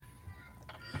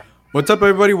What's up,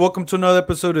 everybody? Welcome to another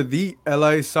episode of the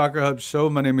LA Soccer Hub Show.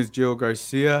 My name is Gio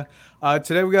Garcia.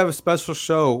 Today we have a special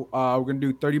show. We're gonna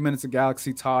do 30 minutes of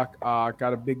Galaxy talk.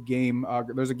 Got a big game.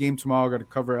 There's a game tomorrow. Got to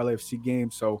cover LAFC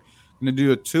game, so I'm gonna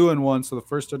do a two-in-one. So the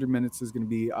first 30 minutes is gonna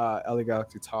be LA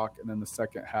Galaxy talk, and then the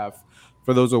second half,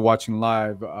 for those who are watching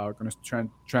live, are gonna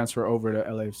transfer over to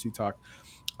LAFC talk.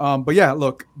 But yeah,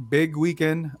 look, big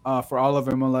weekend for all of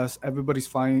MLS. Everybody's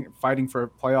fighting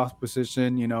for playoff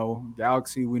position.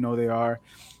 Galaxy, we know they are.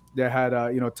 They had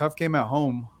tough game at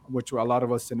home, which a lot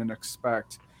of us didn't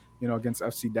expect. Against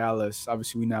FC Dallas.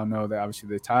 Obviously, we now know that obviously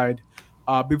they tied.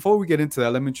 Before we get into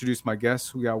that, let me introduce my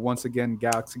guests. We got once again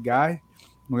Galaxy Guy.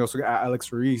 We also got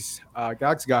Alex Ruiz.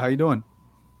 Galaxy Guy, how you doing?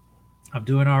 I'm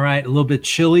doing all right. A little bit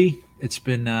chilly. It's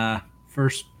been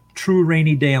first true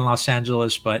rainy day in Los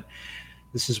Angeles, but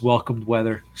this is welcomed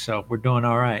weather, so we're doing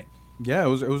all right. Yeah, it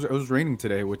was raining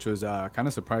today, which was kind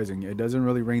of surprising. It doesn't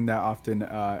really rain that often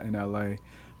in LA.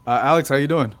 Alex, how you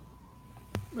doing?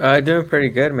 Doing pretty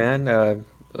good, man.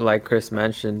 Like Chris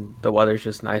mentioned, the weather's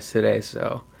just nice today,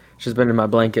 so just been in my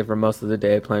blanket for most of the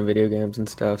day playing video games and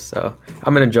stuff. So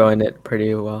I'm enjoying it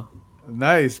pretty well.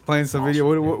 Nice, playing some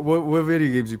video. What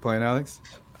video games you playing, Alex?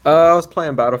 I was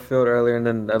playing Battlefield earlier, and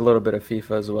then a little bit of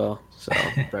FIFA as well. So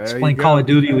Just playing Call of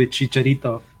Duty with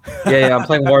Chicharito. yeah, I'm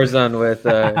playing Warzone with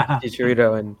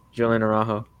Chicharito and Julian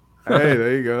Araujo. Hey,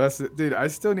 there you go. That's it. Dude. I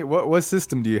still need. What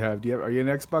system do you have? Are you an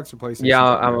Xbox or PlayStation? Yeah,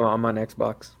 I'm on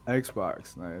Xbox.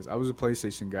 Xbox, nice. I was a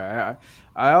PlayStation guy.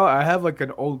 I have like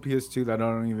an old PS2 that I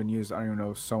don't even use. I don't even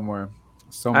know somewhere.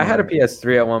 I had a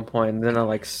PS3 at one point, and then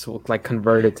I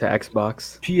converted to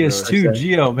Xbox. PS2,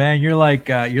 Gio, man, you're like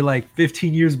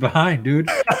 15 years behind, dude.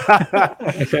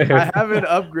 I haven't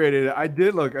upgraded. I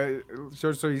did look.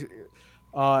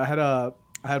 I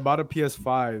had bought a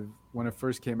PS5 when it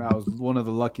first came out. It was one of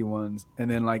the lucky ones,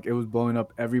 and then like it was blowing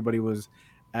up. Everybody was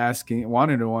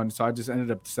wanted one, so I just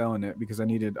ended up selling it because I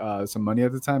needed some money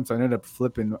at the time. So I ended up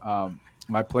flipping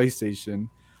my PlayStation,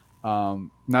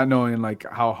 not knowing like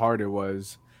how hard it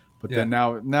was. But then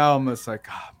now I'm just like,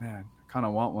 oh, man, I kind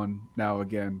of want one now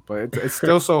again. But it's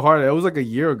still so hard. It was like a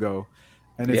year ago,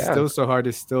 and it's still so hard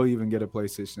to still even get a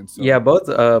PlayStation. So. Yeah, both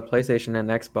PlayStation and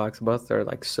Xbox, both are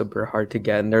like super hard to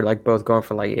get, and they're like both going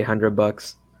for like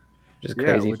 $800, just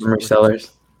crazy for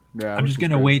resellers. Yeah, I'm just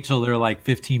gonna wait till they're like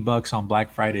 $15 on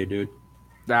Black Friday, dude.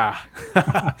 Let's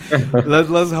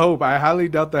hope. I highly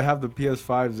doubt they have the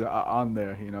PS5s on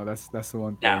there. That's the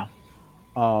one thing. Yeah.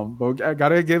 But I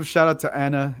gotta give shout out to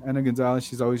Anna Gonzalez.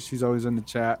 She's always in the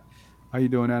chat. How you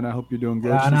doing, Anna? I hope you're doing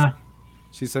good. Anna.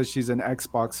 She says she's an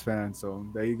Xbox fan, so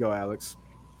there you go, Alex.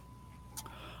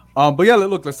 But yeah,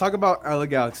 look, let's talk about LA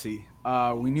Galaxy.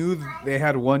 We knew they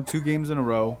had won 2 games in a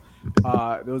row.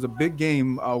 There was a big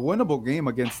game, a winnable game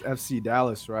against FC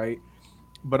Dallas, right?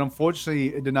 But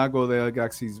unfortunately, it did not go the LA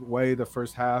Galaxy's way the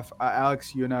first half.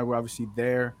 Alex, you and I were obviously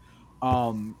there.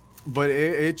 But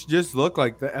it just looked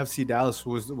like the FC Dallas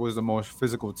was the most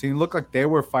physical team. It looked like they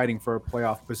were fighting for a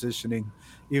playoff positioning,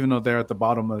 even though they're at the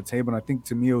bottom of the table. And I think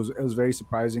to me it was very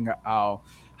surprising how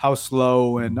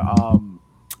slow and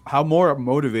how more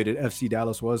motivated FC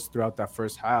Dallas was throughout that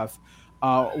first half.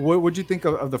 What would you think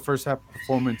of the first half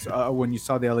performance when you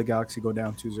saw the LA Galaxy go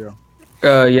down 2-0?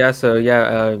 Me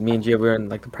and Gio, we were in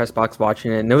like the press box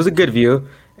watching it, and it was a good view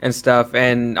and stuff.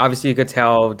 And obviously, you could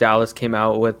tell Dallas came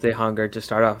out with the hunger to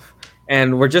start off,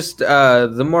 and we're just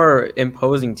the more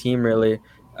imposing team. Really,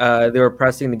 they were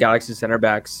pressing the Galaxy center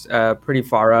backs pretty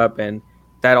far up, and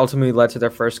that ultimately led to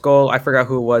their first goal. I forgot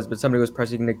who it was, but somebody was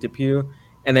pressing Nick DePuy,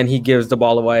 and then he gives the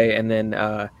ball away, and then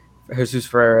Jesus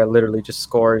Ferreira literally just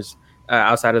scores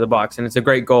outside of the box, and it's a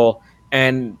great goal.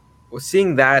 And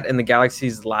seeing that and the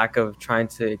Galaxy's lack of trying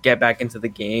to get back into the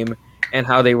game and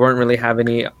how they weren't really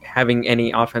having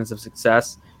any offensive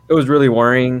success, it was really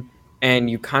worrying. And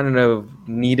you kind of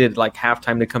needed like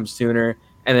halftime to come sooner.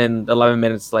 And then 11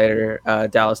 minutes later,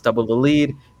 Dallas doubled the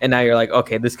lead. And now you're like,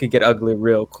 okay, this could get ugly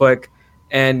real quick.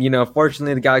 And,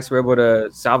 fortunately, the Galaxy were able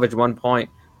to salvage 1 point.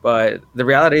 But the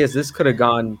reality is this could have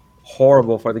gone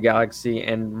horrible for the Galaxy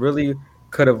and really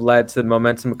could have led to the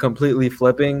momentum completely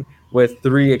flipping with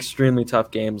 3 extremely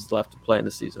tough games left to play in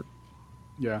the season.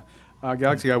 Yeah.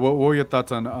 Galaxy guy, what were your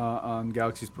thoughts on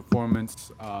Galaxy's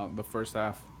performance the first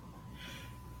half?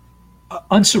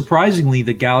 Unsurprisingly,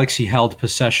 the Galaxy held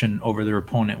possession over their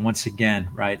opponent once again,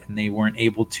 right? And they weren't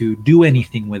able to do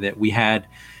anything with it. We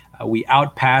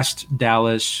outpassed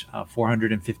Dallas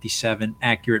 457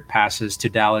 accurate passes to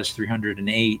Dallas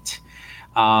 308.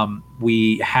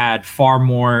 We had far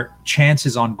more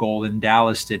chances on goal than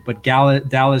Dallas did, but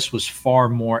Dallas was far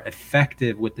more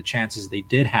effective with the chances they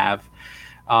did have.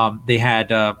 They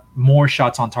had more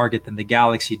shots on target than the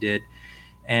Galaxy did.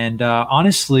 And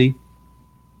honestly,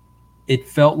 it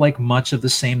felt like much of the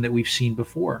same that we've seen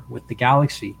before with the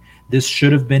Galaxy. This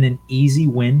should have been an easy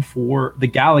win for the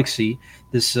Galaxy.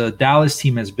 This Dallas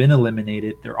team has been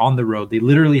eliminated. They're on the road. They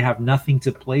literally have nothing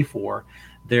to play for.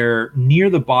 They're near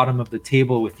the bottom of the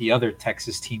table with the other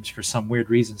Texas teams for some weird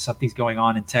reason. Something's going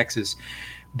on in Texas.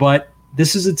 But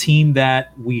this is a team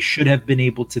that we should have been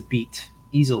able to beat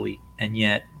easily, and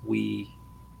yet we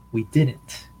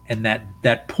didn't. And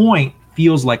that point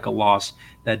feels like a loss.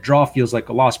 That draw feels like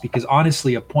a loss because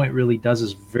honestly, a point really does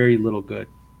us very little good.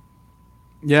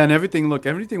 Yeah, and everything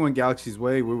went Galaxy's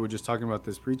way. We were just talking about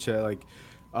this pre-chat. Like,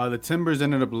 the Timbers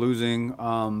ended up losing.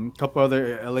 A couple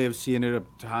other LAFC ended up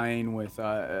tying with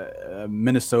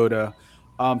Minnesota.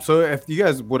 So if you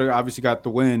guys would have obviously got the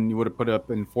win, you would have put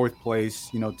up in fourth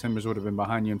place. You know, Timbers would have been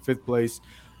behind you in fifth place.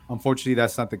 Unfortunately,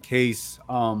 that's not the case,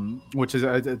 which is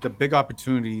the big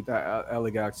opportunity that LA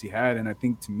Galaxy had. And I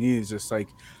think to me is just like,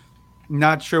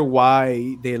 not sure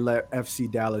why they let FC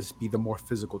Dallas be the more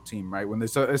physical team, right? When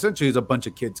there's essentially is a bunch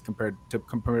of kids compared to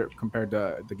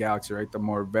the Galaxy, right? The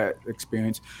more vet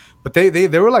experience, but they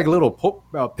were like little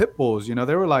pit bulls, you know.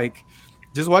 They were like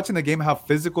just watching the game how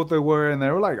physical they were, and they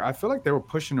were like I feel like they were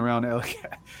pushing around LA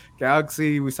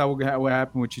Galaxy. We saw what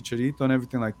happened with Chicharito and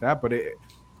everything like that, but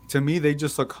to me they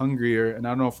just look hungrier, and I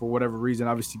don't know for whatever reason.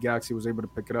 Obviously, Galaxy was able to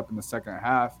pick it up in the second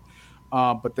half.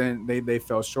 But then they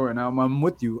fell short. And I'm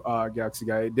with you, Galaxy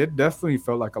guy. It definitely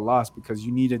felt like a loss because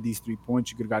you needed these 3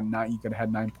 points. You could have got 9. You could have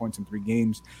had 9 points in 3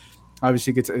 games.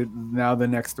 Obviously, gets now the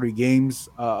next 3 games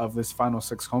of this final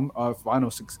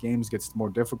 6 games gets more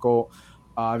difficult.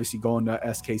 Obviously, going to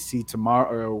SKC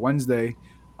tomorrow or Wednesday,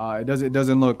 it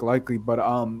doesn't look likely.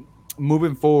 But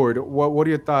moving forward, what are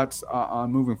your thoughts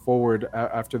on moving forward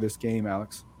after this game,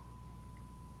 Alex?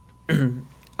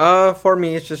 For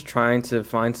me, it's just trying to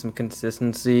find some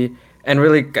consistency and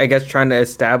really, I guess, trying to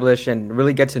establish and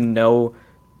really get to know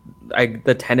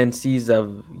the tendencies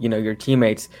of your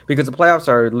teammates because the playoffs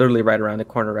are literally right around the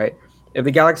corner, right? If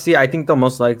the Galaxy, I think they'll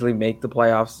most likely make the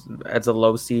playoffs as a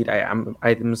low seed. I'm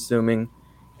assuming,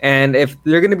 and if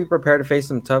they're going to be prepared to face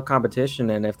some tough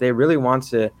competition, and if they really want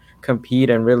to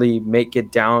compete and really make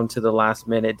it down to the last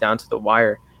minute, down to the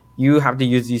wire, you have to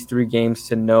use these 3 games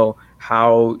to know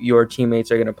how your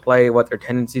teammates are going to play, what their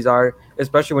tendencies are,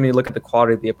 especially when you look at the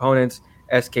quality of the opponents.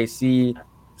 SKC,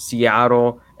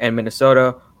 Seattle, and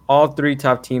Minnesota, all 3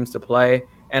 tough teams to play.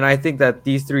 And I think that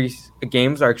these 3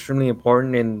 games are extremely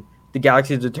important in the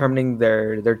Galaxy determining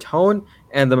their tone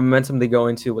and the momentum they go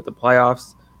into with the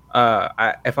playoffs.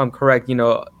 If I'm correct,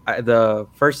 the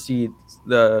first seed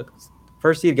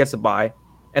gets a bye,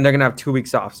 and they're going to have 2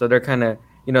 weeks off. So they're kind of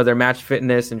their match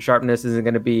fitness and sharpness isn't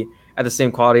going to be at the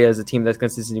same quality as the team that's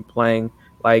consistently playing,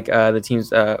 like the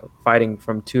teams fighting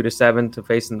from 2 to 7 to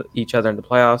face each other in the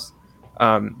playoffs.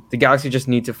 The Galaxy just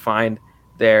need to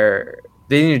they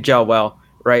need to gel well,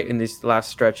 right, in this last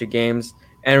stretch of games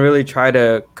and really try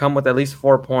to come with at least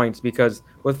 4 points because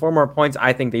with 4 more points,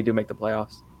 I think they do make the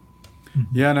playoffs.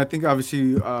 Yeah, and I think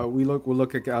obviously we'll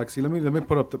look at Galaxy. Let me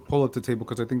pull up the table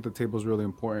because I think the table is really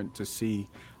important to see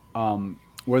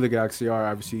where the Galaxy are.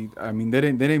 Obviously, I mean they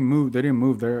didn't move.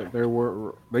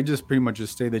 They just pretty much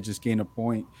just stayed. They just gained a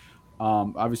point.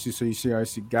 Obviously, so you see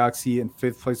obviously Galaxy in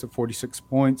 5th place at 46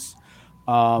 points.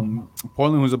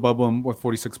 Portland was above them with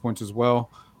 46 points as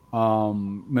well.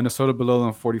 Minnesota below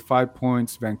them 45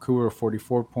 points. Vancouver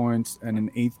 44 points, and in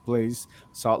 8th place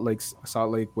Salt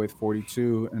Lake with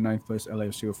 42, and 9th place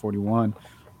LAFC with 41.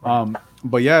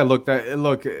 But yeah,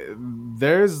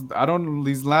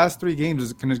 these last 3 games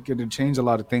is going to change a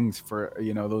lot of things for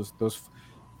those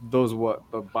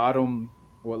the bottom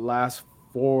last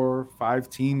 4-5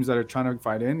 teams that are trying to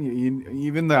fight in.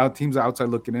 Even the teams outside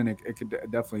looking in, it could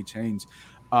definitely change.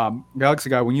 Galaxy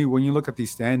guy, when you look at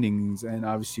these standings, and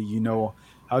obviously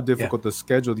how difficult the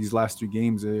schedule these last 3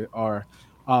 games are.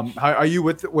 Are you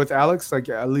with Alex, like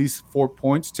at least 4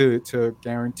 points to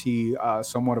guarantee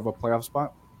somewhat of a playoff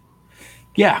spot?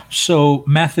 Yeah. So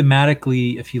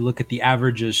mathematically, if you look at the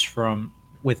averages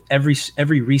with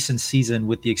every recent season,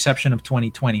 with the exception of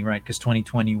 2020, right? Because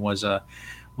 2020 was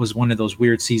one of those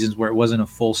weird seasons where it wasn't a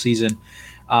full season.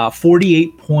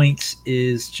 48 points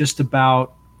is just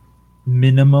about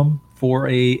minimum for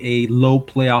a low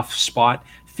playoff spot.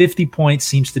 50 points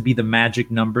seems to be the magic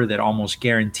number that almost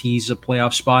guarantees a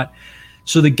playoff spot.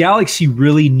 So the Galaxy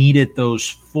really needed those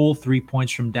full 3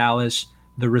 points from Dallas.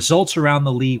 The results around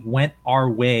the league went our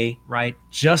way, right?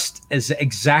 Just as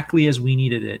exactly as we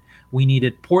needed it. We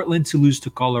needed Portland to lose to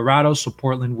Colorado so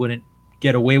Portland wouldn't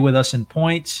get away with us in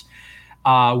points.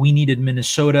 We needed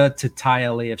Minnesota to tie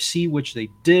LAFC, which they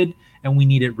did, and we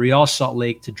needed Real Salt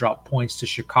Lake to drop points to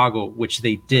Chicago, which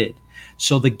they did.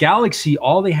 So the Galaxy,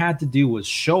 all they had to do was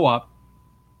show up,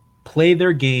 play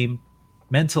their game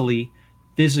mentally,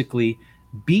 physically,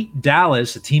 beat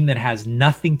Dallas, a team that has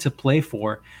nothing to play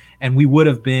for, and we would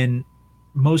have been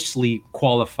mostly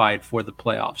qualified for the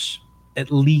playoffs,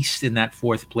 at least in that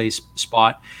fourth place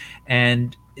spot.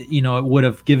 And, it would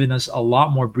have given us a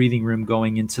lot more breathing room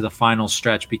going into the final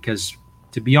stretch because,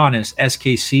 to be honest,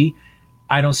 SKC,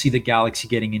 I don't see the Galaxy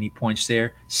getting any points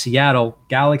there. Seattle,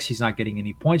 Galaxy's not getting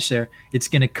any points there. It's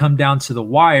going to come down to the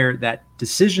wire, that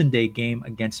decision day game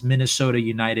against Minnesota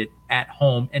United at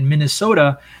home. And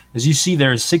Minnesota, as you see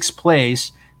there, is sixth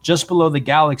place, just below the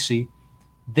Galaxy.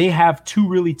 They have two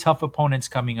really tough opponents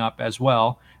coming up as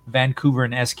well, Vancouver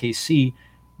and SKC.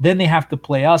 Then they have to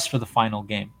play us for the final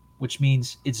game, which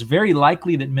means it's very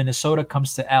likely that Minnesota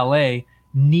comes to LA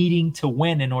needing to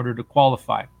win in order to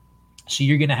qualify. So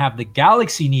you're going to have the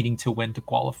Galaxy needing to win to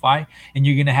qualify, and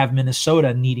you're going to have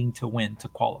Minnesota needing to win to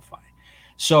qualify.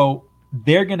 So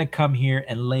they're going to come here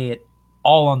and lay it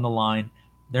all on the line.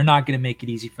 They're not going to make it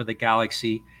easy for the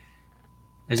Galaxy.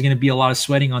 There's going to be a lot of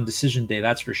sweating on decision day,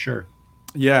 that's for sure.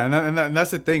 Yeah, and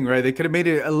that's the thing, right? They could have made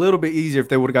it a little bit easier if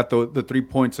they would have got the 3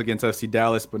 points against FC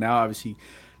Dallas, but now obviously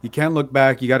you can't look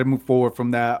back. You got to move forward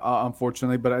from that,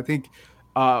 unfortunately. But I think,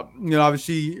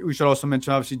 obviously we should also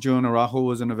mention obviously Julian Araujo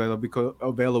wasn't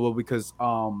available because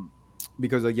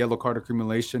of yellow card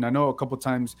accumulation. I know a couple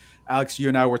times, Alex, you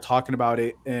and I were talking about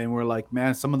it, and we're like,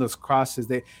 man, some of those crosses,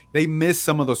 they missed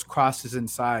some of those crosses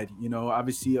inside.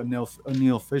 Obviously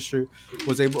O'Neal Fisher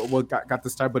got the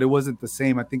start, but it wasn't the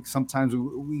same. I think sometimes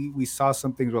we saw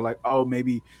some things where like, oh,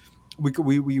 maybe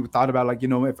we thought about like,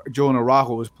 if Joe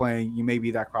Araujo was playing,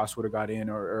 maybe that cross would have got in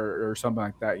or something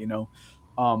like that.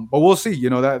 But we'll see.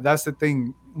 That's the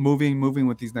thing. Moving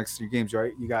with these next 3 games,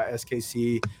 right? You got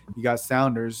SKC, you got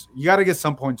Sounders. You got to get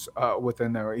some points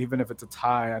within there, even if it's a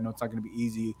tie. I know it's not going to be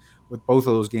easy with both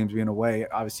of those games being away.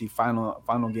 Obviously,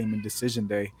 final game and decision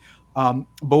day. But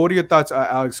what are your thoughts,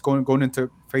 Alex, going into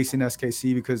facing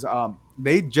SKC, because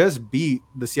they just beat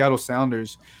the Seattle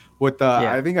Sounders with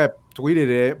I think I tweeted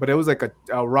it, but it was like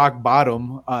a rock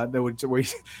bottom where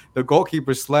the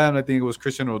goalkeeper slammed. I think it was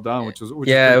Christian Roldan, which is it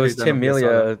was Tim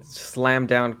Melia slammed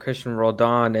down Christian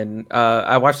Roldan, and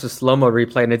I watched the slow-mo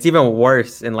replay, and it's even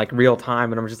worse in like real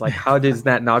time, and I'm just like, how does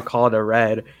that not call it a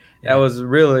red? That was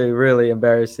really, really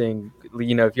embarrassing,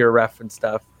 if you're a ref and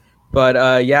stuff. But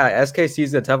SKC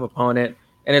is a tough opponent,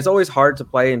 and it's always hard to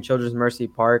play in Children's Mercy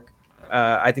Park.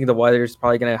 I think the weather is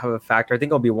probably going to have a factor. I think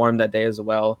it'll be warm that day as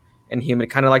well, and humid,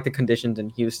 kind of like the conditions in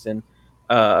Houston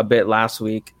a bit last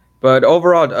week. But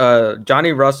overall,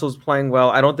 Johnny Russell's playing well.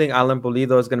 I don't think Alan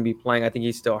Pulido is going to be playing. I think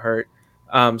he's still hurt.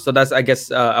 So that's, I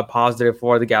guess, a positive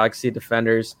for the Galaxy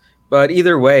defenders. But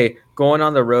either way, going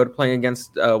on the road playing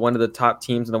against one of the top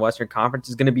teams in the Western Conference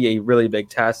is going to be a really big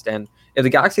test. And if the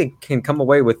Galaxy can come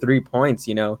away with 3 points,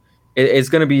 it's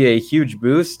going to be a huge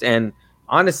boost. And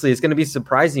honestly, it's going to be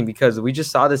surprising because we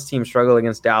just saw this team struggle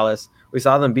against Dallas. We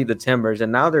saw them beat the Timbers,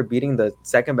 and now they're beating the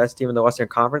second best team in the Western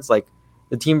Conference. Like,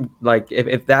 the team, like,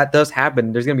 if that does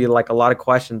happen, there's going to be like a lot of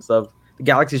questions of the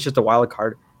Galaxy is just a wild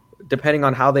card, depending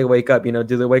on how they wake up. Do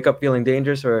they wake up feeling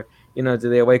dangerous, or do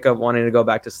they wake up wanting to go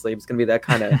back to sleep? It's going to be that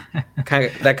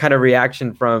kind of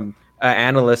reaction from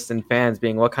analysts and fans,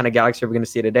 being, what kind of Galaxy are we going to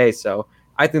see today? So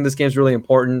I think this game is really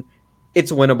important.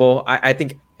 It's winnable. I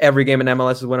think every game in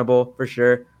MLS is winnable for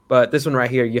sure, but this one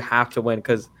right here, you have to win,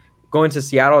 because going to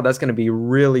Seattle, that's going to be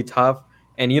really tough.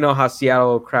 And you know how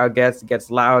Seattle crowd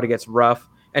gets loud, it gets rough,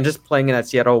 and just playing in that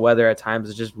Seattle weather at times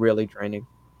is just really draining.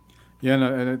 Yeah,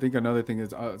 and I think another thing is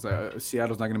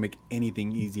Seattle's not going to make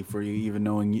anything easy for you, even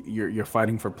knowing you're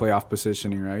fighting for playoff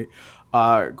positioning, right?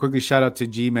 Quickly, shout out to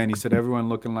G-Man. He said, everyone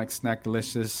looking like Snack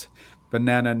Delicious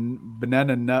banana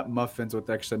nut muffins with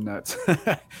extra nuts.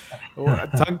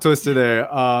 Tongue twister there.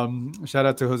 Shout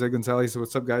out to Jose Gonzalez.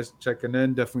 What's up, guys? Checking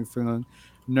in. Definitely feeling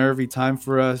nervy time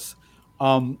for us.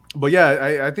 But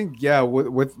yeah, I think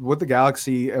with the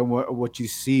Galaxy and what you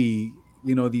see,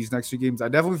 these next 2 games,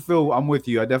 I'm with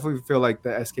you. I definitely feel like the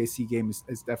SKC game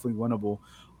is definitely winnable.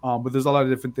 But there's a lot of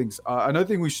different things. Another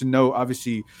thing we should know,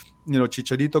 obviously,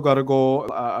 Chicharito got a goal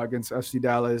against FC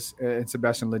Dallas, and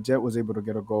Sebastian Lletget was able to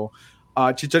get a goal.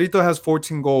 Chicharito has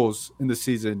 14 goals in the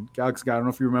season. Galaxy, I don't know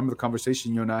if you remember the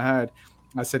conversation you and I had.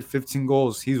 I said 15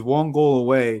 goals. He's 1 goal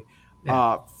away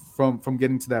from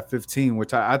getting to that 15,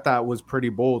 which I thought was pretty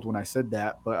bold when I said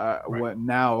that. But what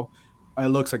now it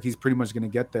looks like he's pretty much going to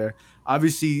get there.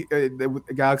 Obviously, the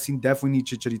Galaxy definitely need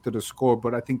Chicharito to score,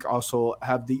 but I think also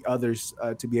have the others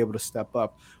to be able to step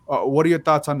up. What are your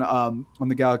thoughts on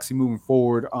the Galaxy moving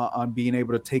forward on being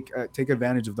able to take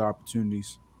advantage of the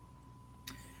opportunities?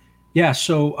 Yeah,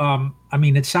 so I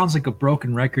mean, it sounds like a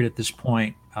broken record at this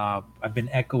point. I've been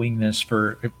echoing this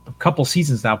for a couple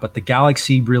seasons now, but the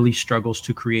Galaxy really struggles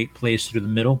to create plays through the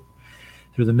middle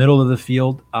of the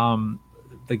field.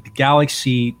 The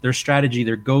Galaxy, their strategy,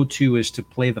 their go-to is to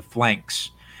play the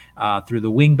flanks through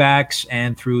the wing backs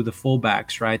and through the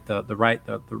fullbacks, right?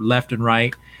 The left and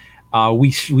right.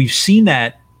 We've seen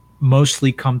that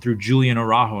mostly come through Julian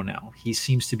Araujo now. He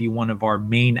seems to be one of our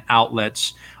main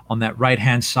outlets on that right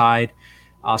hand side.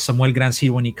 Samuel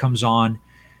Granzil when he comes on.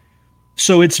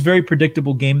 So it's a very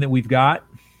predictable game that we've got.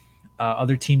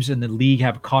 Other teams in the league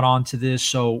have caught on to this,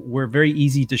 so we're very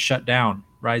easy to shut down,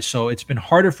 right? So it's been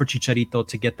harder for Chicharito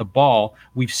to get the ball.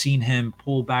 We've seen him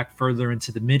pull back further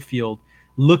into the midfield,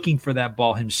 looking for that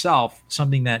ball himself,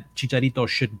 something that Chicharito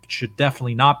should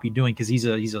definitely not be doing because he's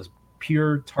a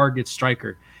pure target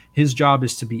striker. His job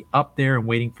is to be up there and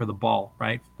waiting for the ball,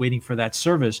 right? Waiting for that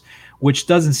service, which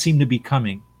doesn't seem to be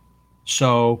coming.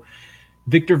 So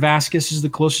Victor Vasquez is the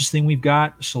closest thing we've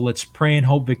got. So let's pray and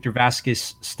hope Victor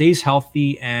Vasquez stays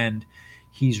healthy and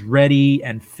he's ready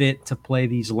and fit to play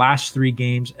these last 3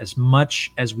 games as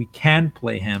much as we can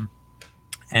play him.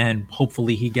 And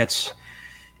hopefully he gets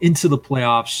into the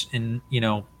playoffs and,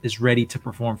 is ready to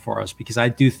perform for us, because I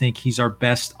do think he's our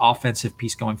best offensive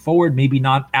piece going forward. Maybe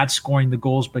not at scoring the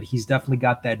goals, but he's definitely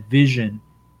got that vision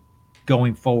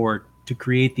going forward to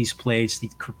create these plays,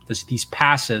 these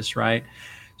passes, right?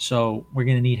 So we're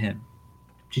going to need him.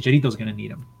 Chicharito's going to need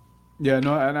him. Yeah,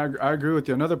 no, and I agree with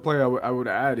you. Another player I would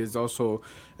add is also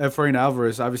Efrain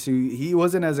Alvarez. Obviously, he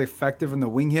wasn't as effective in the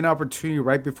wing. He had an opportunity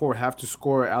right before half to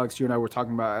score. Alex, you and I were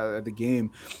talking about at the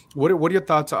game. What are your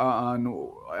thoughts on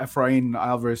Efrain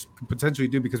Alvarez could potentially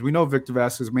do? Because we know Victor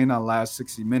Vasquez may not last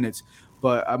 60 minutes,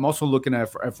 but I'm also looking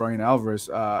at Efrain Alvarez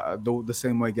the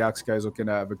same way Galaxy guys looking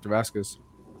at Victor Vasquez.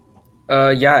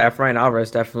 Yeah, Efrain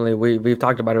Alvarez definitely. We've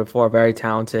talked about it before. Very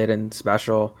talented and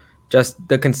special. Just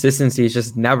the consistency is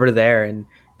just never there, and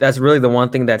that's really the one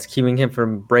thing that's keeping him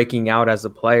from breaking out as a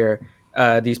player.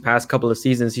 These past couple of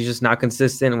seasons, he's just not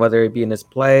consistent, whether it be in his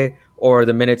play or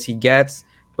the minutes he gets.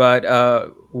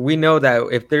 But we know that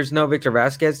if there's no Victor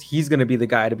Vasquez, he's going to be the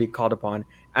guy to be called upon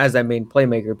as that main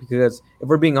playmaker. Because if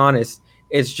we're being honest,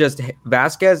 it's just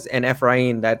Vasquez and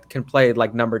Efrain that can play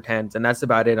like number 10s, and that's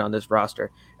about it on this roster.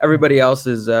 Everybody else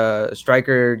is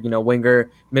striker,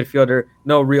 winger, midfielder,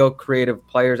 no real creative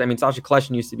players. I mean, Sasha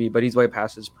Kleshin used to be, but he's way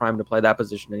past his prime to play that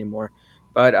position anymore.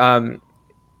 But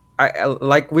I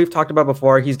like we've talked about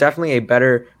before, he's definitely a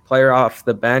better player off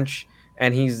the bench,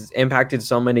 and he's impacted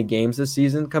so many games this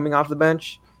season coming off the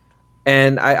bench.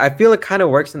 And I feel it kind of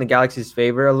works in the Galaxy's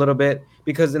favor a little bit,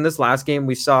 because in this last game,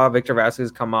 we saw Victor Vasquez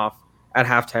come off at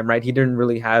halftime, right? He didn't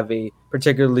really have a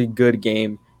particularly good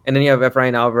game. And then you have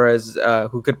Efrain Alvarez,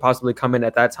 who could possibly come in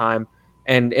at that time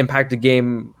and impact the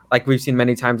game like we've seen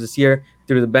many times this year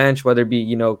through the bench, whether it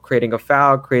be, creating a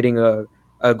foul, creating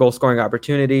a goal-scoring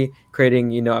opportunity,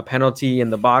 creating, a penalty in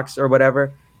the box or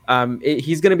whatever.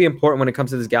 He's going to be important when it comes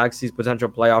to this Galaxy's potential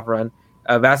playoff run.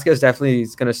 Vasquez definitely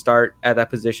is going to start at that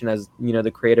position as,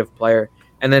 the creative player.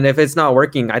 And then if it's not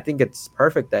working, I think it's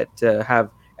perfect that to have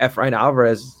Efrain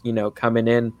Alvarez, coming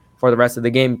in for the rest of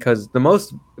the game, because the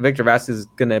most Victor Vasquez is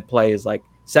going to play is like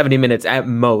 70 minutes at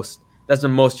most. That's the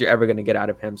most you're ever going to get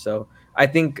out of him. So I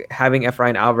think having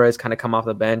Efrain Alvarez kind of come off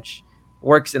the bench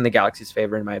works in the Galaxy's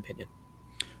favor, in my opinion.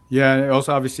 Yeah, and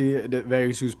also obviously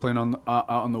Various who's playing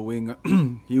on the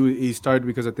wing. he started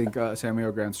because I think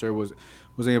Samuel Granzil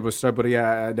wasn't able to start. But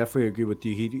yeah, I definitely agree with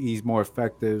you. He's more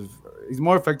effective. He's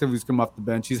more effective. He's come off the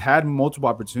bench. He's had multiple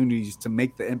opportunities to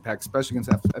make the impact, especially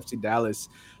against FC Dallas,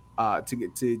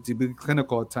 to be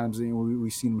clinical at times.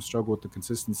 We've seen him struggle with the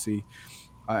consistency.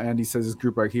 Andy says his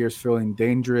group right here is feeling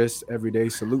dangerous every day.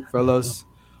 Salute, fellas.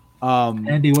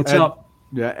 Andy, what's up?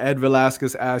 Yeah, Ed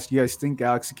Velasquez asked, "You guys think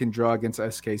Galaxy can draw against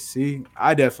SKC?"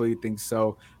 I definitely think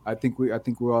so. I think we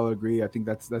all agree. I think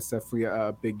that's definitely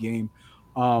a big game.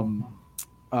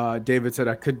 David said,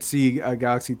 "I could see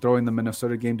Galaxy throwing the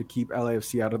Minnesota game to keep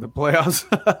LAFC out of the playoffs."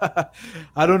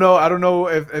 I don't know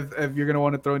if you're gonna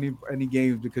want to throw any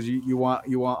games, because you want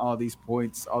all these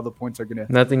points. All the points are gonna.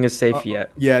 Nothing is safe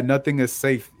yet. Yeah, nothing is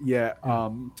safe yet.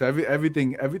 So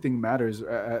everything matters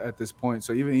at this point.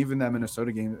 So even that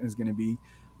Minnesota game is gonna be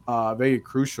very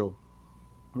crucial,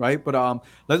 right? But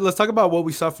let's talk about what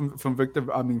we saw from Samuel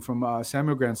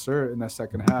Granzil in that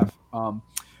second half.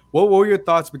 What were your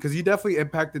thoughts? Because he definitely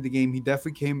impacted the game. He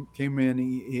definitely came in.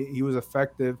 He was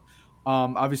effective.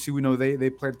 Obviously, we know they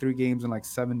played 3 games in like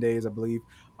 7 days, I believe.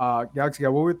 Galaxy guy,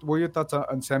 what were your thoughts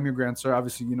on Samuel Grandsir?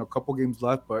 Obviously, a couple games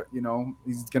left, but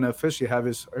he's gonna officially have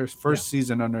his Yeah. first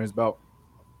season under his belt.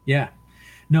 Yeah.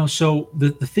 No, so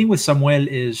the thing with Samuel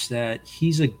is that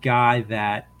he's a guy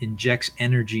that injects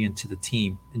energy into the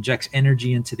team, injects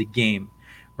energy into the game,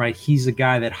 right? He's a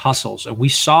guy that hustles. And we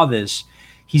saw this.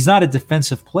 He's not a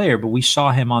defensive player, but we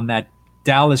saw him on that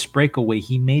Dallas breakaway.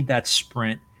 He made that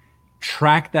sprint,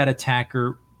 tracked that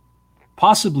attacker,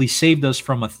 possibly saved us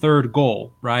from a third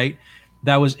goal, right?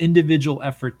 That was individual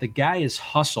effort. The guy is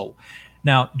hustle.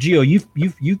 Now, Gio,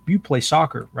 you play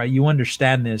soccer, right? You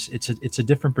understand this. It's a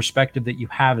different perspective that you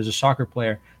have as a soccer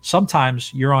player.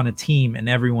 Sometimes you're on a team and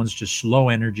everyone's just low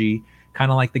energy, kind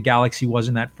of like the Galaxy was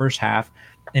in that first half,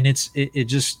 and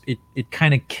it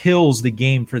kind of kills the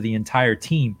game for the entire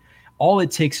team. All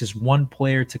it takes is one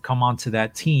player to come onto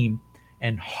that team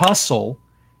and hustle.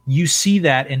 You see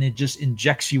that and it just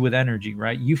injects you with energy,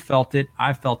 right? You felt it.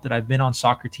 I felt it. I've been on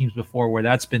soccer teams before where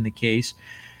that's been the case.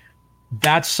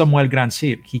 That's Samuel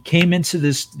Grandsir. He came into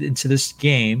this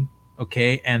game,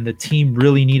 okay, and the team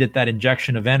really needed that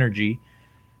injection of energy,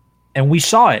 and we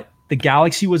saw it. The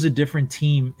Galaxy was a different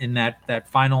team in that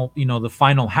final, the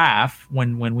final half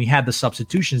when we had the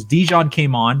substitutions. Dijon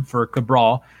came on for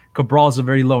Cabral. Cabral is a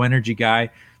very low energy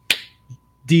guy.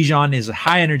 Dijon is a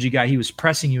high energy guy. He was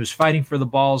pressing, he was fighting for the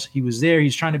balls, he was there,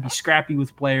 he's trying to be scrappy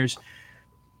with players.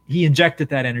 He injected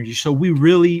that energy, so we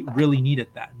really, really needed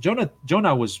that.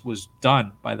 Jonah was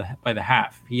done by the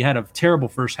half. He had a terrible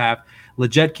first half.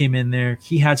 Leggett came in there.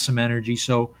 He had some energy,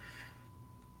 so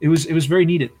it was very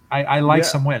needed. I like Yeah.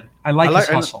 Samuel. I like his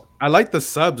hustle. I like the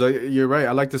subs. You're right.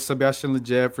 I like the Sebastian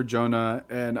Leggett for Jonah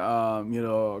and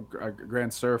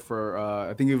Grand Surf for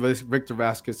I think it was Victor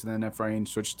Vasquez, and then Efrain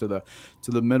switched to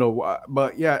the middle.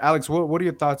 But yeah, Alex, what are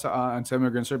your thoughts on Samuel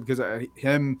Grand Surf? Because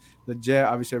him Leggett,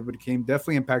 obviously everybody came,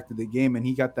 definitely impacted the game, and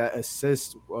he got that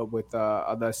assist with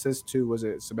the assist too. Was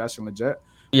it Sebastian Leggett for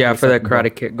Yeah, the for that second goal?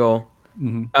 Karate Kid goal.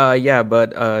 Mm-hmm. Yeah,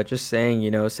 but just saying,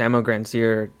 Samuel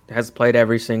Grandsir has played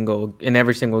every single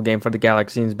game for the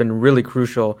Galaxy and has been really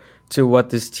crucial to what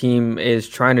this team is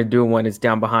trying to do when it's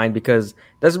down behind, because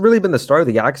that's really been the story of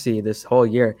the Galaxy this whole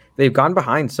year. They've gone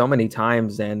behind so many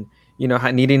times and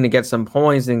needing to get some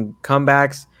points and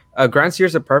comebacks.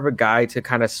 Grandsir's a perfect guy to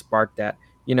kind of spark that.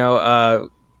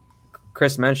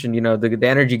 Chris mentioned, the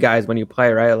energy guys when you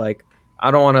play, right? Like,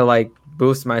 I don't want to like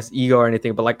boost my ego or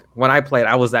anything, but like when I played,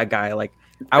 I was that guy. Like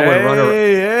I would run around.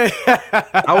 Hey,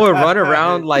 I would run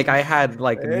around like I had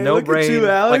like hey, no look at you, brain,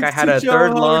 like I Alex. had a Toot your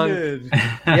third own lung. horn.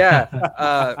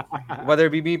 Yeah, whether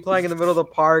it be me playing in the middle of the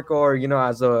park or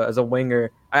as a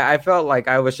winger, I felt like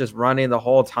I was just running the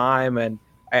whole time, and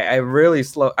I rarely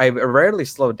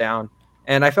slowed down,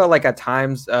 and I felt like at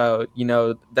times,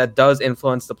 that does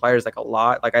influence the players like a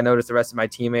lot. Like I noticed the rest of my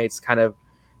teammates kind of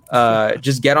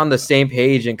just get on the same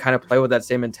page and kind of play with that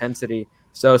same intensity.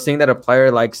 So seeing that a player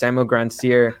like Samuel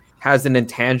Grandsir has an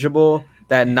intangible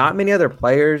that not many other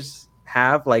players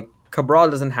have, like Cabral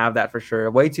doesn't have that for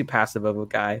sure. Way too passive of a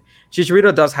guy.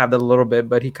 Chicharito does have that a little bit,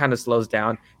 but he kind of slows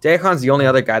down. Dejan's the only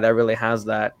other guy that really has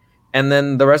that. And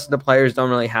then the rest of the players don't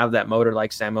really have that motor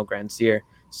like Samuel Grandsir.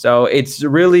 So it's a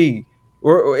really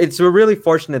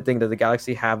fortunate thing that the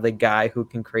Galaxy have the guy who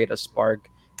can create a spark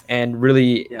and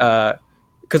really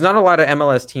because not a lot of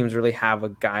MLS teams really have a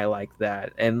guy like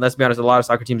that. And let's be honest, a lot of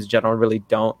soccer teams in general really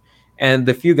don't. And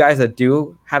the few guys that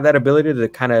do have that ability to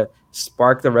kind of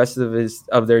spark the rest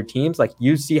of their teams, like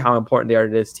you see how important they are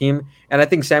to this team. And I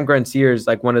think Sam Grandsir is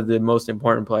like one of the most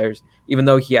important players, even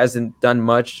though he hasn't done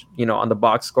much, on the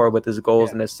box score with his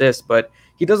goals and assists, but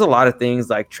he does a lot of things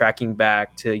like tracking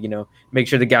back to, make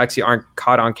sure the Galaxy aren't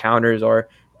caught on counters or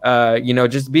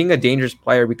just being a dangerous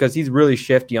player because he's really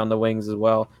shifty on the wings as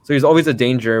well. So he's always a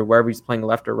danger wherever he's playing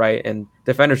left or right, and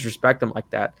defenders respect him like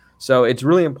that. So it's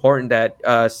really important that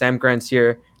Sam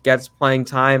Grandsir gets playing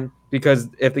time because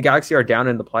if the Galaxy are down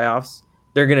in the playoffs,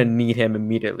 they're going to need him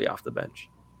immediately off the bench.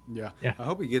 Yeah. Yeah. I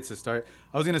hope he gets a start.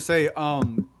 I was gonna say,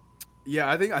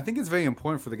 yeah, I think it's very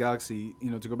important for the Galaxy,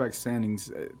 to go back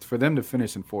standings, for them to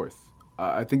finish in fourth.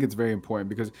 I think it's very important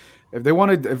because if they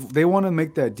want to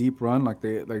make that deep run like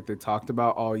they talked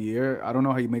about all year, I don't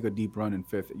know how you make a deep run in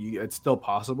fifth. It's still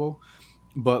possible,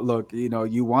 but look,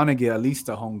 you want to get at least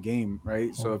a home game,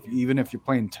 right? So even if you're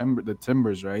playing the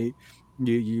Timbers, right,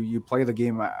 you play the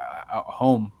game at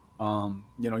home.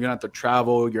 You don't have to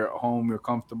travel. You're at home. You're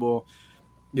comfortable.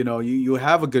 You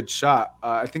have a good shot.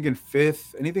 I think in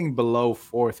fifth, anything below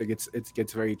fourth, it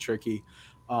gets very tricky.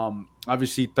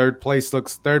 Obviously, third place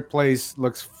looks like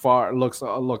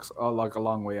a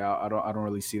long way out. I don't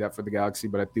really see that for the Galaxy,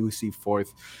 but I do see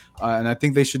fourth, and I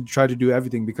think they should try to do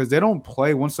everything because they don't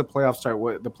play once the playoffs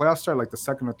start. The playoffs start like the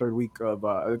second or third week of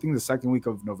I think the second week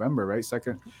of November, right?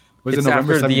 Second was it It's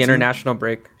November after the 17th? international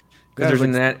break, because Yeah, there's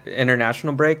like an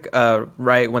international break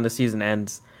right when the season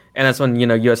ends, and that's when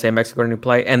USA and Mexico are going to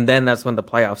play, and then that's when the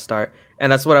playoffs start. And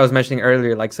that's what I was mentioning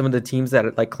earlier. Like some of the teams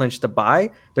that like clinch the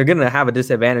bye, they're going to have a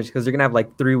disadvantage because they're going to have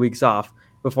like 3 weeks off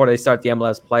before they start the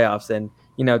MLS playoffs, and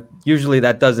usually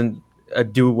that doesn't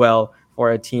do well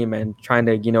for a team and trying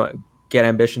to get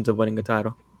ambitions of winning a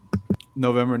title.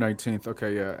 November 19th.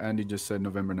 Okay, yeah. Andy just said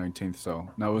November 19th, so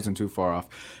that wasn't too far off.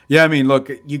 Yeah, I mean, look,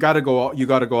 you gotta go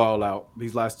all out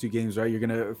these last two games, right? You're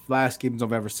gonna last game's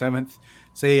November 7th.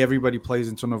 Say everybody plays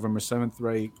until November 7th,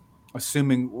 right?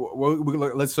 Assuming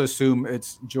let's assume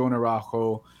it's Jonah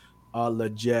Rajo,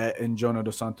 Leggett, and Jonah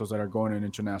Dos Santos that are going in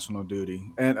international duty.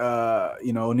 And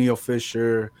O'Neal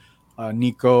Fisher,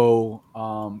 Nico,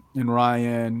 and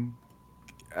Ryan.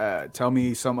 Tell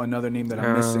me another name that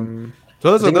I'm missing.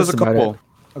 So I think there's that's a about couple. it.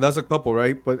 That's a couple,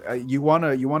 right? But you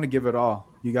wanna give it all.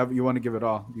 You want to give it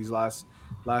all these last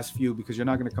few because you're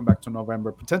not going to come back to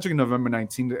November. Potentially November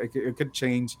 19th. It could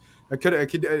change. It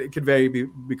could vary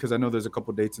because I know there's a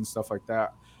couple dates and stuff like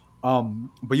that.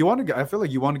 But I feel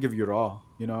like you want to give your all.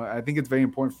 I think it's very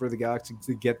important for the Galaxy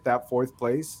to get that fourth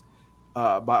place.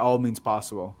 By all means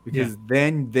possible, because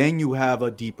then you have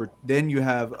you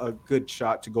have a good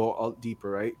shot to go deeper,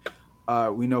 right?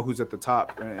 We know who's at the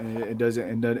top, and it doesn't,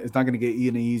 and then it's not going to get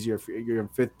any easier if you're in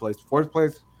fifth place. Fourth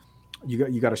place,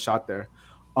 you got a shot there.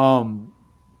 Um,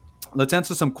 let's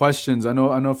answer some questions. I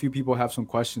know a few people have some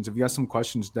questions. If you got some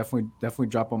questions, definitely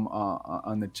drop them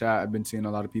on the chat. I've been seeing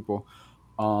a lot of people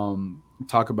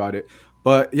talk about it.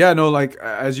 But yeah, no, like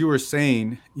as you were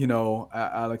saying,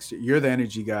 Alex, you're the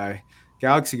energy guy.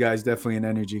 Galaxy guy is definitely an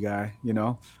energy guy.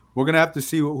 We're gonna have to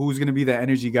see who's gonna be the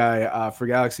energy guy for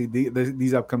Galaxy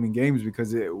these upcoming games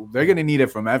because they're gonna need it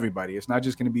from everybody. It's not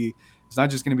just gonna be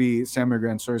Samuel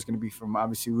Grandsir. It's gonna be from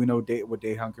obviously we know what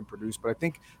Dejan can produce, but I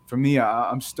think for me,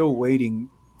 I'm still waiting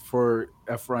for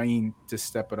Efrain to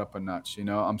step it up a notch.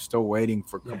 I'm still waiting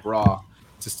for Cabral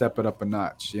to step it up a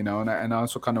notch. And I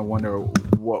also kind of wonder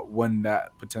when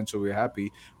that potentially will happen.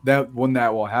 When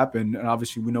that will happen, and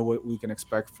obviously we know what we can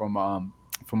expect from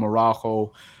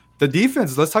Araujo. The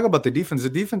defense, let's talk about the defense. The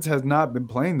defense has not been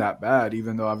playing that bad,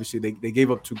 even though obviously they gave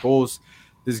up 2 goals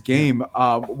this game.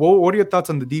 What are your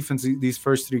thoughts on the defense these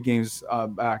first 3 games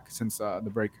back since the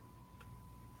break?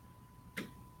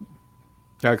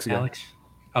 Galaxy guy. Alex?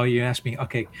 Oh, you asked me.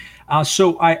 Okay.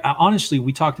 So I honestly,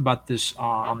 we talked about this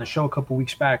on the show a couple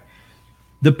weeks back.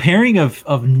 The pairing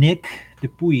of Nick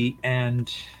Dupuy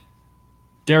and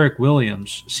Derek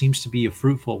Williams seems to be a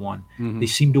fruitful one. Mhm. They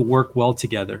seem to work well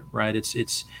together, right?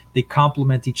 It's they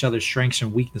complement each other's strengths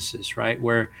and weaknesses, right?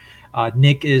 Where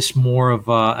Nick is more of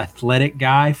a athletic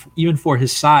guy, even for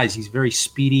his size. He's very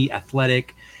speedy,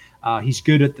 athletic. He's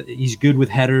good with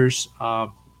headers.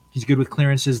 He's good with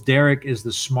clearances. Derek is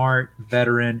the smart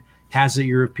veteran, has the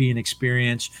European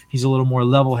experience. He's a little more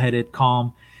level-headed,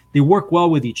 calm. They work well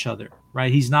with each other,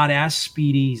 right? He's not as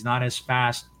speedy. He's not as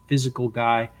fast, physical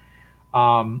guy.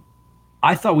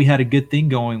 I thought we had a good thing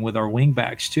going with our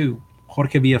wingbacks too.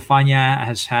 Jorge Villafaña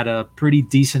has had a pretty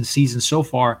decent season so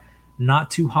far. Not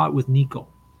too hot with Nico.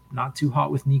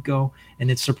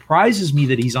 And it surprises me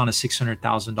that he's on a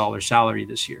 $600,000 salary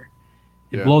this year.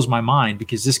 It blows my mind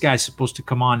because this guy's supposed to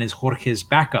come on as Jorge's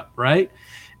backup, right?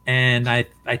 And I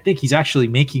think he's actually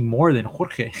making more than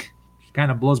Jorge. Kind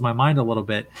of blows my mind a little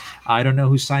bit. I don't know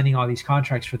who's signing all these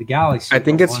contracts for the Galaxy. I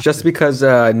think it's just because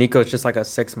Nico is just like a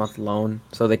 6-month loan,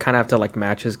 so they kind of have to like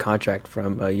match his contract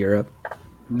from Europe.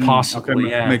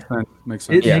 Possibly, yeah. Makes sense.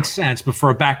 It makes sense, but for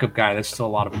a backup guy, that's still a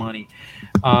lot of money.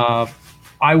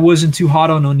 I wasn't too hot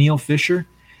on O'Neal Fisher.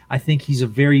 I think he's a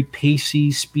very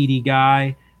pacey, speedy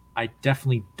guy. I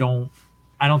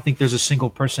don't think there's a single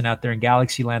person out there in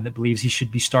Galaxy Land that believes he should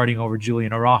be starting over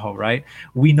Julian Araujo, right?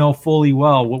 We know fully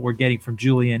well what we're getting from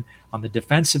Julian on the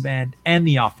defensive end and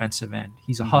the offensive end.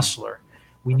 He's a hustler.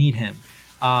 We need him.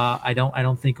 I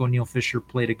don't think O'Neal Fisher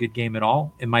played a good game at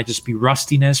all. It might just be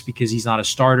rustiness because he's not a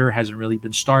starter, hasn't really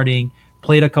been starting,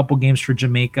 played a couple games for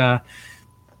Jamaica,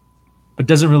 but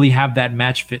doesn't really have that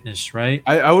match fitness, right?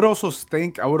 I would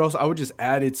just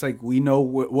add, it's like we know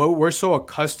we're so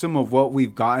accustomed of what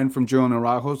we've gotten from Julian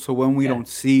Araujo, so when we don't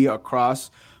see a cross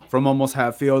from almost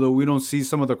half field, or we don't see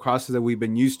some of the crosses that we've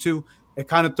been used to, it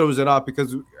kind of throws it off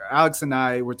because Alex and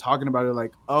I were talking about it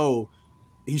like, oh,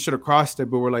 he should have crossed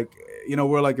it, but we're like,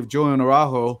 if Julian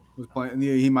Araujo was playing, and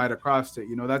he might have crossed it.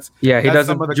 That's Yeah, he that's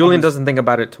some of doesn't. the Julian doesn't think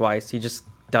about it twice. He just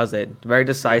does it. Very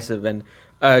decisive. And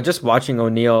just watching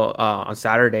O'Neal on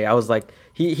Saturday, I was like,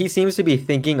 he seems to be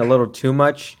thinking a little too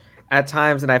much at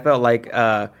times, and I felt like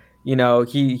he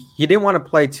didn't want to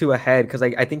play too ahead because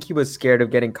I think he was scared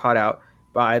of getting caught out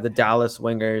by the Dallas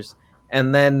wingers,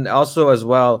 and then also as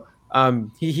well,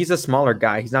 he's a smaller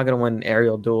guy. He's not going to win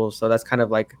aerial duels, so that's kind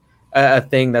of like a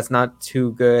thing that's not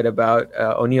too good about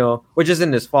O'Neal, which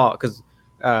isn't his fault because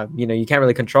you can't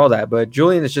really control that. But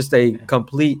Julian is just a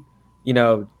complete,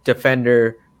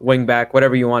 defender, wing back,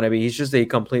 whatever you want to be. He's just a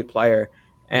complete player.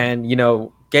 And,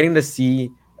 getting to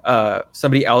see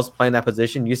somebody else play in that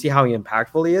position, you see how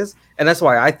impactful he is. And that's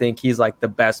why I think he's like the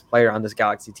best player on this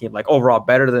Galaxy team. Like overall,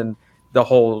 better than the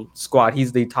whole squad.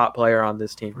 He's the top player on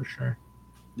this team. For sure.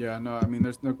 Yeah, no, I mean,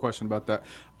 there's no question about that.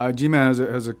 G-Man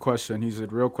has a question. He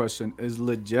said, real question, is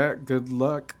legit good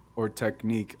luck or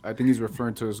technique? I think he's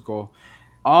referring to his goal.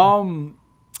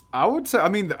 I would say, I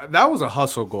mean, that was a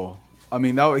hustle goal. I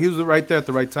mean, he was right there at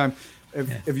the right time.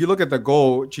 If you look at the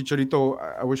goal,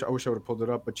 Chicharito, I wish I would have pulled it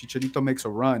up, but Chicharito makes a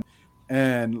run,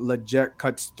 and Leggett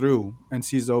cuts through and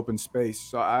sees the open space.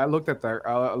 So I looked at that.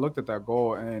 I looked at that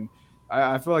goal, and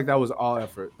I feel like that was all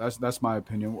effort. That's my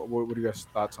opinion. What are you guys'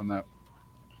 thoughts on that?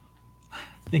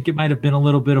 I think it might have been a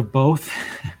little bit of both.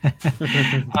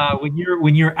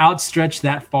 When you're outstretched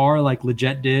that far, like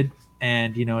Leggett did,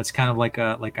 and it's kind of like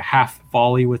a half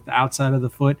volley with the outside of the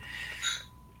foot.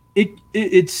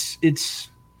 It's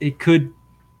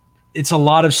a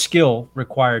lot of skill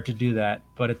required to do that,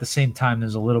 but at the same time,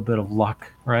 there's a little bit of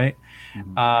luck, right?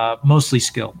 Mm-hmm. Mostly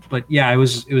skill, but yeah, it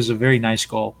was a very nice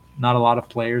goal. Not a lot of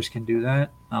players can do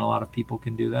that. Not a lot of people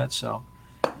can do that. So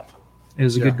it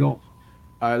was a good goal.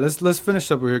 All right, let's finish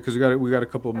up here because we got a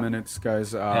couple of minutes,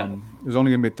 guys. It was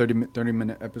only gonna be a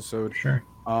 30-minute episode. Sure.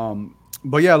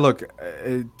 But yeah, look,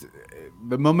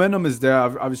 the momentum is there.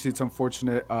 Obviously, it's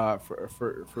unfortunate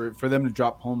for them to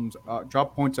drop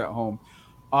points at home.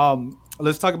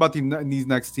 Let's talk about these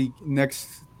next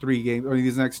 3 games or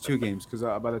these next 2 games because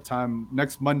by the time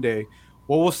next Monday,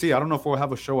 we'll see. I don't know if we'll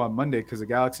have a show on Monday because the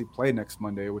Galaxy play next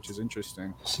Monday, which is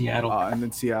interesting. Seattle, and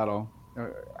then Seattle.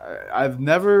 I've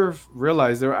never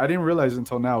realized I didn't realize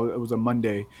until now it was a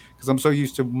Monday because I'm so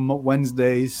used to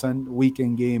Wednesday,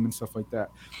 weekend game and stuff like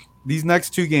that. These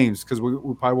next 2 games, because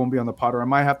we probably won't be on the pod, or I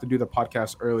might have to do the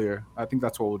podcast earlier. I think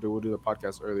that's what we'll do. We'll do the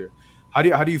podcast earlier. How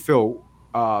do you feel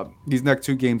these next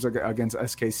 2 games against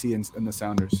SKC and the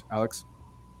Sounders, Alex?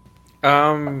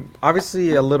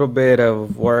 Obviously a little bit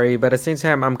of worry, but at the same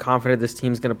time, I'm confident this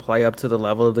team's going to play up to the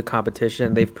level of the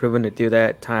competition. They've proven to do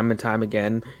that time and time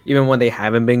again, even when they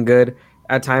haven't been good.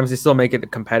 At times, they still make it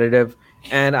competitive,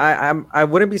 and I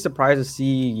wouldn't be surprised to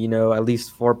see at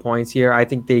least 4 points here. I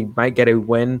think they might get a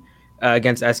win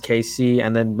against SKC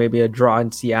and then maybe a draw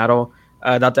in Seattle.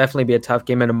 That'll definitely be a tough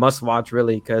game and a must-watch,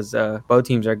 really, because both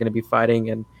teams are going to be fighting,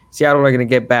 and Seattle are going to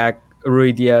get back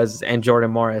Rui Diaz and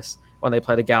Jordan Morris when they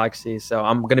play the Galaxy. So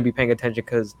I'm going to be paying attention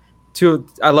because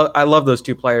I love those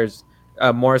 2 players.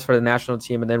 Morris for the national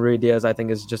team, and then Rui Diaz I think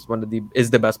is just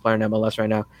the best player in MLS right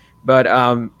now. But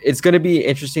it's going to be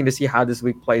interesting to see how this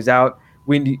week plays out.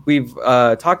 We've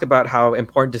talked about how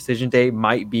important decision day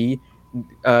might be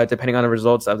depending on the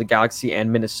results of the Galaxy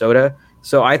and Minnesota.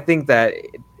 So I think that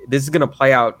this is going to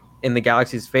play out in the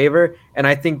Galaxy's favor, and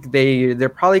I think they're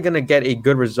probably going to get a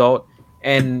good result,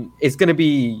 and it's going to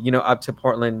be up to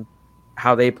Portland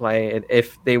how they play,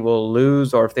 if they will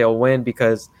lose or if they'll win,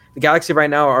 because the Galaxy right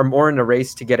now are more in a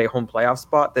race to get a home playoff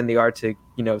spot than they are to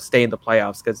stay in the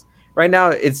playoffs, because right now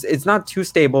it's not too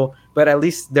stable, but at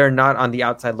least they're not on the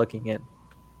outside looking in.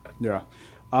 Yeah.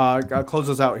 I'll close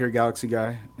us out here, Galaxy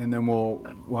guy, and then we'll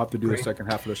have to do the second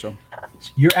half of the show.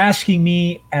 You're asking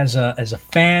me as a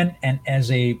fan and as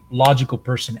a logical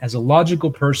person. As a logical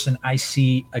person, I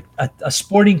see a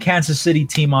Sporting Kansas City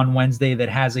team on Wednesday that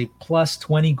has a plus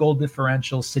 20 goal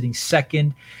differential, sitting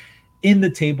second in the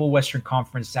table, Western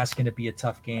Conference. That's going to be a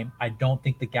tough game. I don't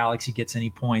think the Galaxy gets any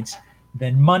points.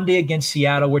 Then Monday against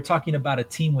Seattle, we're talking about a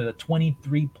team with a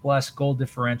 23-plus goal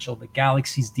differential. The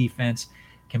Galaxy's defense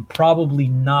can probably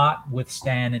not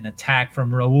withstand an attack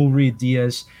from Raul Ruiz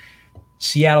Diaz.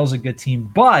 Seattle's a good team,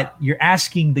 but you're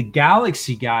asking the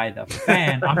Galaxy guy, the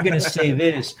fan. I'm going to say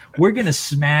this. We're going to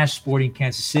smash Sporting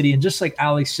Kansas City. And just like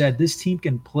Alex said, this team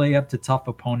can play up to tough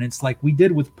opponents like we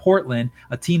did with Portland,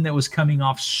 a team that was coming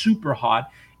off super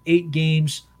hot, 8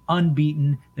 games,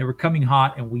 unbeaten. They were coming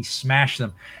hot, and we smashed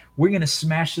them. We're going to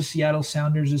smash the Seattle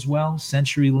Sounders as well,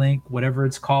 CenturyLink, whatever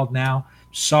it's called now.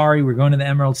 Sorry, we're going to the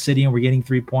Emerald City, and we're getting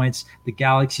 3 points. The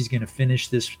Galaxy's going to finish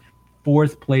this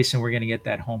 4th place, and we're going to get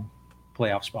that home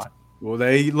playoff spot. Well,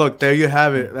 there you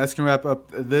have it. That's gonna wrap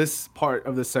up this part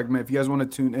of the segment. If you guys want to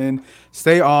tune in,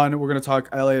 stay on. We're gonna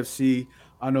talk LAFC.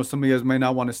 I know some of you guys may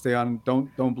not want to stay on.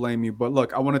 Don't blame you. But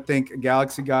look, I want to thank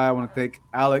Galaxy Guy. I want to thank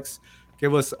Alex.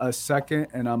 Give us a second,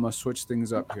 and I'm gonna switch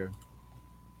things up here.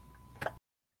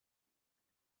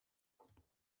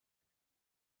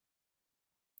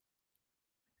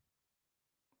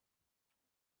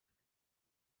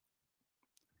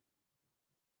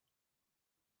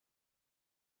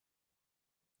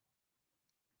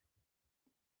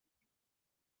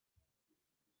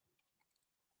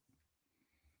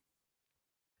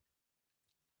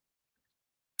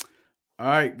 All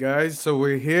right, guys. So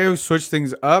we're here. We switch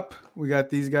things up. We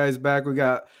got these guys back. We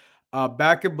got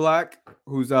Back in Black,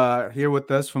 who's here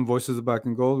with us from Voices of Black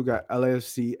and Gold. We got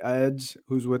LAFC Edge,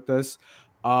 who's with us.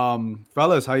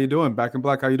 Fellas, how you doing? Back in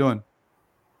Black, how you doing?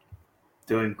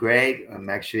 Doing great. I'm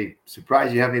actually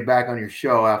surprised you have me back on your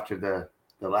show after the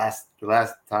last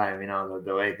time. You know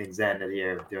the way things ended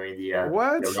here during the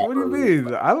What? the What do you league.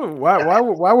 mean? I don't.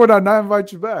 Why would I not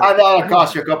invite you back? I know I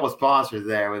cost you a couple sponsors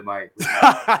there with my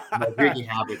drinking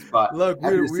habits, but Look,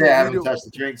 I have to say I haven't touched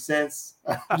the drink since.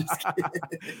 I'm just kidding.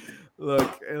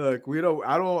 look. We don't.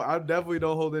 I don't. I definitely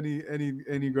don't hold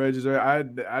any grudges. I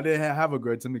didn't have a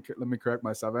grudge. Let me correct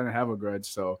myself. I didn't have a grudge.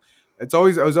 So it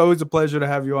was always a pleasure to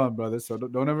have you on, brother. So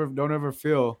don't ever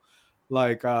feel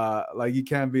like you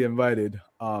can't be invited.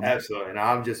 Absolutely. No,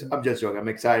 I'm just joking. I'm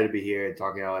excited to be here and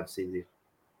talking LFC.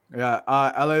 Yeah.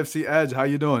 LAFC Edge, how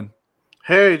you doing?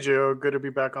 Hey, Gio. Good to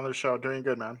be back on the show. Doing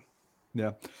good, man.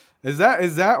 Yeah. Is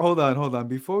that hold on.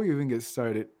 Before we even get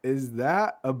started, is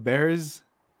that a Bears?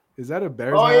 Is that a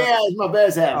Bears Oh hat? yeah, it's my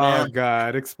Bears hat, man. Oh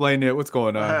God, explain it. What's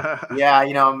going on? Yeah,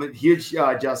 I'm a huge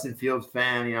Justin Fields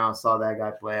fan. I saw that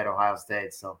guy play at Ohio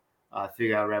State, so I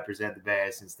figured I'd represent the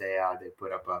Bears since they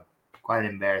put up quite an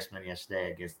embarrassment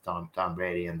yesterday against Tom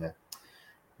Brady and the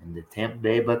Tampa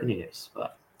Bay Buccaneers.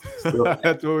 But still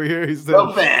that's what we hear. He said,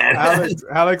 still fan.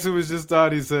 Alex, who was just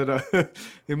on, he said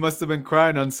he must have been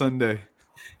crying on Sunday.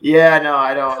 Yeah, no,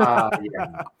 I don't.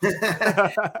 Yeah.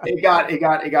 it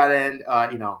got in.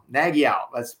 Nagy out.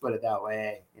 Let's put it that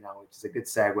way. Which is a good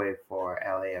segue for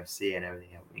LAFC and everything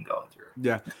that we've been going through.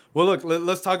 Yeah. Well, look,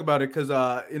 let's talk about it because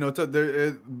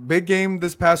big game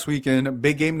this past weekend,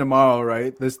 big game tomorrow,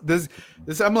 right? This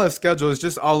MLS schedule is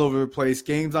just all over the place.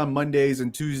 Games on Mondays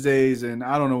and Tuesdays, and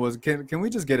I don't know. Can we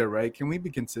just get it right? Can we be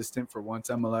consistent for once,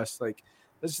 MLS? Like,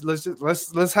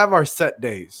 let's have our set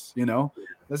days.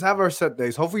 Let's have our set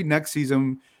days. Hopefully next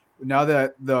season, now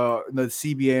that the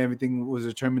CBA and everything was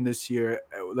determined this year,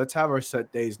 let's have our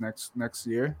set days next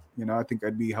year. I think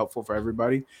that'd be helpful for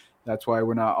everybody. That's why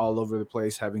we're not all over the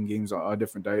place having games on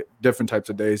different types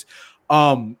of days.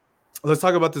 Let's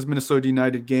talk about this Minnesota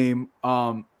United game.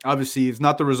 Obviously, it's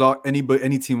not the result any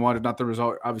team wanted. Not the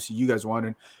result. Obviously, you guys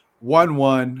wanted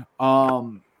 1-1.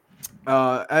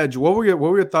 Edge, what were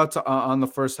your thoughts on the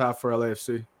first half for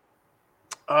LAFC?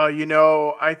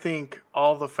 I think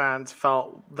all the fans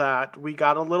felt that we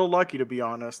got a little lucky, to be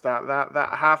honest. That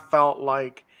half felt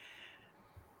like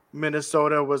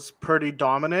Minnesota was pretty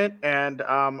dominant, and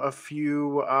a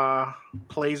few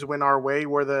plays went our way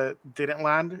where the didn't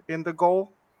land in the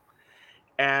goal.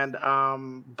 And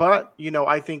but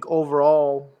I think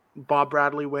overall Bob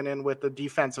Bradley went in with the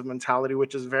defensive mentality,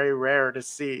 which is very rare to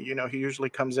see. He usually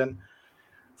comes in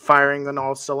firing on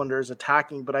all cylinders,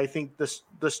 attacking. But I think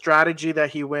the strategy that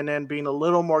he went in, being a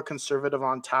little more conservative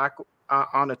on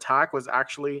attack, was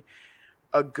actually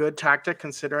a good tactic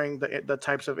considering the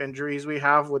types of injuries we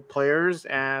have with players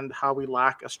and how we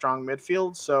lack a strong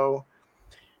midfield. So,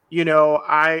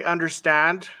 I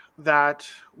understand that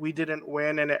we didn't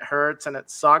win and it hurts and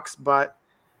it sucks, but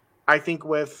I think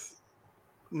with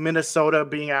Minnesota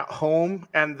being at home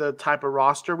and the type of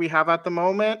roster we have at the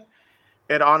moment,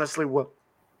 it honestly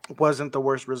wasn't the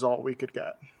worst result we could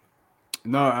get.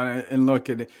 No, and look,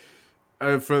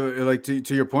 for like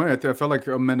to your point, I felt like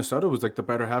Minnesota was like the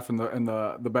better half and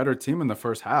the better team in the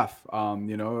first half.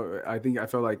 I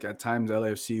felt like at times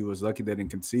LAFC was lucky they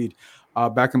didn't concede.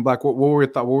 Back in Black, what were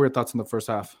your thoughts in the first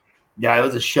half? Yeah, it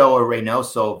was a show of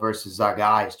Reynoso versus our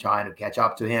guys trying to catch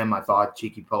up to him. I thought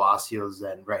Chiqui Palacios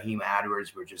and Raheem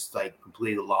Edwards were just like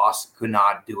completely lost, could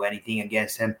not do anything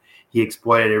against him. He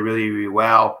exploited it really, really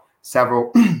well.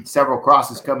 Several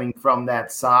crosses coming from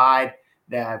that side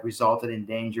that resulted in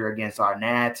danger against our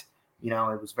net.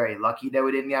 It was very lucky that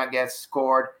we didn't get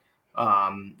scored.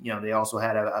 They also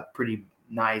had a pretty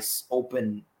nice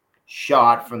open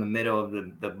shot from the middle of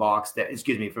the box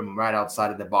from right outside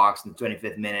of the box in the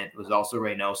 25th minute. It was also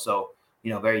Reynoso,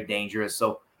 very dangerous.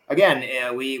 So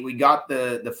again, we got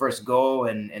the first goal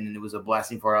and it was a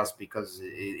blessing for us because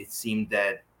it seemed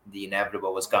that the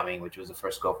inevitable was coming, which was the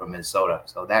first goal from Minnesota.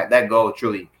 So that goal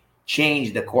truly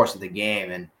changed the course of the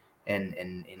game,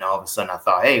 and all of a sudden I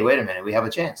thought, hey, wait a minute, we have a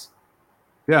chance.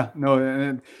 Yeah, no,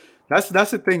 and that's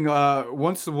the thing.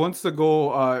 Once the goal,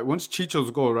 once Chicho's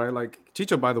goal, right? Like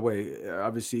Chicho, by the way,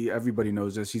 obviously everybody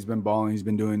knows this. He's been balling. He's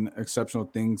been doing exceptional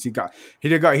things. He got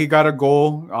a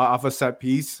goal off a set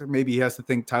piece. Maybe he has to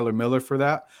thank Tyler Miller for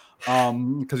that,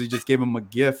 because he just gave him a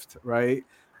gift, right?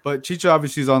 But Chicho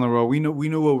obviously is on the road. We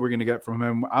knew what we're gonna get from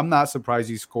him. I'm not surprised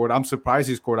he scored. I'm surprised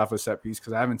he scored off a set piece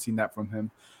because I haven't seen that from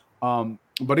him.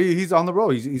 But he's on the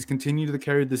road. He's continued to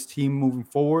carry this team moving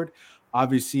forward.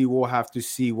 Obviously, we'll have to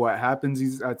see what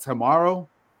happens tomorrow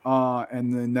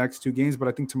and the next two games. But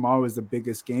I think tomorrow is the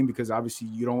biggest game because obviously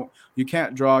you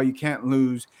can't draw, you can't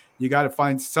lose. You got to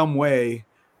find some way,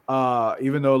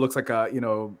 even though it looks like a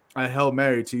Hail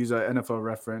Mary, to use an NFL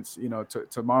reference,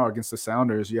 tomorrow against the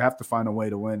Sounders, you have to find a way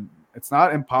to win. It's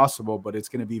not impossible, but it's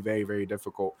going to be very, very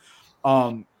difficult.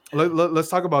 Let's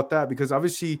talk about that because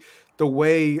obviously the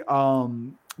way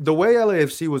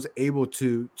LAFC was able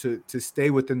to stay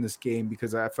within this game,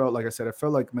 because I felt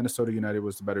like Minnesota United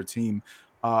was the better team,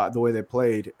 the way they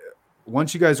played.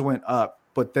 Once you guys went up,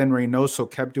 but then Reynoso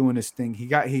kept doing his thing. He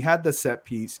had the set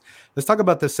piece. Let's talk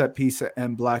about the set piece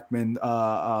and Blackman,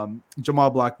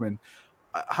 Jamal Blackman.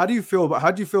 How do you feel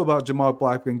about Jamal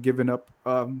Blackman giving up?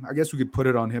 I guess we could put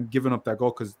it on him giving up that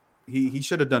goal because he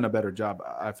should have done a better job,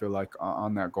 I feel like,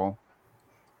 on that goal.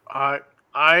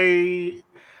 I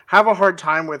have a hard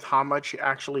time with how much he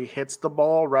actually hits the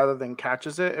ball rather than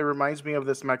catches it. It reminds me of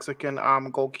this Mexican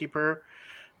goalkeeper,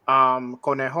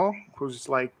 Conejo, who's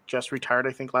like just retired,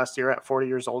 I think, last year at 40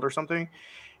 years old or something.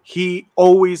 He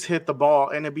always hit the ball,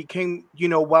 and it became,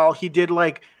 while he did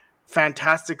like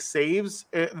fantastic saves,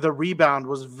 the rebound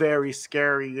was very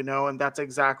scary, and that's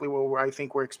exactly what I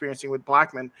think we're experiencing with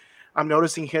Blackman. I'm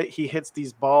noticing he hits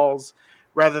these balls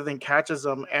rather than catches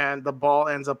them, and the ball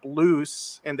ends up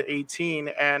loose in the 18,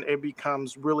 and it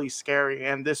becomes really scary.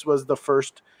 And this was the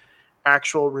first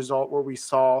actual result where we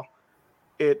saw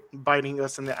it biting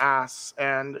us in the ass.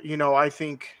 And, I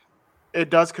think it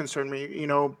does concern me.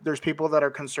 There's people that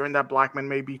are concerned that Blackman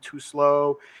may be too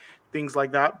slow, things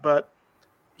like that, but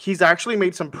he's actually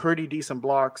made some pretty decent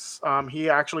blocks. He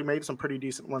actually made some pretty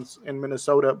decent ones in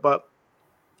Minnesota, but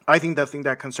I think the thing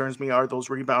that concerns me are those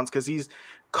rebounds because he's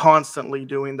constantly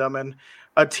doing them. And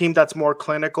a team that's more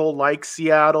clinical like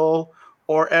Seattle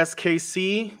or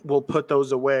SKC will put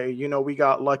those away. We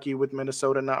got lucky with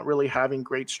Minnesota not really having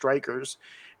great strikers.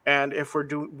 And if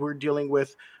we're dealing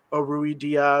with a Rui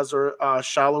Diaz or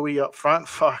Shallowy up front,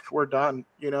 we're done,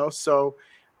 So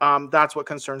that's what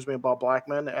concerns me about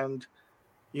Blackman. And,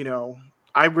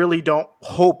 I really don't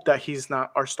hope that he's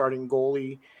not our starting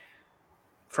goalie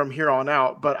from here on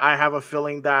out, but I have a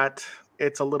feeling that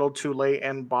it's a little too late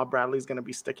and Bob Bradley's going to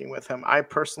be sticking with him. I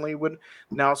personally would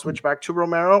now switch back to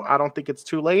Romero. I don't think it's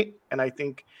too late, and I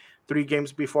think 3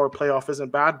 games before a playoff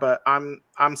isn't bad, but I'm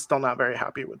still not very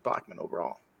happy with Blackman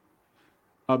overall.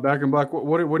 Back in Black,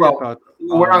 what are your thoughts?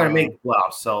 We're not going to make the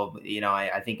playoffs, so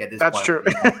I think at this point, that's true.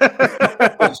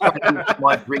 We're just going to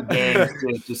want 3 games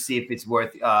to see if it's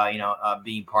worth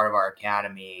being part of our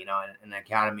academy. An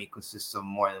academy consists of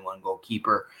more than one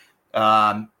goalkeeper.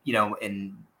 In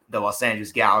the Los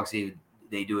Angeles Galaxy,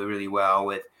 they do it really well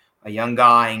with a young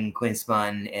guy in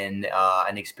Klinsmann and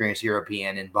an experienced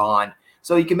European in Bond.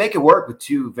 So you can make it work with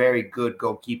 2 very good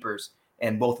goalkeepers,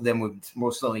 and both of them would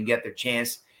most certainly get their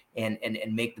chance and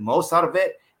make the most out of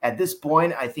it. At this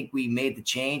point, I think we made the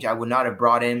change. I would not have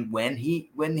brought in when he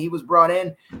was brought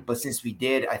in, but since we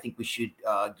did, I think we should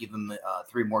give him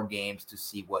 3 more games to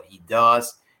see what he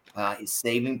does. His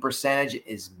saving percentage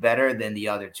is better than the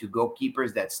other 2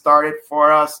 goalkeepers that started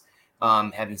for us.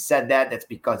 Having said that, that's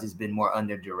because he's been more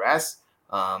under duress.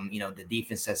 The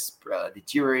defense has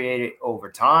deteriorated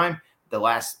over time. The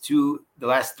last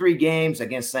 3 games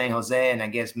against San Jose and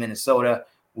against Minnesota,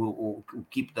 we'll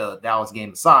keep the Dallas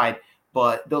game aside.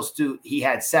 But those 2, he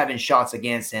had 7 shots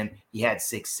against him. He had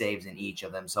 6 saves in each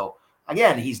of them. So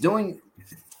again, he's doing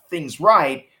things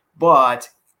right, but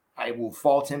I will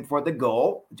fault him for the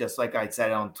goal, just like I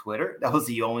said on Twitter. That was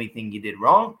the only thing he did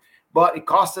wrong. But it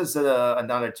cost us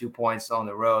another 2 points on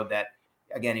the road that,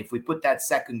 again, if we put that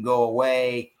second goal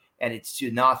away and it's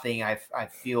 2-0, I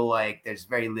feel like there's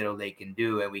very little they can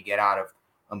do, and we get out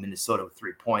of Minnesota with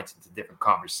 3 points. It's a different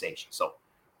conversation. So,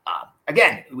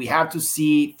 again, we have to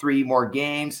see 3 more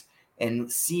games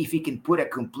and see if he can put a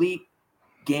complete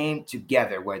game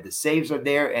together where the saves are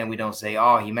there and we don't say,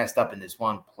 oh, he messed up in this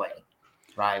one play.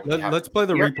 Right. Let's play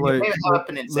the replay. It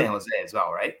happened in San Jose as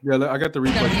well, right? Yeah, I got the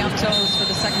replay. Going to be on toes for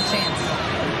the second chance.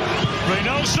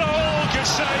 Reynoso, good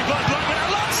save by Blackman.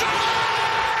 Alonso!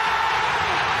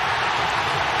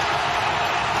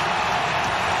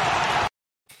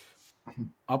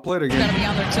 I'll play it Got to again. be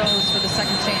on their toes for the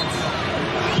second chance.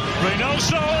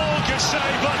 Reynoso, good save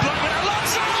by Blackman.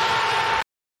 Alonso!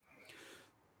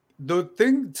 The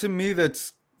thing to me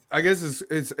that's, I guess,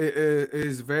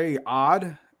 is very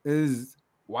odd is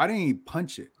why didn't he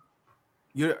punch it?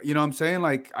 You know what I'm saying?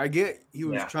 Like, I get he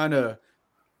was trying to.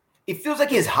 It feels like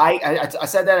his height. I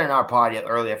said that in our party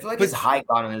earlier. I feel like his But- height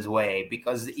got in his way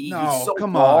because he's No, so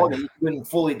come tall on. that he couldn't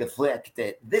fully deflect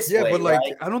it this Yeah, way. but like,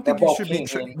 right? I don't That think you ball should be.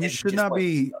 came in You and should just not went-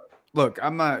 be. Look,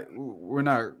 I'm not. We're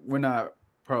not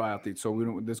pro athletes, so we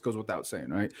don't. This goes without saying,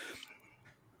 right?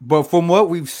 But from what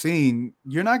we've seen,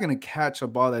 you're not going to catch a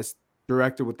ball that's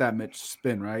directed with that much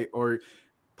spin, right? Or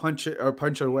punch it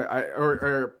away,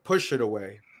 or push it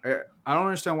away. I don't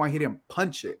understand why he didn't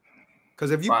punch it. Because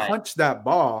if you Right. punch that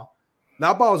ball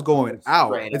is going It's out.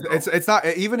 straight out. It's not,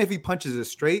 even if he punches it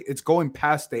straight, it's going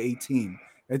past the 18.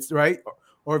 It's right.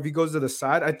 Or if he goes to the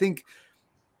side, I think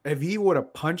if he would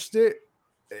have punched it,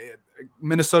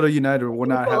 Minnesota United would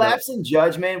not a have lapse in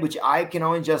judgment, which I can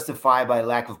only justify by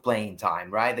lack of playing time,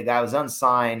 right? The guy was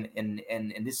unsigned, and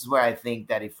this is where I think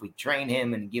that if we train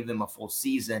him and give him a full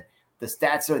season, the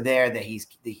stats are there that he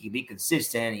can be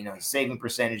consistent. You know, his saving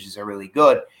percentages are really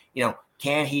good. You know,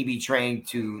 can he be trained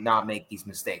to not make these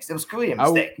mistakes? It was clearly a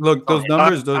mistake. Look, those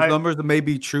I- numbers may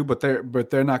be true, but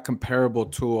they're not comparable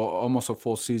to almost a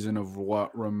full season of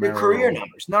what Their Romero. career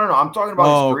numbers. No. I'm talking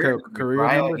about his career numbers, career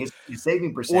right? numbers. Like his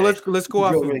saving percentage. Well, let's go is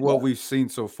off really, of really what good. we've seen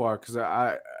so far, because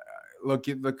I look,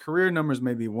 the career numbers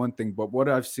may be one thing, but what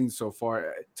I've seen so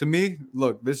far, to me,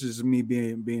 look, this is me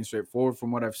being straightforward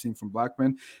from what I've seen from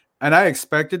Blackman, and I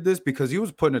expected this because he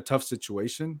was put in a tough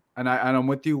situation, and I'm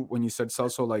with you when you said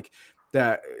Celso, like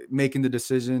that, making the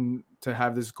decision to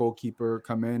have this goalkeeper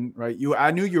come in, right?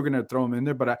 I knew you were gonna throw him in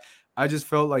there, but I just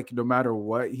felt like no matter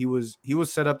what, he was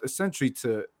set up essentially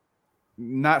to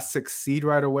not succeed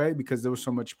right away because there was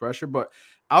so much pressure. But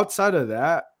outside of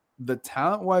that, the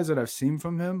talent wise that I've seen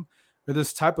from him, or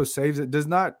this type of saves, it does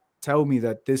not tell me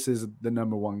that this is the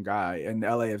number one guy, and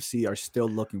LAFC are still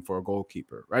looking for a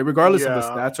goalkeeper, right? Regardless of the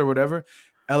Yeah. stats or whatever,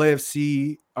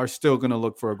 LAFC are still going to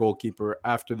look for a goalkeeper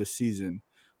after the season.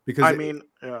 Because I mean,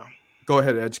 yeah. go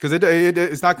ahead, Edge, because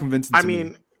it's not convincing. I to me.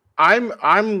 mean,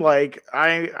 I'm like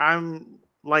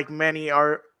many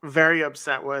are very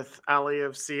upset with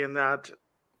LAFC in that,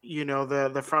 you know,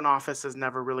 the front office has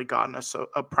never really gotten us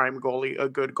a prime goalie, a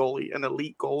good goalie, an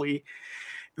elite goalie.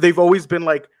 They've always been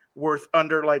like worth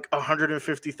under like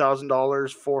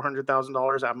 $150,000,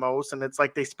 $400,000 at most, and it's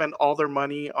like they spend all their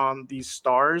money on these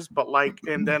stars, but like,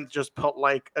 and then just put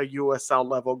like a USL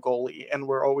level goalie, and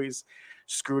we're always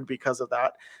screwed because of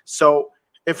that. So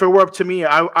if it were up to me,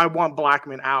 I want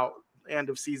Blackman out end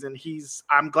of season.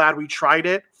 I'm glad we tried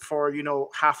it for, you know,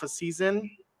 half a season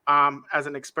as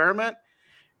an experiment.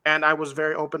 And I was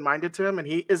very open-minded to him, and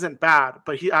he isn't bad,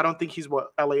 but I don't think he's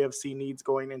what LAFC needs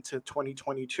going into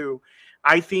 2022.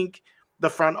 I think the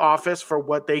front office, for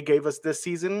what they gave us this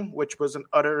season, which was an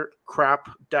utter crap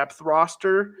depth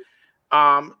roster,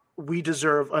 we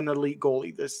deserve an elite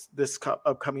goalie this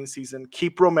upcoming season.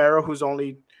 Keep Romero, who's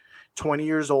only 20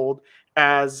 years old,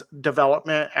 as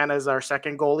development and as our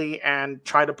second goalie, and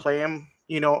try to play him,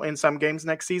 you know, in some games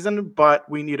next season. But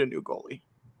we need a new goalie.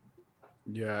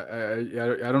 Yeah,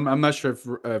 I'm not sure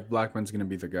if Blackman's going to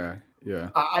be the guy. Yeah.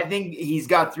 I think he's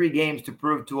got 3 games to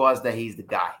prove to us that he's the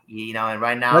guy. You know, and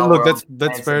right now, Look,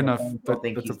 that's fair enough. That's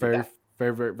he's a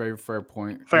very fair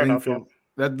point. Fair enough. Yeah.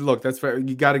 That's fair.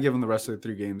 You got to give him the rest of the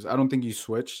 3 games. I don't think you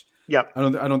switch. Yeah. I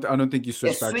don't think you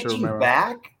switch back to switching Romero.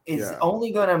 back is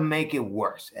only going to make it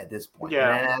worse at this point.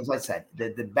 Yeah. And as I said,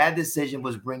 the bad decision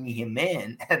was bringing him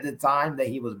in at the time that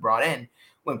he was brought in,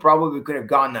 when probably we could have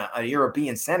gotten a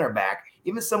European center back,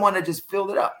 even someone that just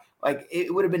filled it up. Like,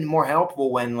 it would have been more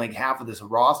helpful when like half of this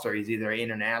roster is either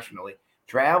internationally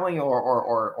traveling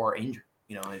or injured.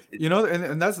 You know,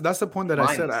 and that's the point that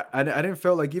I said. I didn't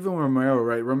feel like even Romero,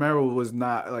 right? Romero was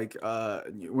not like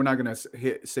we're not gonna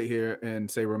sit here and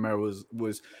say Romero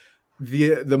was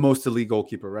the most elite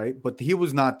goalkeeper, right? But he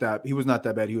was not that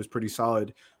bad. He was pretty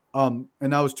solid. And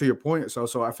that was to your point.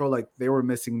 So I felt like they were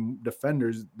missing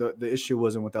defenders. The issue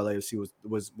wasn't with LAFC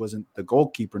wasn't the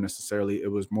goalkeeper necessarily.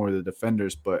 It was more the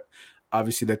defenders. But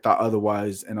obviously they thought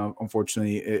otherwise, and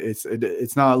unfortunately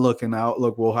it's not looking out.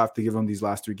 Look, we'll have to give them these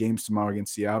last 3 games tomorrow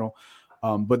against Seattle.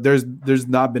 But there's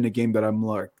not been a game that I'm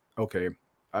like, okay,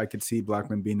 I could see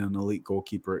Blackman being an elite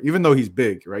goalkeeper, even though he's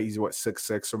big, right? He's what,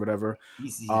 6'6" or whatever.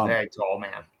 He's very tall,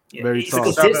 man. Very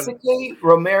tall. Statistically,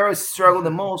 Romero struggled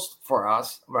the most for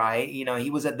us, right? You know, he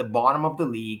was at the bottom of the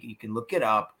league. You can look it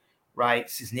up, right?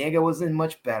 Cisniega wasn't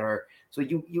much better. So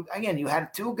you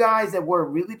had 2 guys that were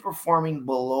really performing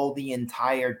below the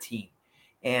entire team.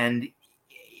 And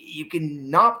you can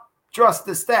not trust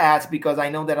the stats because I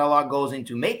know that a lot goes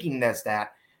into making that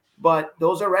stat. But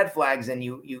those are red flags, and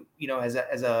you know, as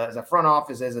a front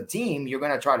office, as a team, you're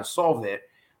going to try to solve it.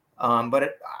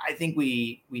 But I think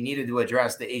we needed to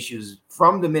address the issues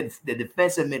from the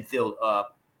defensive midfield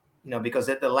up, you know, because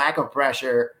at the lack of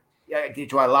pressure,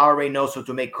 to allow Reynoso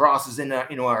to make crosses in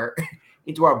our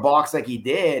into our box like he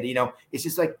did, you know, it's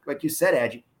just like you said,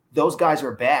 Edge. Those guys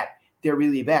are bad. They're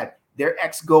really bad. Their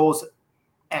X goals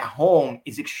at home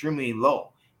is extremely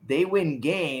low. They win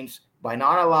games by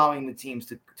not allowing the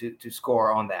teams to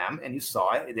score on them. And you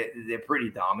saw it. They're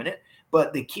pretty dominant,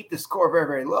 but they keep the score very,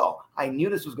 very low. I knew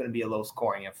this was going to be a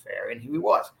low-scoring affair, and here it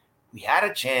was. We had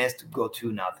a chance to go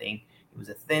 2-0. It was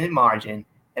a thin margin.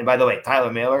 And by the way,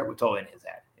 Tyler Miller, we're totally in his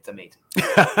head. It's amazing.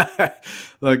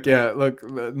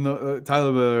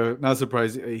 Tyler Miller, not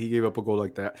surprised he gave up a goal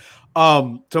like that.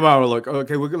 Tomorrow,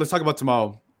 let's talk about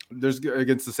tomorrow. There's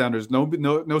against the Sounders. No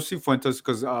Cifuentes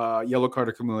because yellow card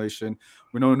accumulation.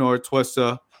 We know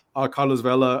Tuesta, Carlos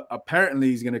Vela. Apparently,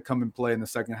 he's going to come and play in the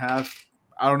second half.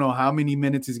 I don't know how many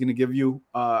minutes he's going to give you.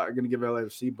 Going to give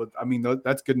LAFC, but I mean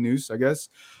that's good news, I guess.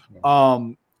 Yeah.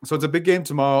 So it's a big game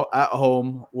tomorrow at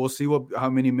home. We'll see how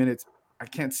many minutes. I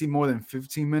can't see more than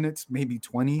 15 minutes, maybe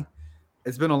 20.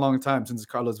 It's been a long time since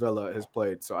Carlos Vela has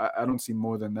played, so I don't see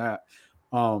more than that.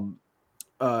 So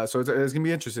it's going to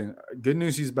be interesting. Good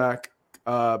news, he's back.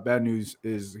 Bad news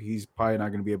is he's probably not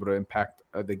going to be able to impact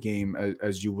the game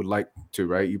as you would like to,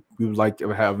 right? You would like to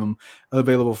have him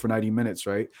available for 90 minutes,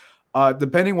 right?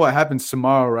 Depending what happens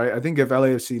tomorrow, right? I think if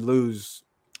LAFC lose,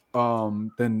 then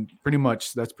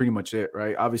that's pretty much it,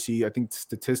 right? Obviously, I think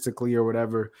statistically or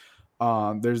whatever,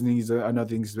 there's another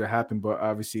things to happen, but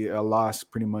obviously a loss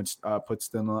pretty much puts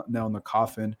the nail in the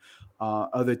coffin.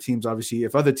 Other teams, obviously,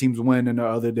 if other teams win and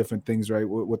other different things, right,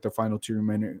 with the final 2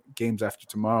 remaining games after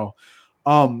tomorrow.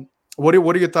 What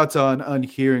are your thoughts on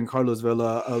hearing Carlos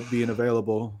Vela being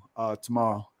available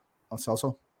tomorrow on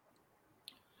Celso?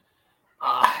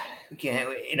 We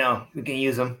can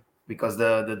use him because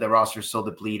the roster is so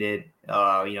depleted.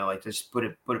 Just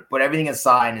put everything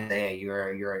aside and say, hey,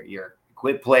 you're a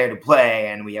quick player to play,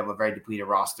 and we have a very depleted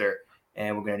roster,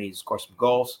 and we're going to need to score some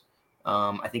goals.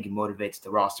 I think it motivates the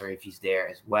roster if he's there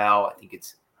as well. I think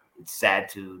it's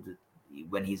sad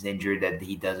when he's injured that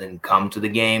he doesn't come to the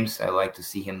games. I like to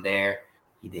see him there.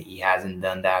 He hasn't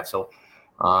done that. So,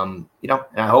 and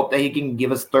I hope that he can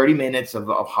give us 30 minutes of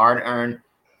hard-earned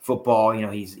football. You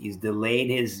know, he's delayed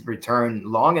his return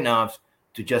long enough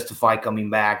to justify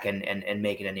coming back and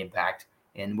making an impact.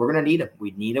 And we're going to need him.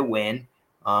 We need a win.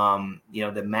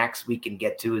 The max we can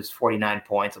get to is 49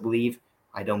 points, I believe.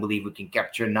 I don't believe we can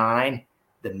capture 9.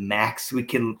 The max we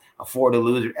can afford to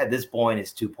lose at this point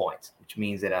is 2 points, which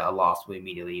means that a loss will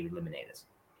immediately eliminate us.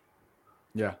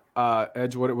 Yeah.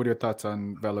 Edge, what are your thoughts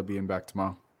on Vela being back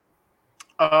tomorrow?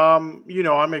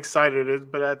 I'm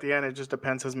excited, but at the end, it just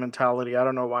depends his mentality. I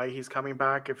don't know why he's coming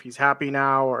back, if he's happy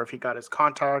now or if he got his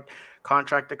contract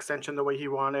extension the way he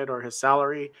wanted or his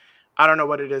salary. I don't know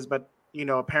what it is, but,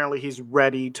 apparently he's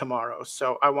ready tomorrow.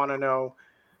 So I want to know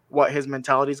what his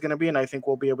mentality is going to be, and I think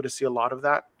we'll be able to see a lot of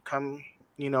that come,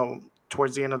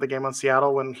 towards the end of the game on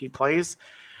Seattle when he plays.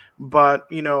 But,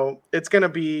 it's going to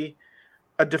be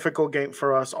a difficult game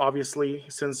for us, obviously,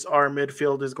 since our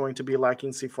midfield is going to be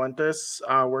lacking Cifuentes.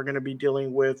 We're going to be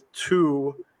dealing with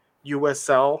 2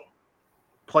 USL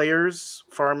players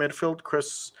for our midfield,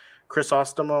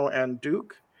 Crisostomo and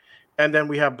Duke. And then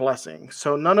we have Blessing.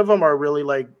 So none of them are really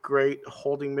great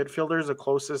holding midfielders. The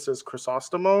closest is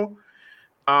Crisostomo.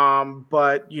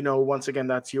 But, once again,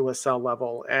 that's USL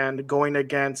level. And going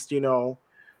against,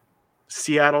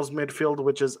 Seattle's midfield,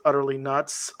 which is utterly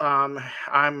nuts.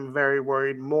 I'm very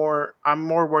worried. I'm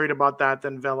more worried about that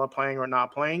than Vela playing or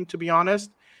not playing, to be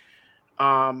honest.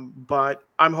 But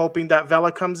I'm hoping that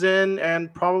Vela comes in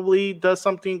and probably does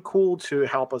something cool to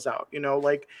help us out.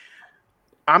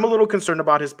 I'm a little concerned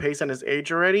about his pace and his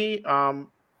age already.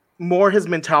 More his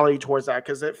mentality towards that,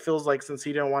 because it feels like since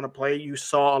he didn't want to play, you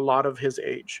saw a lot of his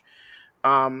age.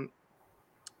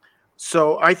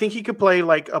 So I think he could play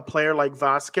like a player like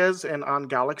Vasquez and on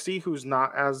Galaxy, who's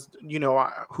not as,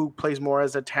 who plays more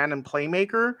as a 10 and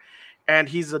playmaker. And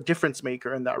he's a difference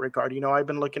maker in that regard. I've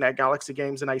been looking at Galaxy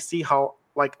games and I see how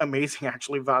amazing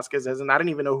actually Vasquez is. And I didn't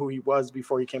even know who he was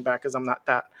before he came back, because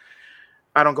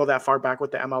I don't go that far back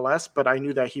with the MLS, but I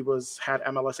knew that he had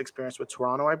MLS experience with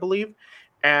Toronto, I believe.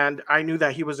 And I knew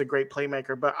that he was a great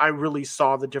playmaker, but I really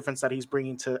saw the difference that he's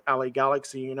bringing to LA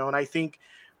Galaxy, and I think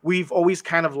we've always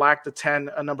kind of lacked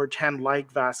a number 10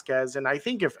 like Vasquez. And I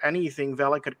think if anything,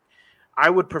 Vela could I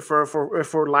would prefer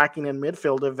if we're lacking in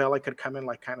midfield, if Vela could come in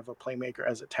like kind of a playmaker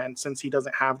as a 10, since he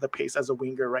doesn't have the pace as a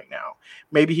winger right now.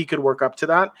 Maybe he could work up to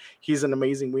that. He's an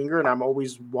amazing winger, and I'm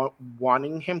always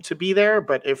wanting him to be there.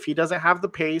 But if he doesn't have the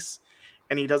pace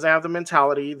and he doesn't have the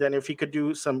mentality, then if he could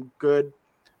do some good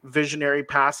visionary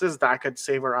passes, that could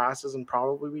save our asses and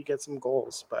probably we get some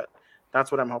goals. But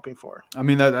that's what I'm hoping for. I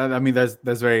mean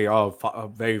that's very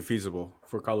very feasible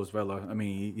for Carlos Vela. I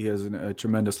mean he has a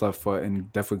tremendous left foot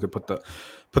and definitely could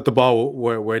put the ball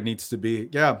where it needs to be.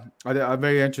 Yeah, I'm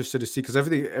very interested to see because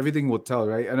everything will tell,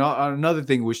 right? And another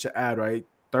thing we should add, right?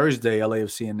 Thursday,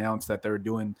 LAFC announced that they were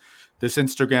doing this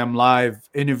Instagram live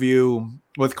interview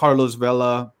with Carlos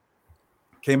Vela.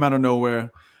 Came out of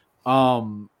nowhere.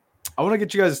 I want to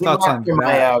get you guys' thoughts on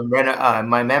that.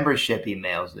 My membership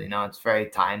emails, it's very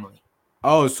timely.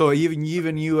 Oh, so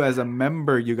even you as a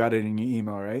member, you got it in your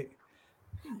email, right?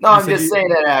 No, I'm just saying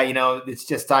that it's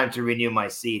just time to renew my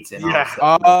seats. And yeah.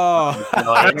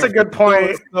 That's a good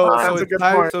point. That's a good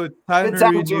point. So it's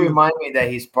time to remind me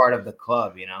that he's part of the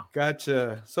club.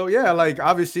 Gotcha. So yeah, like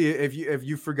obviously, if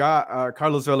you forgot,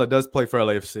 Carlos Vela does play for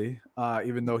LAFC,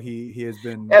 even though he has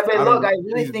been. Yeah, but look, I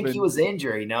really think he was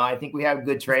injured. I think we have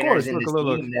good trainers in this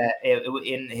team that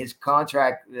in his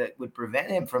contract that would prevent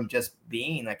him from just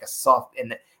being like a soft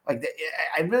and.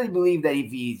 I really believe that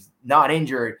if he's not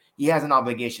injured, he has an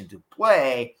obligation to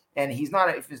play. And if he's not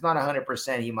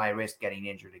 100%, he might risk getting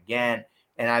injured again.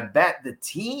 And I bet the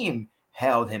team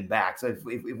held him back. So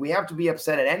if we have to be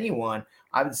upset at anyone,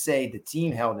 I would say the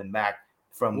team held him back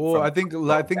from. Well, I think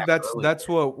that's what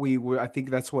I think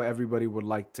that's what everybody would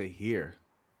like to hear.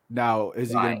 Now, is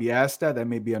he going to be asked that? That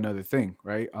may be another thing,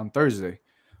 right? On Thursday.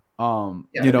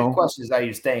 The question is, are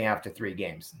you staying after 3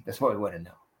 games? That's what we want to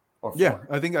know. Yeah,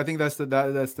 I think that's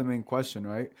the main question,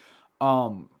 right?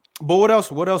 But what else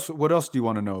do you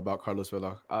want to know about Carlos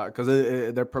Vela? Because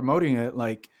they're promoting it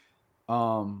like, he's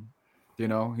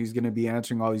going to be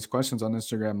answering all these questions on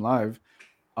Instagram Live.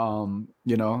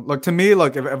 Look, to me,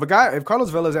 like if Carlos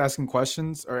Vela is asking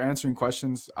questions or answering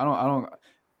questions,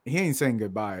 he ain't saying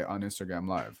goodbye on Instagram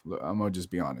Live. Look, I'm gonna just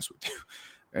be honest with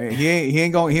you. He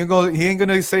ain't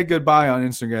gonna say goodbye on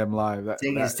Instagram Live.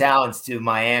 Take his talents to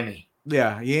Miami.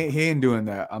 Yeah, he ain't doing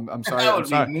that. I'm sorry. That would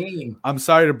be mean. I'm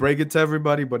sorry to break it to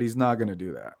everybody, but he's not gonna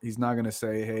do that. He's not gonna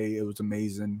say, "Hey, it was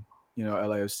amazing."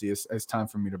 LAFC. It's time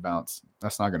for me to bounce.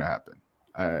 That's not gonna happen.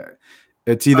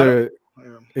 It's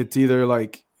either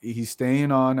like he's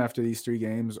staying on after these 3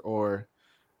 games, or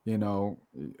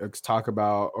talk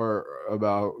about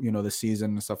the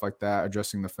season and stuff like that,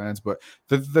 addressing the fans. But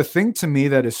the thing to me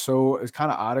that is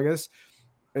kind of odd, I guess,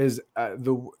 is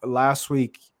the last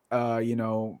week.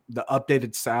 The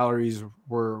updated salaries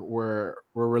were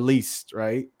released,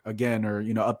 right? Again, or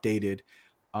updated.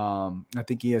 I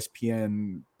think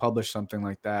ESPN published something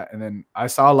like that, and then I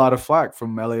saw a lot of flack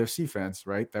from LAFC fans,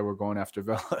 right, that were going after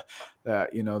Vela.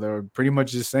 That they were pretty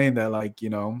much just saying that, like,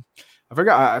 I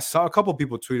forgot. I saw a couple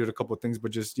people tweeted a couple of things,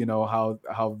 but just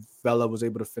how Vela was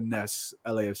able to finesse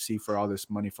LAFC for all this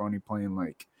money for only playing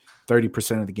like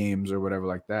 30% of the games or whatever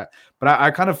like that. But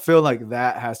I kind of feel like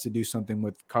that has to do something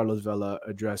with Carlos Vela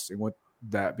addressing with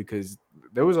that, because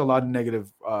there was a lot of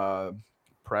negative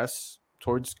press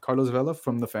towards Carlos Vela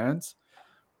from the fans.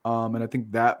 And I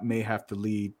think that may have to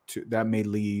lead to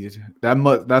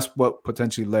that's what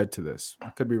potentially led to this.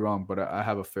 I could be wrong, but I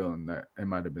have a feeling that it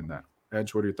might have been that.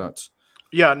 Edge, what are your thoughts?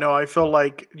 Yeah, no, I feel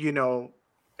like,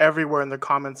 everywhere in the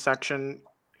comments section,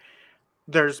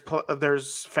 there's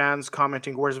fans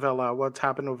commenting, "Where's Vela? What's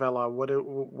happened to Vela?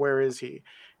 Where is he?"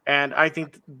 And I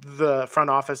think the front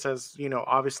office has,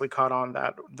 obviously caught on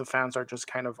that the fans are just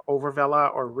kind of over Vela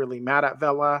or really mad at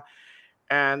Vela,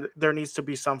 and there needs to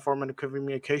be some form of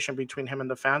communication between him and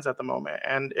the fans at the moment.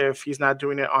 And if he's not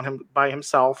doing it by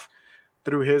himself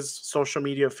through his social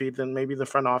media feed, then maybe the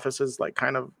front office is like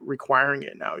kind of requiring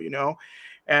it now,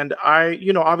 And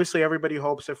obviously everybody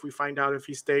hopes if we find out if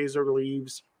he stays or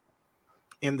leaves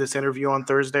in this interview on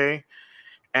Thursday,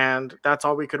 and that's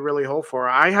all we could really hope for.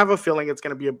 I have a feeling it's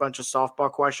going to be a bunch of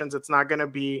softball questions. It's not going to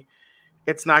be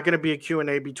a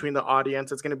Q&A between the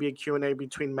audience. It's going to be a Q&A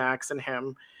between Max and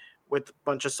him with a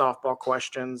bunch of softball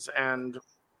questions. And,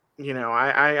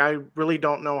 I really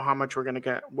don't know how much we're going to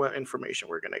get, what information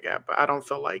we're going to get, but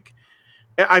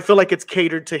I feel like it's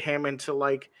catered to him and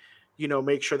to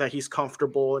make sure that he's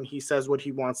comfortable and he says what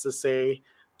he wants to say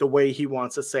the way he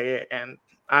wants to say it. And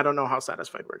I don't know how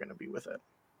satisfied we're going to be with it.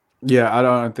 Yeah, I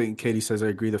don't think Katie says I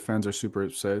agree. The fans are super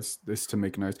upset. It's to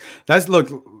make noise. Look,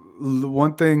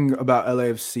 one thing about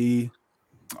LAFC,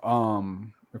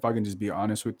 if I can just be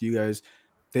honest with you guys,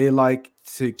 they like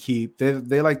to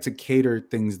cater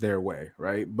things their way,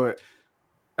 right? But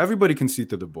everybody can see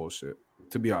through the bullshit.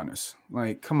 To be honest,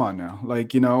 like, come on now,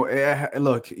 like,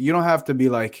 look, you don't have to be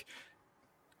like.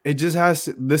 It just has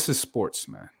to. This is sports,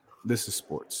 man. This is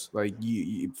sports. Like,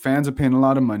 fans are paying a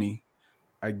lot of money.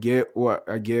 I get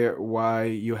why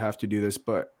you have to do this,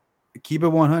 but keep it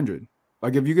 100.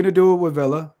 Like, if you're gonna do it with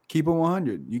Vela, keep it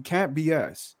 100. You can't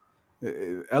BS.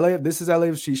 This is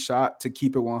LAFC's shot to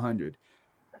keep it 100.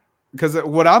 Because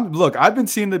I've been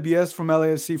seeing the BS from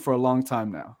LAFC for a long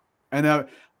time now, and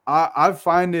I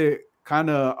find it kind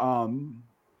of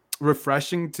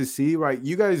refreshing to see. Right,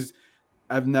 you guys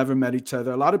have never met each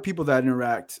other. A lot of people that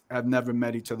interact have never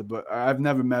met each other, but I've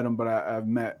never met them. But I've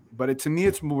met. But to me,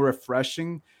 it's more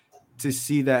refreshing to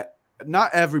see that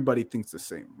not everybody thinks the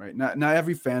same, right? Not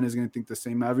every fan is going to think the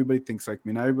same. Not everybody thinks like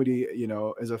me. Not everybody,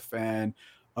 is a fan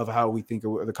of how we think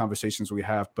of the conversations we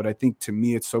have. But I think to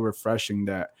me, it's so refreshing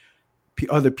that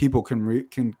other people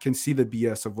can see the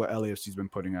BS of what LAFC's been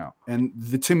putting out. And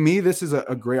to me, this is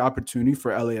a great opportunity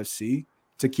for LAFC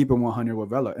to keep it 100 with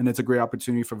Vela. And it's a great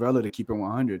opportunity for Vela to keep it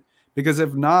 100. Because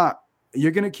if not, you're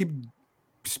going to keep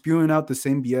spewing out the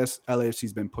same BS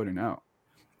LAFC's been putting out.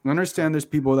 I understand there's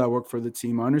people that work for the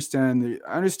team. I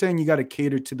understand you got to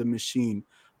cater to the machine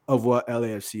of what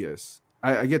LAFC is.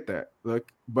 I get that.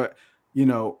 Look, but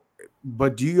do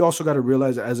you also got to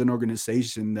realize as an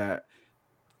organization that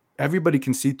everybody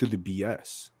can see through the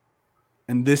BS,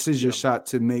 and this is your shot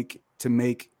to make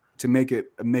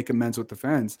amends with the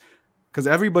fans, because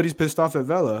everybody's pissed off at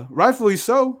Vela, rightfully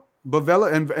so. But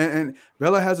Vela and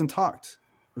Vela hasn't talked.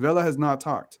 Vela has not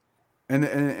talked.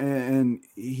 And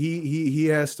he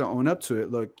has to own up to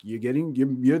it. Look,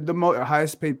 you're the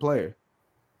highest paid player,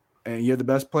 and you're the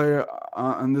best player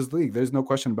in this league. There's no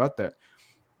question about that.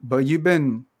 But you've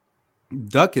been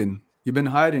ducking, you've been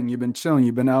hiding, you've been chilling,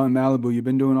 you've been out in Malibu, you've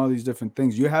been doing all these different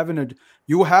things. You have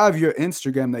your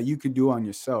Instagram that you could do on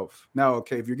yourself. Now,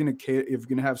 okay, if you're gonna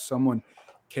have someone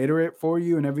cater it for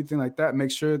you and everything like that, make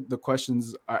sure the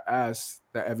questions are asked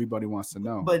that everybody wants to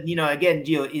know. But again,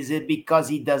 Gio, is it because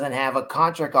he doesn't have a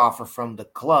contract offer from the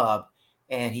club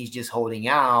and he's just holding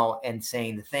out and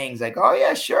saying the things like, oh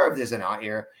yeah, sure, if there's an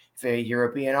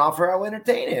European offer, I'll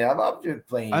entertain it. I love to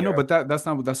play. I know, but that's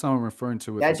not what I'm referring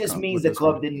to. That just means the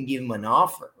club didn't give him an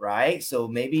offer, right? So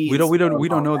maybe we don't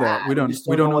know that. We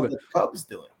don't know what the club's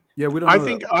doing. Yeah, we don't.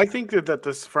 I think that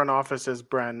this front office is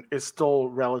still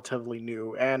relatively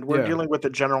new, and we're dealing with a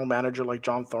general manager like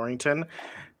John Thorrington,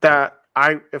 that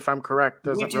if I'm correct,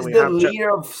 doesn't really have. Which is the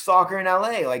leader of soccer in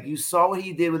LA. Like, you saw what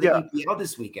he did with the EPL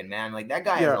this weekend, man. Like, that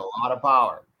guy has a lot of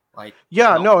power. Like,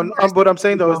 what I'm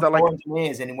saying though is that, like,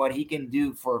 and what he can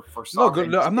do for soccer.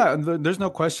 No, I'm not. There's no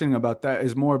questioning about that.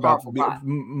 It's more about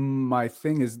my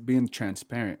thing is being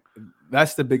transparent.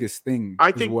 That's the biggest thing.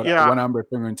 I think what I'm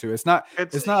referring to. It's not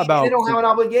about. They don't have an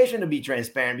obligation to be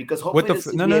transparent because hopefully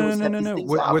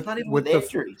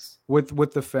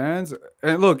with the fans.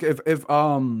 And look, if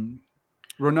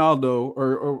Ronaldo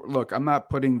or look, I'm not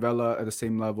putting Vela at the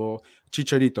same level.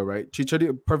 Chicharito, right?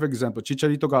 Chicharito, perfect example.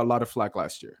 Chicharito got a lot of flack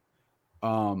last year,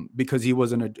 because he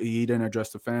didn't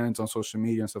address the fans on social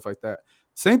media and stuff like that.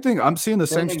 Same thing. I'm seeing the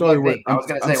same story with. I was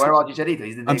gonna say, what about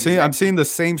Chicharito? I'm seeing the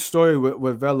same story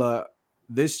with Vela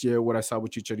this year. What I saw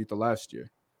with Chicharito last year,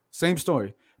 same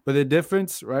story. But the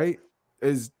difference, right,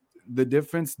 is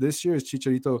this year is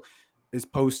Chicharito is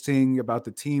posting about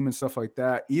the team and stuff like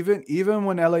that. Even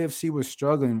when LAFC was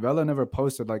struggling, Vela never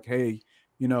posted like, hey.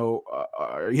 He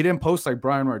didn't post like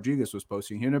Brian Rodriguez was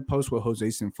posting. He didn't post what Jose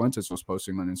Cifuentes was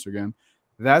posting on Instagram.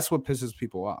 That's what pisses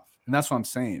people off, and that's what I'm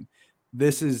saying.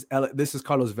 This is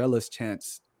Carlos Vela's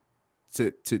chance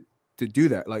to do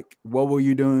that. Like, what were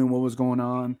you doing? What was going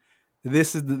on?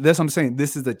 This I'm saying.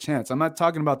 This is the chance. I'm not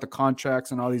talking about the contracts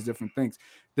and all these different things.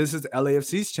 This is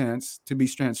LAFC's chance to be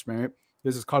transparent.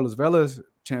 This is Carlos Vela's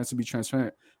chance to be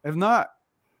transparent. If not,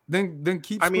 then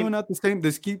keep spewing out the same.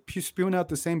 Just keep spewing out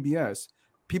the same BS.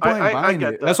 People ain't buying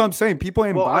it. That's what I'm saying. People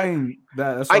ain't buying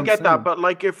that. That's what I'm saying. That, but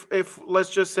like if let's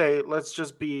just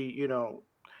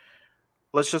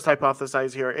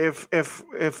hypothesize here.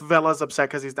 If Vela's upset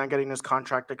because he's not getting his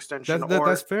contract extension,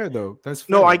 that's fair though. That's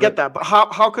fair. No, I get that. But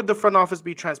how could the front office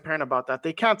be transparent about that?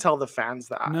 They can't tell the fans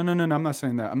that. No. I'm not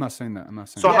saying that.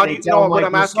 So how do you know what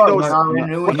I'm asking? No,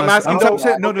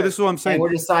 this is what I'm saying.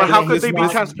 But how could they be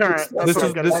transparent?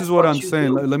 This is what I'm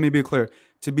saying. Let me be clear.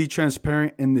 To be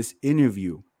transparent in this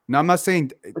interview. Now, I'm not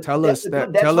saying tell us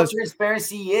that. Tell us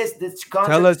transparency is.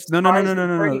 Tell us. No.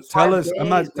 Tell us. I'm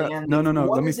not. No.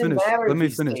 Let me finish. Let me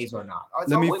finish.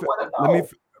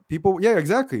 People. Yeah,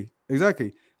 exactly.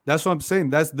 That's what I'm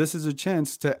saying. This is a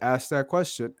chance to ask that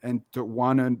question and to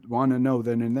wanna know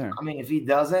then and there. I mean, if he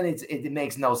doesn't, it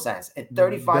makes no sense. At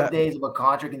 35 days of a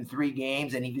contract in 3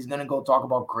 games, and if he's gonna go talk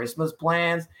about Christmas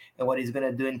plans and what he's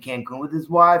gonna do in Cancun with his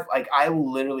wife, like I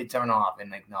will literally turn off and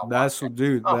like, no. That's what,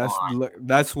 dude.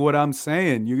 That's what I'm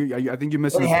saying. I think you're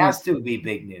missing. It the has point. to be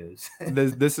big news.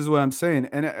 This is what I'm saying,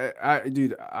 and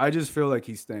dude, I just feel like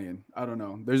he's staying. I don't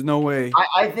know. There's no way.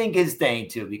 I think he's staying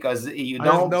too, because you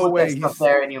don't put that stuff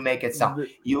there and you make it sound.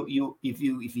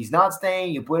 If he's not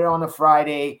staying, you put it on a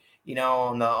Friday. You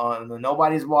know,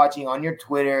 nobody's watching on your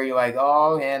Twitter. You're like,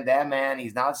 oh, and that man,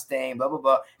 he's not staying, blah, blah,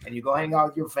 blah. And you go hang out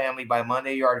with your family. By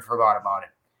Monday, you already forgot about it.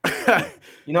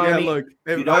 You know what I mean? Look,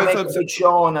 you don't make a big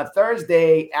show on a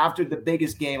Thursday after the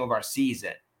biggest game of our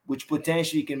season, which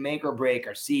potentially can make or break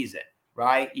our season,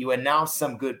 right? You announce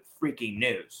some good freaking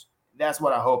news. That's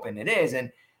what I'm hoping it is. And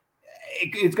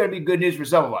it's going to be good news for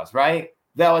some of us, right?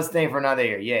 Vela's staying for another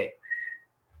year. Yay.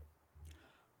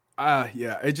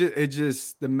 Yeah, it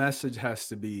just the message has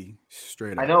to be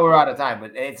straight up. I know we're out of time,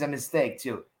 but it's a mistake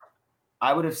too.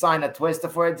 I would have signed a Twista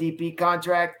for a DP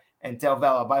contract and tell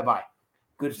Vela bye.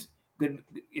 Good.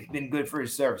 It's been good for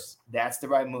his service. That's the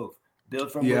right move.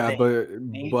 Build from within.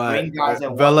 But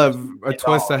Vela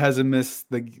Twista hasn't missed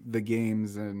the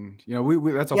games, and you know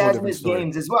we that's a whole different story.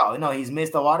 Games as well. No, he's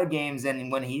missed a lot of games,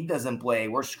 and when he doesn't play,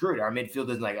 we're screwed. Our midfield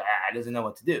is like doesn't know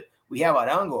what to do. We have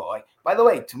Arango. Like, by the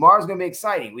way, tomorrow's gonna be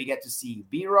exciting. We get to see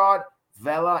B-Rod,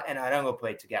 Vela, and Arango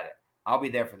play together. I'll be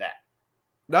there for that.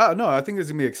 No, I think it's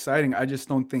gonna be exciting. I just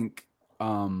don't think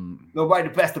nobody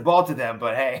to pass the ball to them,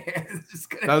 but hey, it's just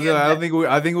gonna I think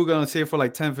we're gonna see it for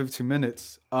like 10-15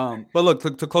 minutes. But look,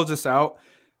 to close this out,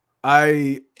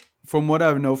 from what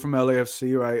I know from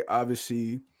LAFC, right?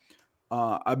 Obviously,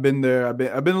 I've been there. I've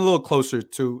been a little closer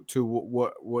to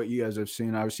what you guys have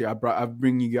seen. Obviously, I'm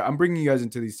bringing you guys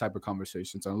into these type of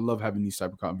conversations. I love having these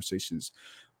type of conversations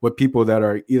with people that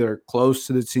are either close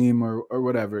to the team or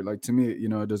whatever. Like, to me, you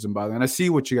know, it doesn't bother. And I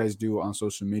see what you guys do on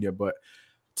social media, but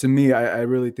to me, I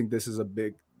really think this is a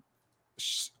big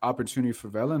opportunity for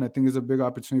Vela, and I think it's a big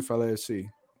opportunity for LAFC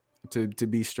to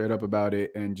be straight up about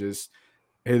it and just,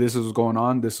 hey, this is what's going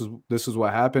on. This is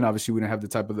what happened. Obviously, we didn't have the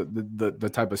type of the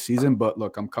type of season, but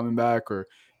look, I'm coming back, or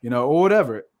you know, or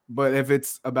whatever. But if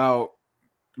it's about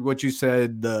what you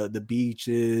said, the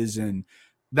beaches, and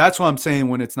that's what I'm saying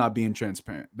when it's not being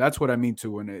transparent. That's what I mean to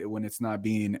when it's not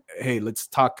being, hey, let's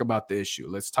talk about the issue.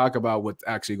 Let's talk about what's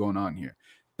actually going on here.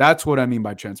 That's what I mean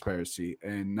by transparency,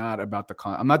 and not about the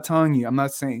I'm not telling you. I'm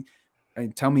not saying, hey,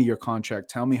 tell me your contract.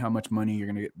 Tell me how much money you're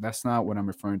gonna get. That's not what I'm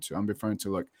referring to. I'm referring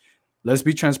to, look, let's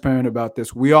be transparent about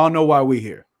this. We all know why we're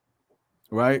here,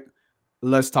 right?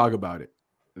 Let's talk about it.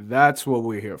 That's what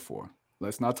we're here for.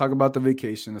 Let's not talk about the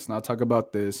vacation. Let's not talk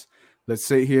about this. Let's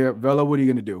sit here. Vela, what are you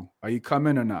going to do? Are you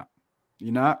coming or not?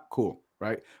 You're not? Cool,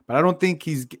 right? But I don't think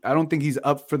he's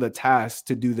up for the task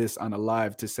to do this on a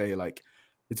live, to say, like,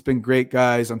 it's been great,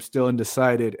 guys. I'm still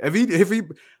undecided. If he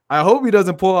I hope he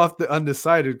doesn't pull off the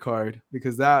undecided card,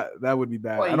 because that would be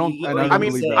bad. Well, I don't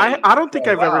think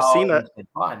I've ever seen that.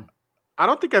 I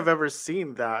don't think I've ever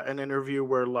seen that, an interview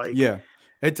where, like,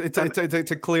 it's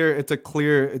a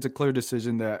clear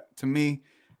decision that, to me,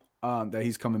 that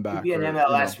he's coming back. Could be an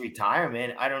MLS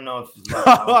retirement. I don't know if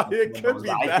it could be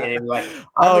that. Like,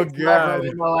 oh god,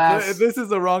 this is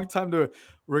the wrong time to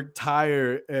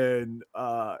retire, and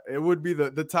it would be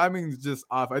the timing's just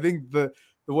off. I think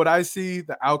what I see,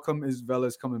 the outcome is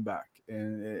Vela's coming back,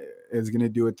 and is going to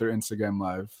do it through Instagram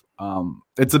Live.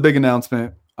 It's a big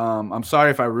announcement. I'm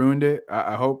sorry if I ruined it.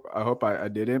 I hope I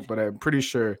didn't, but I'm pretty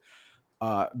sure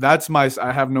that's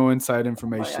I have no inside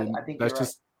information. I think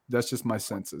that's just my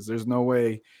senses. There's no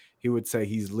way he would say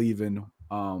he's leaving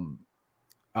on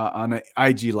an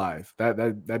IG Live.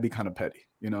 That'd be kind of petty.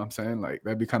 You know what I'm saying? Like,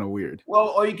 that'd be kind of weird. Well,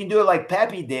 or you can do it like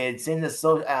Pepe did, send an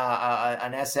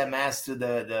SMS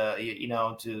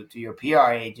to your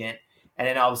PR agent, and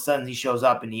then all of a sudden he shows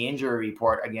up in the injury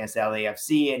report against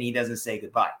LAFC and he doesn't say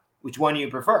goodbye. Which one do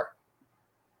you prefer?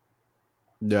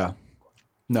 Yeah.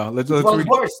 No, let's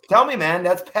worse. Tell me, man.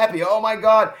 That's Pepe. Oh my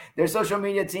God, their social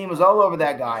media team was all over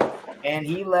that guy, and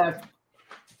he left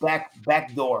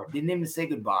back door. Didn't even say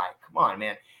goodbye. Come on,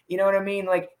 man. You know what I mean?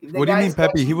 Like, what do you mean,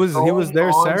 Pepe? He was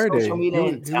there Saturday. He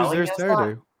was there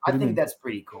Saturday. I think that's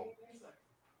pretty cool.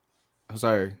 I'm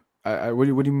sorry. What do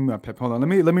you mean by Pepe? Hold on.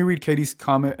 Let me read Katie's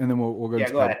comment, and then we'll go.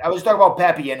 Yeah, go ahead. I was talking about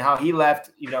Pepe and how he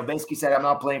left. You know, basically said, "I'm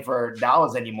not playing for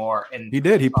Dallas anymore." And he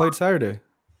did. He played Saturday.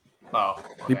 Oh,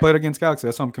 okay. He played against Galaxy.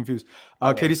 That's why I'm confused.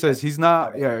 Okay. Katie says he's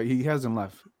not. Okay. Yeah, he hasn't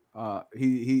left.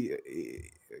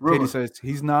 Katie says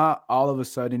he's not all of a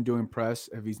sudden doing press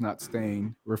if he's not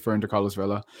staying, referring to Carlos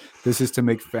Vela. This is to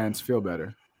make fans feel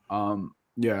better.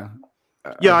 Yeah.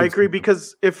 Yeah, I agree,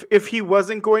 because if he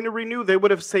wasn't going to renew, they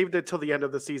would have saved it till the end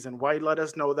of the season. Why let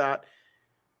us know that,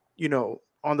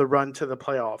 on the run to the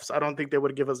playoffs? I don't think they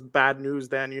would give us bad news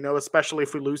then, especially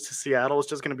if we lose to Seattle. It's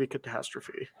just going to be a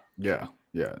catastrophe. Yeah.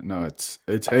 No, it's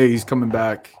hey, he's coming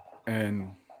back,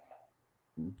 and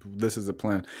this is the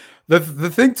plan. The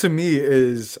thing to me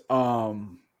is, I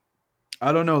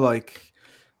don't know, like,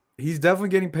 he's definitely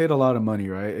getting paid a lot of money,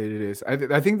 right? It is.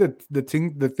 I think that the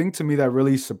thing to me that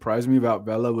really surprised me about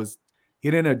Vela was he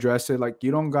didn't address it. Like,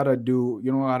 you don't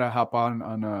gotta hop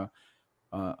on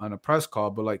a press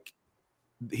call, but like,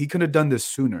 he could have done this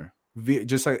sooner.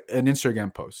 Just like an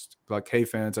Instagram post, like, "Hey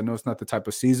fans, I know it's not the type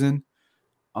of season,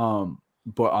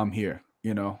 but I'm here.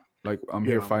 Like, I'm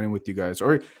here fighting with you guys."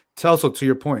 Or Celso, to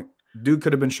your point, dude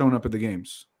could have been showing up at the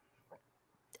games.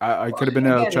 I could have been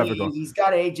out of traffic. He's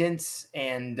got agents,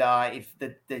 and if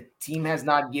the team has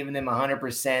not given him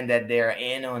 100% that they're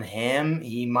in on him,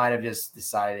 he might have just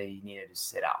decided he needed to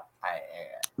sit out.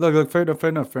 Look, fair enough.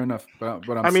 But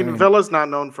I mean, Villa's not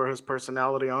known for his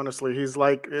personality, honestly.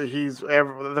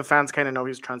 The fans kind of know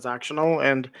he's transactional,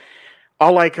 and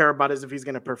all I care about is if he's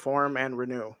going to perform and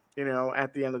renew.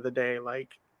 At the end of the day,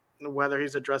 like, whether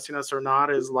he's addressing us or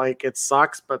not is like, it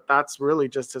sucks, but that's really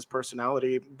just his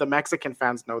personality. The Mexican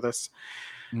fans know this.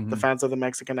 Mm-hmm. The fans of the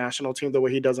Mexican national team, the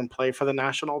way he doesn't play for the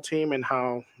national team, and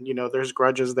how, there's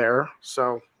grudges there.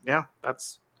 So yeah,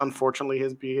 that's unfortunately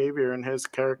his behavior and his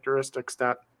characteristics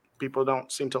that people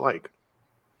don't seem to like.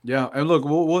 Yeah. And look,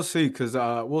 we'll see. Cause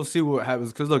we'll see what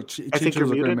happens. Cause look, I think you're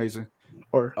muted. Amazing.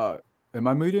 Or am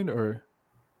I muted, or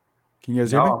can you guys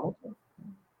hear me?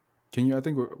 Can you? I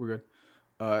think we're good.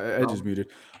 Edge is muted.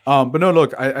 But no,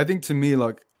 look, I think to me,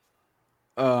 like,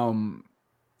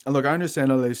 look, I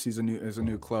understand LAFC is a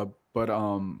new club, but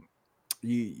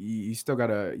you still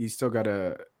gotta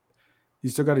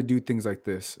do things like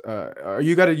this.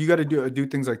 You gotta do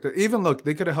things like that. Even look,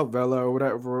 they could have helped Vela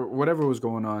or whatever was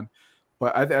going on,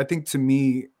 but I think to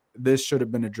me this should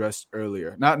have been addressed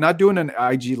earlier. Not doing an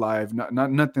IG live, not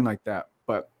nothing like that,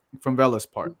 but from Vela's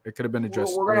part, it could have been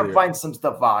addressed. We're going to find some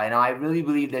stuff out, and I really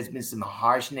believe there's been some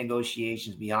harsh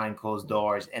negotiations behind closed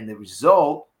doors, and the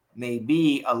result may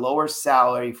be a lower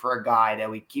salary for a guy that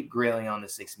we keep grilling on the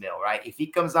 $6 million, right? If he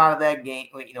comes out of that game,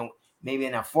 maybe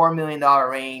in a $4 million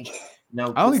range. I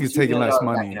don't think he's taking less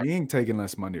money. He ain't taking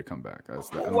less money to come back.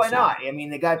 Why not? I mean,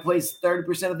 the guy plays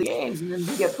 30% of the games, and then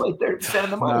he gets paid 30% of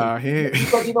the money. Nah,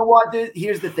 because you know what, dude?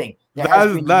 Here's the thing. He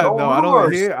don't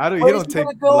take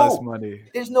less money.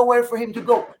 There's nowhere for him to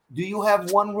go. Do you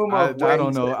have one room? I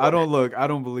don't know. I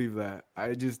don't believe that.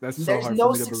 That's so There's hard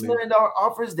no for me to believe. $6 million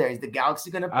offers there. Is the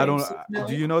Galaxy going to pay $6 million?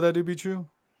 Do you know that to be true?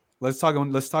 Let's talk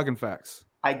in facts.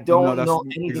 I don't know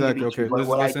anything exactly. To be true, okay,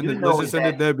 let's end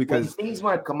it there because when things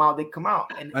want to come out, they come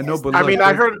out. And I know, but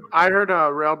I heard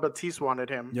Real Betis wanted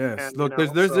him. Yes, look,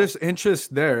 there's this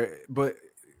interest there, but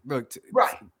look,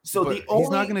 right. So he's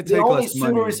not going to take less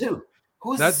money. Is who?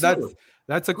 Who's that's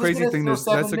a crazy thing.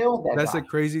 That's a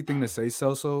crazy thing to say,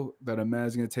 Celso. That a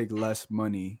man's going to take less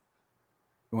money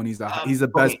when he's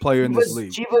the best player in this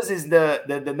league. Chivas is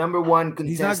the number one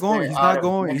contestant.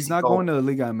 He's not going to the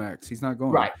Liga MX. He's not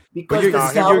going. Right.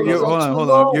 Because hold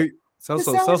on.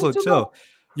 Celso, chill.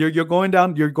 You're going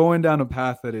down a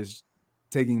path that is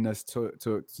taking us to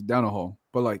down a hole.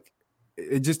 But like,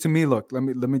 it just, to me, look, let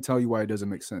me tell you why it doesn't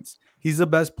make sense. He's the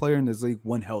best player in this league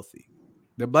when healthy.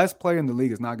 The best player in the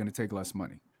league is not going to take less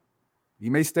money. He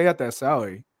may stay at that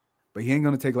salary, but he ain't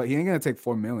going to take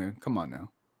 $4 million. Come on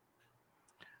now.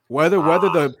 Whether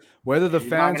the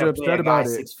fans are upset about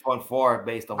it, 6.4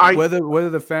 based on whether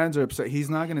the fans are upset, he's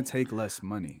not going to take less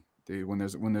money, dude. When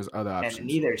there's other options, and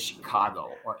neither is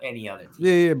Chicago or any other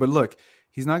team. Yeah, but look,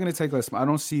 he's not going to take less. I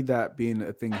don't see that being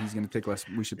a thing. He's going to take less.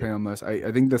 We should pay him less.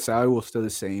 I think the salary will stay the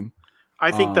same.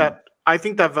 I think that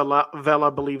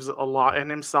Vela believes a lot in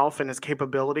himself and his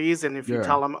capabilities. And if you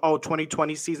tell him,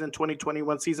 2020 season,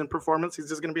 2021 season performance, he's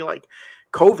just going to be like,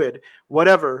 COVID,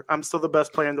 whatever. I'm still the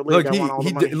best player in the league. I want all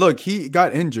the money. Look, he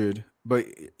got injured, but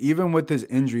even with his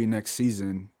injury next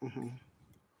season,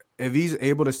 if he's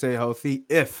able to stay healthy,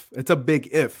 it's a big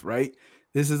if, right?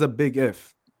 This is a big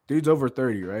if. Dude's over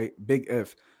 30, right? Big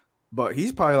if. But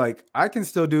he's probably like, I can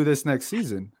still do this next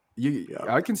season.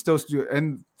 I can still do,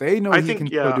 and they know he can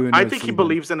still do it. I think he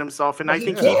believes in himself, and I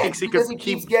think he thinks he could. He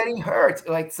keeps getting hurt.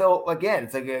 Like, so again,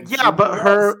 it's like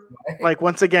like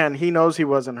once again, he knows he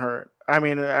wasn't hurt. I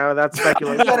mean, that's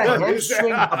speculation. He got a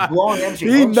hamstring, a blown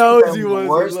hamstring. He knows he was. The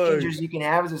worst injuries you can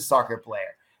have as a soccer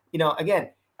player. Again,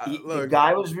 The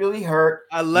guy was really hurt.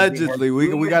 Allegedly,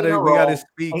 we got to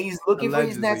speak. And he's looking for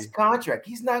his next contract.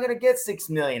 He's not going to get $6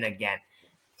 million again.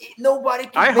 Nobody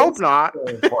can. I hope not.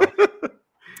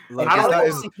 Look,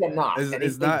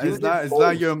 it's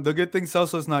not your. The good thing,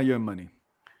 Celso, is not your money.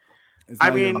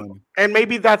 And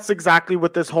maybe that's exactly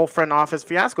what this whole front office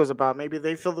fiasco is about. Maybe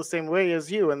they feel the same way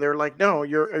as you, and they're like, "No,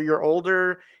 you're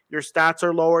older, your stats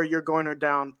are lower, you're going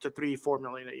down to $3-4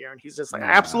 million a year." And he's just like,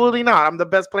 "Absolutely not. I'm the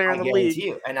best player in the league."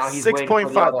 You. And now he's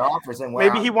 6.5.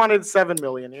 Maybe he wanted $7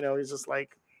 million. He's just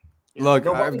like, look,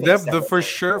 for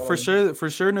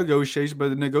sure negotiations, but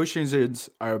the negotiations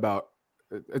are about.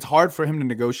 It's hard for him to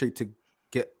negotiate to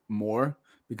get more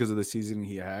because of the season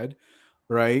he had.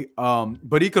 Right.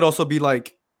 But he could also be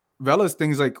like Vela's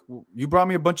things like, you brought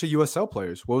me a bunch of USL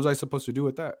players. What was I supposed to do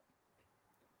with that?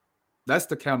 That's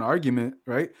the counter argument,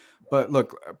 right? But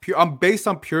look, I'm based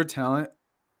on pure talent.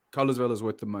 Carlos Vela's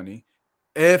worth the money.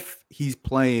 If he's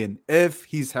playing, if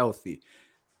he's healthy,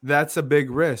 that's a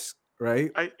big risk,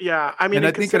 right? I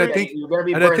think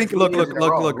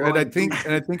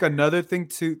another thing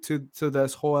to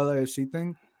this whole LAFC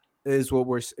thing is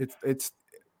it's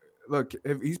look,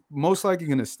 if he's most likely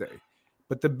going to stay,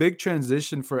 but the big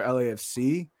transition for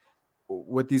LAFC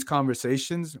with these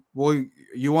conversations, well,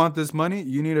 you want this money,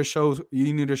 you need to show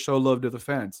love to the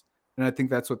fans, and I think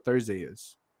that's what Thursday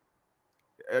is.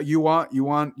 You want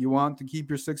to keep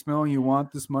your $6 million, you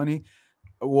want this money.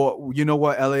 Well, you know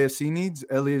what LAFC needs?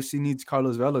 LAFC needs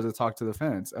Carlos Vela to talk to the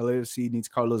fans. LAFC needs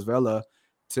Carlos Vela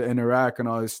to interact and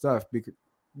all this stuff because.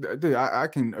 Dude, I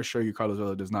can assure you, Carlos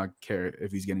Vela does not care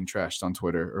if he's getting trashed on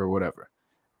Twitter or whatever.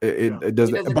 It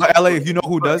doesn't. But LA, you know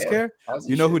who does care?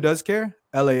 Who does care?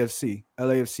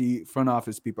 LAFC front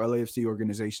office people, LAFC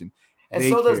organization. And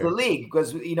so does the league,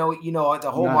 because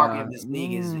the whole market of this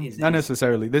league is not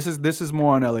necessarily. This is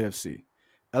more on LAFC.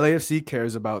 LAFC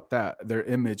cares about that, their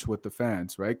image with the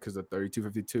fans, right? Because the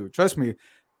 32-52. Trust me,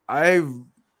 I've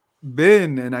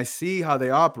been and I see how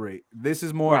they operate. This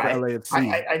is more of LAFC.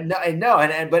 I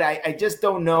know, but I just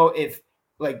don't know if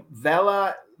like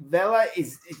Vela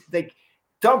is like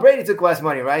Tom Brady took less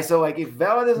money, right? So like if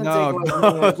Vela doesn't take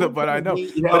less money, but I know,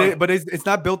 but it's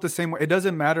not built the same way. It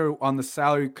doesn't matter on the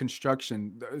salary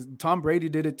construction. Tom Brady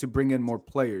did it to bring in more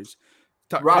players.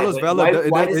 Carlos Vela,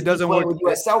 it doesn't work with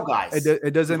USL guys.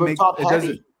 It doesn't make it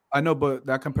doesn't. I know, but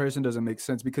that comparison doesn't make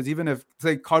sense because even if,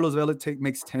 say, Carlos Vela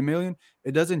makes $10 million,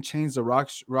 it doesn't change the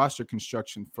roster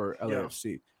construction for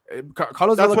LAFC.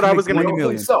 Carlos That's Vela what I was going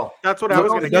to do. So that's what I was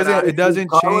going to get at. It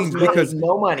doesn't change because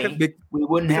no money. We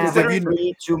wouldn't have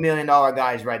 $2 million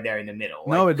guys right there in the middle.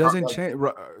 No, it doesn't change.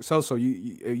 So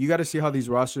you got to see how these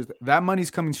rosters. That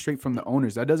money's coming straight from the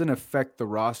owners. That doesn't affect the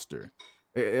roster.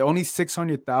 Only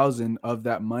 $600,000 of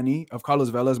that money, of Carlos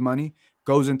Vela's money,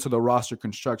 goes into the roster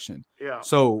construction. Yeah.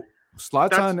 So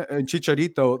Zlatan and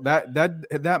Chicharito,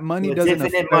 that money doesn't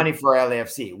infinite affect, money for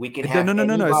LAFC. We can have no.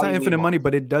 It's not infinite money,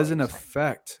 but it doesn't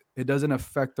affect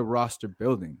the roster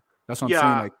building. That's what I'm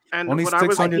saying. Like and only I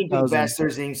think 600,000.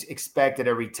 investors expected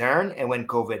a return, and when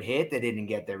COVID hit, they didn't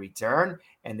get their return,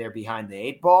 and they're behind the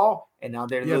 8 ball, and now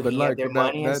they're looking at their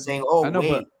money and saying, "Oh,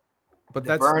 wait." But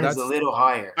the burn is a little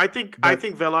higher. I think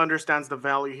Vela understands the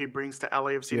value he brings to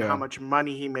LAFC and how much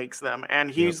money he makes them. And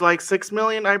he's like, $6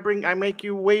 million, I make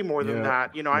you way more than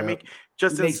that. I make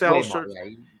just in sales.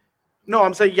 No,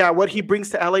 I'm saying what he brings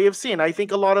to LAFC, and I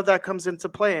think a lot of that comes into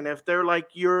play. And if they're like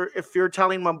if you're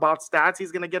telling him about stats,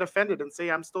 he's gonna get offended and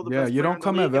say, "I'm still the best." You don't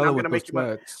come at Vela with those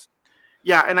stats.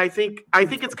 Yeah, and I think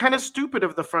it's kind of stupid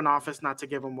of the front office not to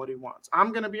give him what he wants.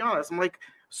 I'm gonna be honest. I'm like,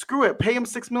 screw it, pay him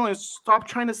 $6 million. Stop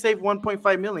trying to save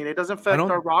 $1.5 million. It doesn't affect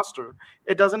our roster.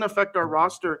 It doesn't affect our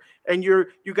roster. And you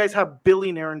guys have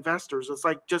billionaire investors. It's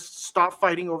like, just stop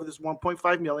fighting over this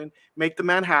 $1.5 million. Make the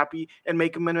man happy and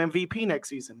make him an MVP next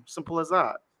season. Simple as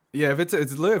that. Yeah, if it's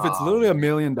literally $1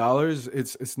 million,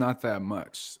 it's not that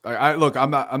much.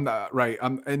 I'm not right.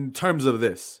 I'm in terms of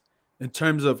this. In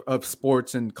terms of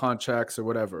sports and contracts or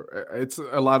whatever, it's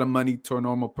a lot of money to a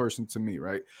normal person to me,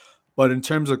 right? But in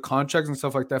terms of contracts and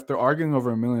stuff like that, if they're arguing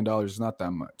over $1 million, it's not that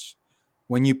much.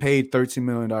 When you paid $13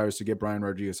 million to get Brian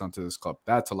Rodriguez onto this club,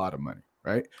 that's a lot of money,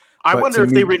 right? I wonder if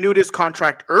they renewed his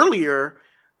contract earlier,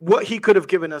 what he could have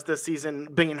given us this season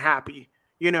being happy.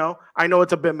 I know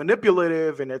it's a bit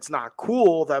manipulative and it's not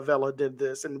cool that Vela did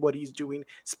this and what he's doing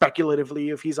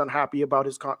speculatively if he's unhappy about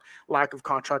his lack of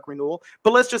contract renewal.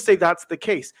 But let's just say that's the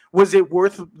case. Was it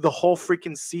worth the whole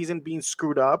freaking season being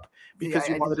screwed up because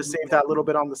you wanted to save that little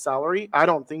bit on the salary? I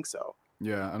don't think so.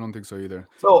 Yeah, I don't think so either.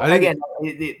 So again,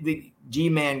 the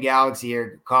G-Man Galaxy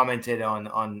here commented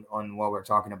on what we're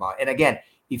talking about. And again,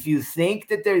 if you think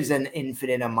that there's an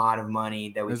infinite amount of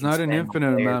money that we It's can not an spend on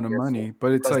infinite players, amount of money,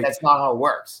 but it's because like that's not how it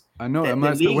works. I know The I'm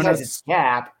league when has its it's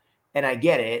cap, and I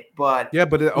get it, but yeah,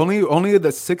 but only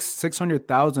the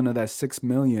 600,000 of that 6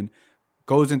 million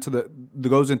goes into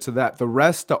that. The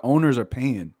rest the owners are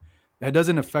paying. That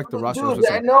doesn't affect the roster. dude,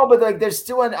 I know, but like there's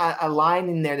still a line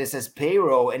in there that says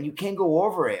payroll, and you can't go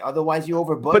over it. Otherwise, you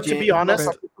over budget. But to be honest,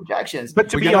 projections. but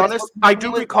to We be gotta- honest, I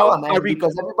do recall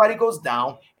because everybody goes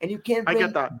down, and you can't I bring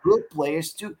get that. good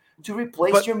players to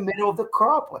replace But- your middle of the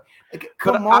crop. Like, But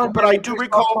come on, but man, I like, do you're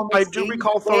recall talking about 30.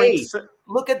 Hey,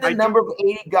 look at the I do- number of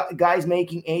 80 guys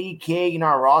making 80K in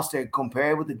our roster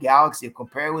compared with the Galaxy,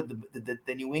 compared with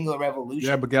the New England Revolution.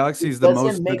 Yeah, but Galaxy is It the doesn't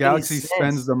most. The make any Galaxy sense.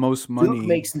 spends the most Duke money.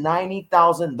 makes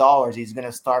 $90,000. He's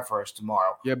gonna start for us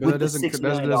tomorrow. Yeah, but with that the doesn't $6 that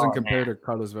million doesn't compare man. to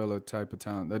Carlos Vela type of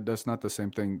talent. That's not the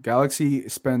same thing. Galaxy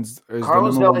spends is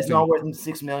Carlos the number Vela one is thing. not worth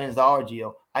 $6 million,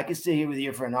 Gio. I could sit here with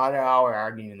you for another hour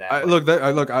arguing that. I not agree.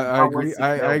 worth $6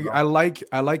 million.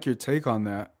 I like your take on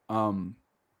that. And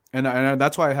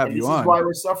that's why I have And you this on. is why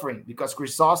we're suffering, because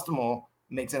Chrysostomo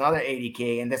makes another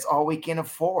 80K, and that's all we can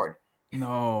afford.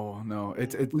 No,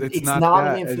 it's not not an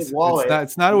that. infinite It's wallet.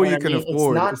 It's not You what know you what I can mean? It's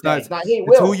afford. not It's that. not. It's not, hey,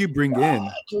 It's Will, who you bring in.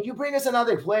 Can you bring us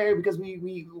another player, because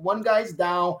we one guy's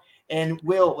down, and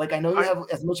Will, like, I know you have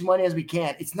as much money as we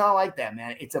can. It's not like that,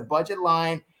 man. It's a budget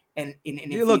line. And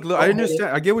Yeah, look, I understand.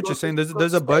 I get what you're saying.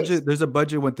 There's a budget. There's a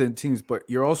budget within teams, but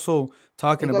you're also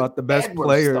talking about the best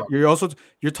player.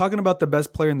 You're talking about the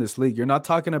best player in this league. You're not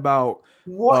talking about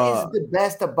what is the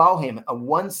best about him. A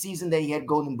one season that he had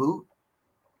Golden Boot.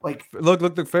 Like,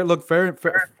 fair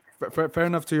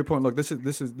enough to your point. Look, this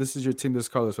is your team. This is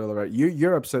Carlos Vela, right?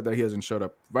 You're upset that he hasn't showed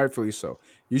up, rightfully so.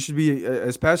 You should be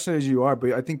as passionate as you are,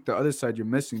 but I think the other side you're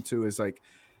missing too is like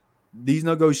these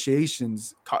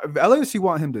negotiations. LAFC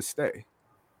want him to stay,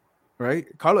 right?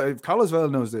 Carlos Vela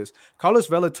knows this. Carlos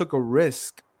Vela took a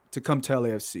risk to come to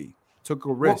LAFC. Took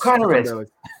a risk. What kind of risk?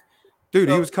 Dude,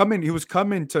 he was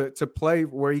coming to play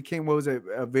where he came. What was it?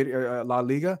 La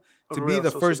Liga, to be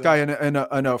the first guy in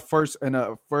a first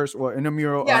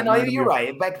intramural. Yeah, no, you're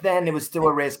right. Back then, it was still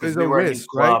a risk because we were a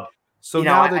club. Right? So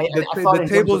now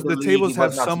the tables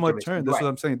have somewhat turned. That's right. what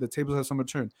I'm saying. The tables have somewhat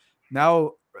turned.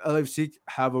 Now LFC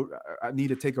need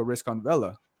to take a risk on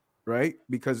Vela, right?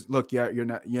 Because look, you're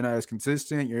not as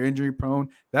consistent. You're injury prone.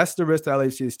 That's the risk that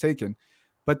LFC is taking.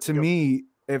 But to me,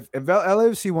 if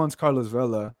LFC wants Carlos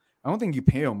Vela, I don't think you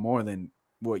pay him more than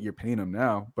what you're paying him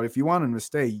now. But if you want him to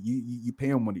stay, you pay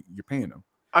him what you're paying him.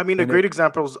 I mean, a great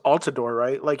example is Altidore,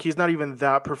 right? Like, he's not even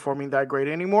performing that great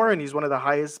anymore, and he's one of the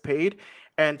highest paid.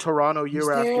 And Toronto,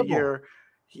 year after year,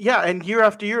 and year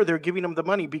after year, they're giving him the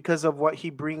money because of what he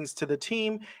brings to the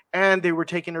team, and they were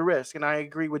taking a risk. And I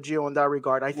agree with Gio in that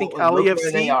regard. I think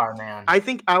I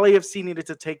think LAFC needed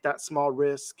to take that small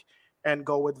risk and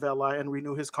go with Vela and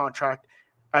renew his contract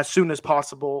as soon as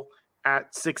possible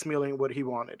at $6 million, what he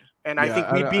wanted. And I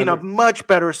think we'd be in a much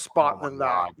better spot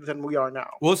than we are now.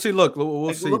 We'll see. Look,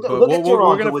 we'll see. Look but at we're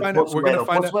Toronto gonna find out. We're gonna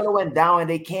find out. Pozuelo went down, and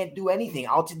they can't do anything.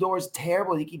 Altidore is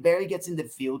terrible. He barely gets in the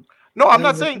field. No, I'm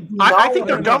not saying. I think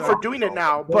they're done for doing it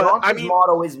now. But I mean,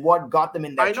 motto is what got them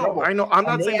in that trouble. I know. I'm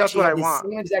not saying that's what I want.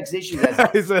 Same exact issue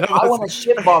as I want to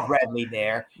ship Bob Bradley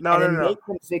there. No. Make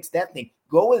them fix that thing.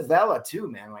 Go with Vela too,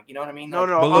 man. Like, you know what I mean? No.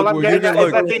 All I'm getting at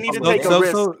is that they need to take a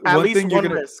risk. At least one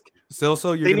risk.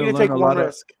 Celso, you're going to take one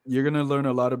risk. You're going to learn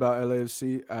a lot about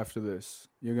LAFC after this.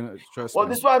 You're going to trust me. Well,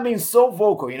 this is why I'm being so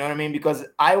vocal. You know what I mean? Because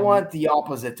I want the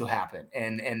opposite to happen.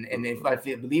 And if I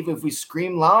believe if we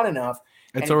scream loud enough,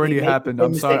 it's already happened.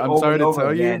 I'm sorry to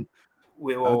tell you.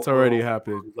 It's already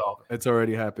happened. It's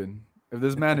already happened. If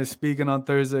this man is speaking on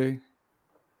Thursday.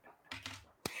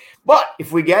 But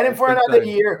if we get him for another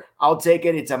year, I'll take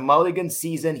it. It's a mulligan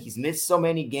season. He's missed so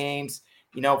many games.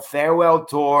 Farewell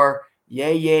tour.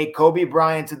 Yay, Kobe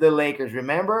Bryant to the Lakers.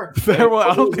 Remember?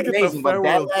 Farewell. I don't think it's a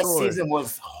farewell tour. That last season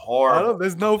was horrible.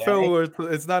 There's no farewell.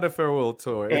 It's not a farewell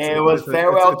tour. It was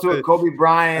farewell tour. Kobe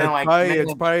Bryant.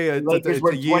 It's probably a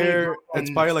year. It's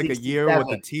probably like a year with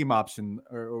the team option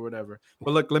or whatever.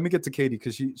 But look, let me get to Katie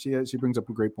because she brings up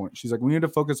a great point. She's like, we need to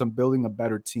focus on building a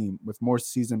better team with more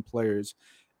seasoned players.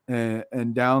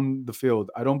 And down the field,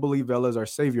 I don't believe Vela is our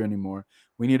savior anymore.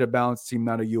 We need a balanced team,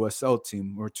 not a USL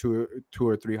team or two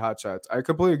or three hotshots. I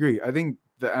completely agree. I think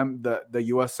the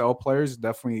USL players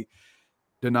definitely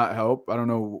did not help. I don't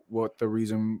know what the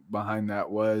reason behind that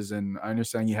was, and I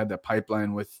understand you had that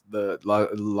pipeline with the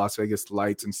Las Vegas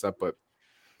Lights and stuff, but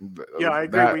yeah, I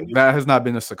agree. That has not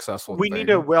been a successful thing. We need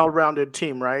a well-rounded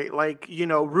team, right? Like,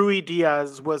 Rui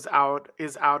Diaz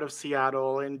is out of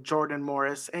Seattle, and Jordan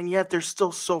Morris, and yet they're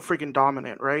still so freaking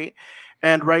dominant, right?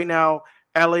 And right now,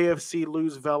 LAFC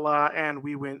lose Vela, and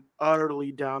we went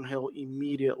utterly downhill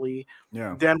immediately.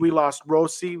 Yeah. Then we lost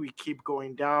Rossi. We keep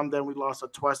going down. Then we lost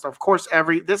Atuesta. Of course,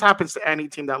 this happens to any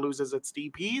team that loses its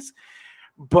DPs,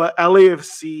 but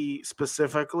LAFC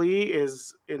specifically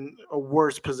is in a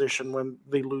worse position when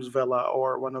they lose Vela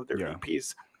or one of their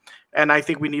DPs. And I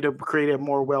think we need to create a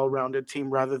more well-rounded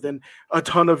team rather than a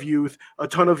ton of youth, a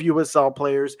ton of USL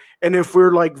players. And if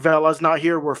we're like Vela's not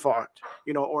here, we're fucked.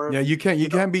 Or you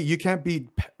can't be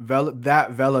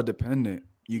Vela dependent.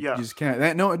 You just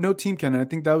can't. No team can. And I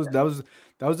think that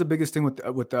was the biggest thing with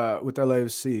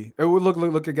LAFC.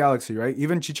 Look at Galaxy, right?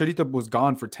 Even Chicharito was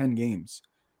gone for 10 games.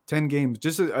 10 games,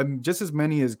 just as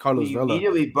many as Carlos Vela.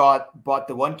 Immediately bought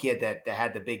the one kid that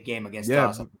had the big game against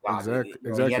us. Exactly.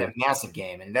 He had a massive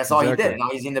game, and that's all he did. Now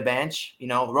he's in the bench,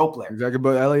 role player. Exactly,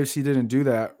 but LAFC didn't do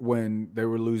that when they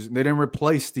were losing. They didn't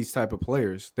replace these type of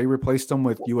players. They replaced them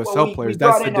with USL players.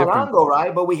 That's the difference, Arango,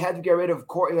 right? But we had to get rid of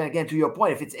again. To your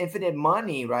point, if it's infinite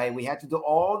money, right? We had to do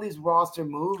all these roster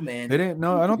movements. They didn't.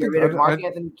 No, I don't think. Get rid of Mark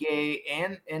Anthony Gay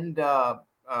and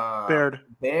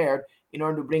Baird. In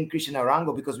order to bring Christian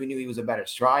Arango, because we knew he was a better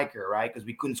striker, right? Because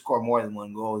we couldn't score more than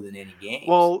one goal in any game.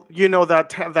 Well,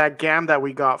 that GAM that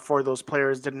we got for those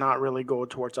players did not really go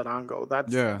towards Arango.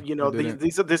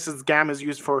 This is GAM is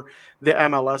used for the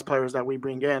MLS players that we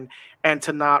bring in, and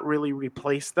to not really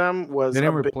replace them was they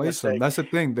didn't replace them. That's the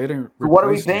thing. They didn't. What are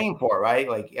we paying for, right?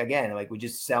 We're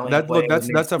just selling.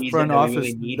 That's a front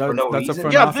office. That's a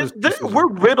front office. We're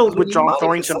riddled with John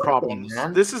Thornton problems.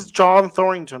 This is John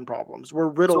Thornton problems. We're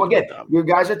riddled with them. You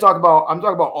guys are talking about. I'm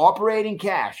talking about operating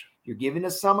cash. You're giving a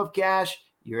sum of cash.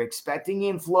 You're expecting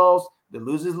inflows. The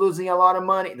loser's losing a lot of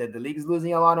money. The league is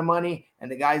losing a lot of money, and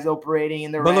the guy's operating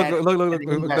in the red.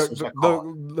 Look.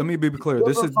 Let me be clear.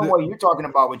 This is what you're talking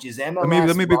about, which is MLS.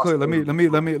 Let me be clear.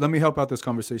 Let me help out this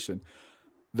conversation.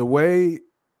 The way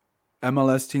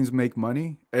MLS teams make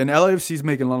money, and LAFC's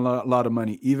making a lot of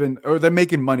money. They're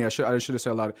making money. I should have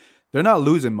said a lot. They're not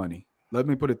losing money. Let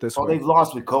me put it this way. They've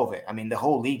lost with COVID. I mean, the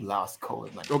whole league lost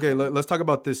COVID money. Okay, let's talk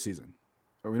about this season.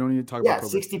 We don't need to talk about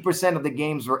COVID. 60% of the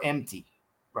games were empty,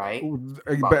 right?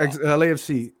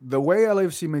 LAFC, the way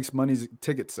LAFC makes money is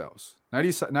ticket sales.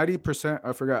 90%,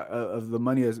 I forgot, of the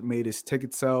money is made is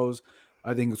ticket sales.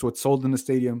 I think it's what's sold in the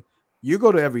stadium. You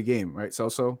go to every game, right,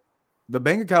 Celso? The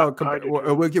bank account,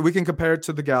 we can compare it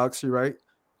to the Galaxy, right?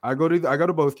 I go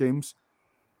to both games.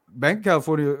 Bank account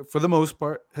for the most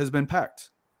part has been packed.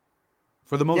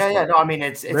 For the most part. No, I mean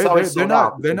it's always they're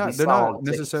not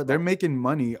necessarily. They're making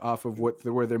money off of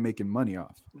where they're making money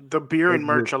off. The beer and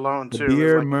merch alone, too. The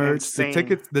beer, merch,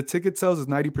 the ticket sales is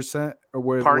 90% or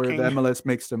where the MLS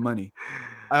makes their money.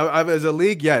 As a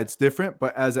league, it's different,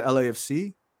 but as a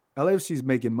LAFC is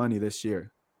making money this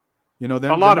year. They're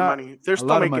a lot of money. They're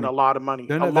still making a lot of money.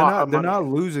 They're not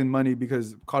losing money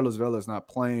because Carlos Vela is not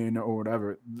playing or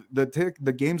whatever.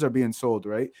 The games are being sold,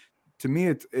 right? To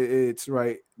me, it's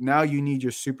right now. You need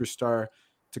your superstar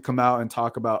to come out and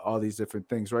talk about all these different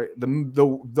things, right?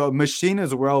 The machine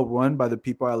is well run by the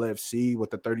people at LAFC with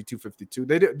the 3252.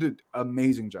 They did an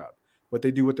amazing job. What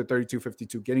they do with the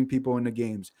 3252, getting people in the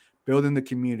games, building the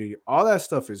community, all that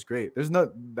stuff is great.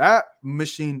 That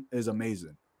machine is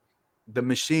amazing. The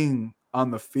machine on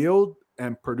the field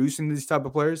and producing these type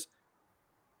of players,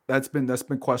 that's been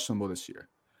questionable this year.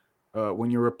 When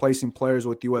you're replacing players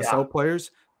with USL players.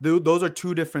 Those are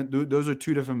two different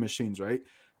machines, right?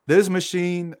 This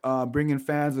machine, bringing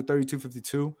fans to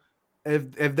 3252,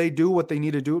 if they do what they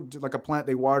need to do, like a plant,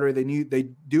 they water, they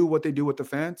do what they do with the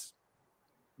fans,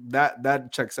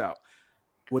 that checks out.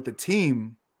 With the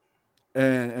team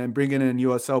and bringing in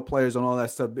USL players and all that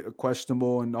stuff,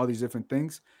 questionable and all these different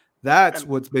things,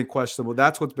 what's been questionable.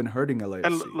 That's what's been hurting LAFC.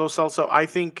 And Lo Celso, I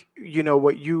think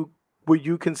what you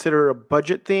consider a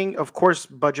budget thing. Of course,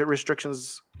 budget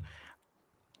restrictions.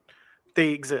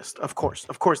 They exist, of course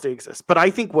they exist. But I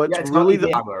think what's really the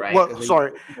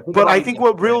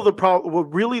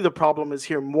problem is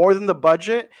here more than the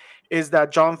budget is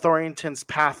that John Thornton's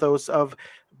pathos of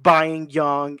buying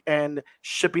young and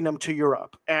shipping them to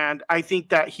Europe, and I think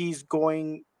that he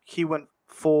went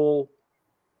full.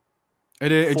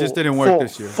 It just didn't work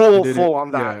this year. Full on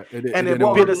that. It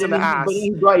bit us in the ass. But he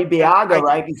brought Ibeaga,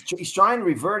 right? He's trying to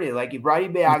revert it. Like he brought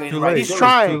Ibeaga. He's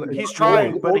trying, but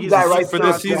he's for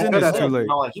this season. It's too late.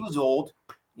 He was old,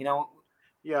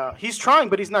 Yeah, he's trying,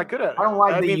 but he's not good at it. I don't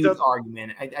like the youth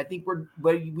argument. I think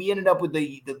we ended up with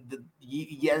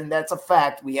and that's a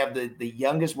fact. We have the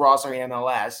youngest roster in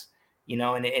MLS.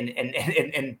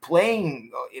 And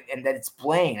playing, and that it's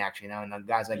playing actually now, and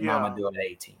guys like Mamadou at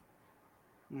 18.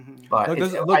 Mm-hmm. But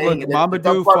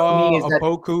Mamadou, Fall,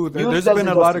 Opoku. There's been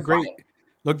a lot of great.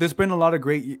 Look, there's been a lot of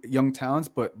great young talents,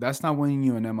 but that's not winning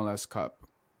you an MLS Cup,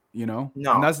 you know.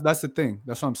 No. And that's the thing.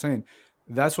 That's what I'm saying.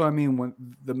 That's what I mean when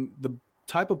the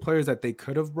type of players that they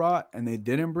could have brought and they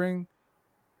didn't bring.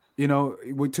 You know,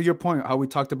 to your point, how we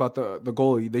talked about the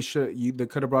goalie, they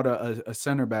could have brought a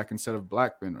center back instead of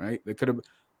Blackman, right? They could have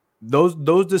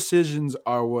those decisions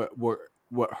are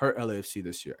what hurt LAFC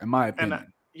this year, in my And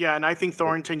opinion. and I think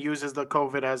Thornton uses the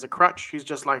COVID as a crutch. He's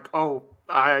just like, oh,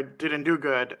 I didn't do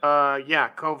good. Yeah,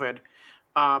 COVID.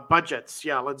 Budgets.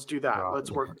 Yeah, let's do that. Right.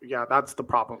 Let's work. Yeah, that's the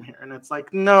problem here. And it's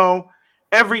like, no,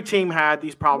 every team had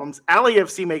these problems.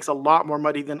 LAFC makes a lot more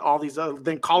money than all these other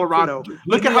than Colorado.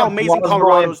 Look at how amazing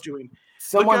Colorado's doing.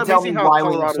 Someone tell me how why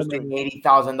we have Colorado's so many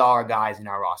 $80,000 guys in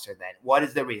our roster. Then what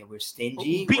is the reason? We're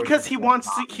stingy because he wants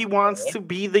to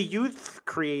be the youth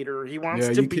creator. He wants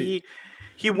Yeah, to you be.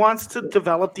 He wants to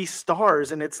develop these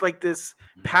stars, and it's like this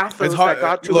pathos It's hard. that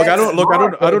got to Look, us.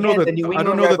 I don't know the New I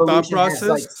don't England know the thought Revolution has process.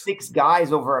 like 6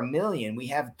 guys over $1 million. We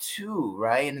have 2,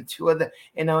 right? And 2 of the,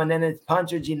 and then it's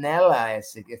Pancho Ginella.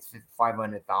 It's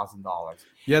 $500,000.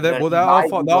 Yeah, that You know, that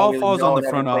guys all you that all don't really falls know on the that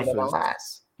front we played office.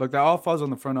 MLS. Look, that all falls on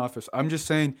the front office. I'm just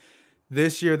saying,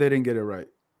 this year they didn't get it right,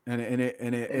 and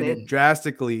it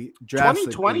drastically.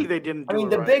 2020, they didn't. I Do mean, it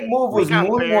the right. big move We was got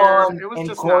Bears. Moonwan It was and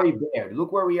just Corey not- Baird.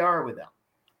 Look where we are with them.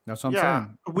 That's what I'm Yeah,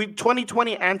 saying. we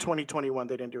 2020 and 2021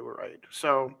 they didn't do it right.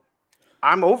 So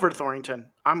I'm over Thornton.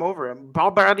 I'm over him.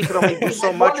 Bob Bradley could only do so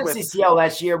If we much won with. the CCL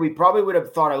last year, we probably would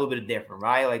have thought a little bit different,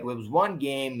 right? Like it was one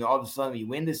game, all of a sudden you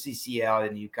win the CCL,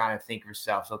 and you kind of think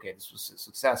yourselves, okay, this was a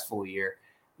successful year.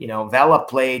 You know, Vela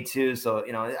played too, so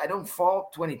I don't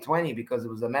fault 2020 because it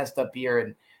was a messed up year,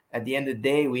 and at the end of the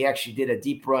day, we actually did a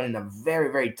deep run in a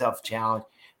very, very tough challenge,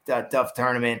 tough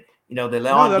tournament. The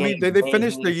Leon No, I mean game. they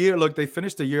finished the year. Look, they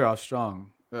finished the year off strong.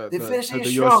 They finished to it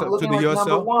the strong, USL, looking to the like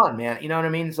number USL. 1, man. You know what I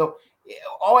mean? So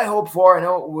all I hope for, I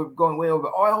know we're going way over.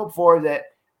 All I hope for is that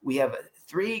we have a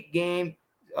 3-game,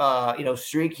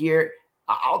 streak here.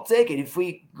 I'll take it if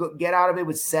we get out of it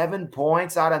with 7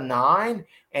 points out of 9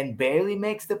 and barely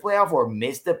makes the playoff or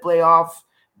miss the playoff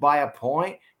by a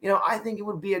point. I think it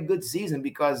would be a good season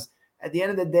because at the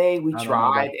end of the day, we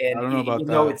tried, and I don't know about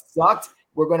that. It sucked.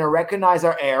 We're going to recognize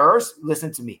our errors.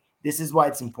 Listen to me. This is why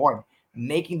it's important.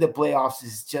 Making the playoffs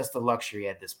is just a luxury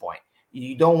at this point.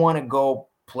 You don't want to go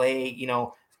play,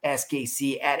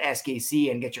 SKC at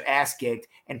SKC and get your ass kicked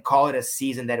and call it a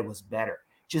season that it was better.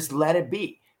 Just let it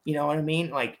be. You know what I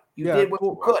mean? Like did what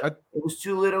you could. It was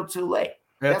too little, too late.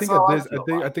 I think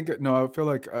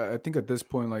at this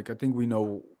point, like I think we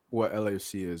know what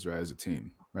LAFC is, right, as a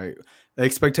team, right? The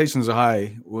expectations are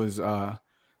high was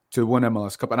to win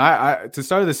MLS Cup, and I to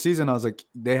start of the season, I was like,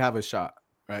 they have a shot,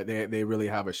 right? They really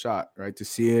have a shot, right? To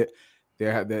see it, they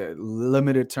had the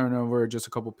limited turnover, just a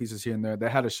couple pieces here and there. They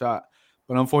had a shot,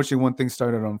 but unfortunately, when things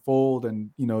started to unfold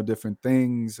and different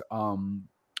things,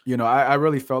 I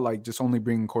really felt like just only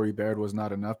bringing Corey Baird was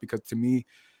not enough because to me,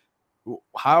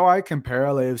 how I compare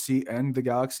LAFC and the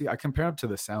Galaxy, I compare them to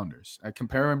the Sounders. I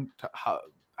compare them to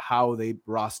how they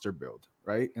roster build,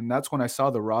 right? And that's when I saw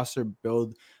the roster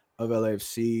build of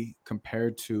LAFC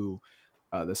compared to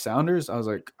the Sounders. I was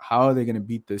like, how are they going to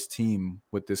beat this team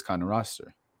with this kind of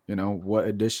roster? What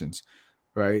additions,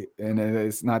 right? And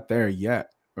it's not there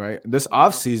yet, right? This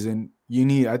offseason, you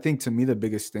need, I think, to me, the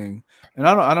biggest thing, and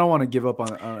I don't want to give up on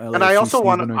LAFC. And I also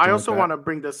want to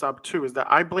bring this up too, is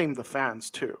that I blame the fans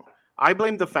too. I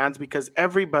blame the fans because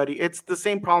it's the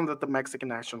same problem that the Mexican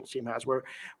national team has, where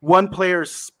one player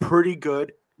is pretty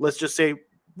good, let's just say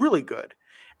really good,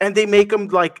 and they make him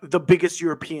like the biggest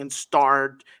European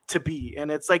star to be.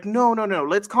 And it's like, no,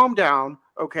 let's calm down,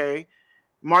 okay?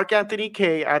 Mark Anthony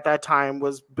Kaye at that time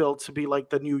was built to be like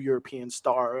the new European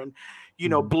star and,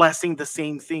 blessing the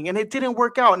same thing. And it didn't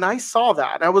work out. And I saw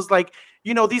that. I was like,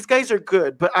 these guys are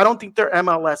good, but I don't think they're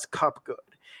MLS Cup good.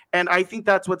 And I think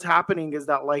that's what's happening is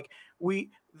that like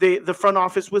the front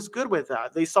office was good with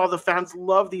that. They saw the fans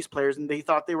love these players and they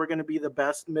thought they were going to be the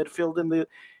best midfield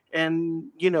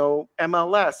in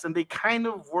MLS. And they kind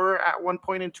of were at one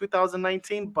point in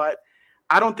 2019, but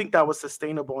I don't think that was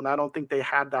sustainable. And I don't think they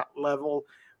had that level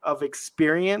of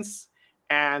experience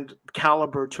and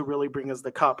caliber to really bring us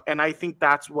the cup. And I think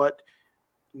that's what,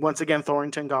 once again,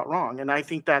 Thornton got wrong. And I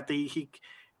think that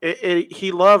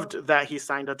he loved that he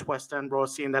signed a Tuesta and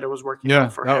Rossi and that it was working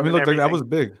out for him. I mean, look, that was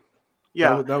big.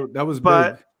 Yeah, that was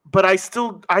big. But I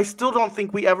still don't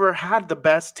think we ever had the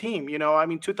best team.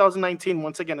 2019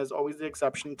 once again is always the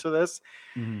exception to this.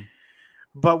 Mm-hmm.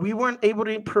 But we weren't able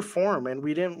to perform, and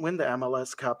we didn't win the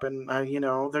MLS Cup. And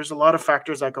there's a lot of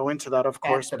factors that go into that, of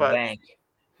course. But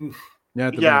Yeah,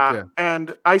 at the Yeah, back.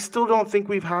 and I still don't think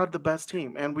we've had the best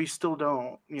team, and we still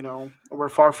don't. We're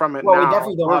far from it Well, we now.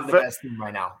 definitely don't have the best team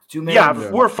right now. Too many. Yeah,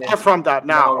 Yeah. we're far from that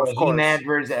now. Of Raheem course.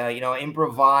 Edwards,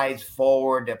 improvise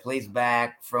forward that plays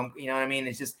back from. You know what I mean?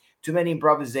 It's just too many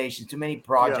improvisations, too many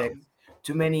projects,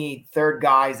 too many third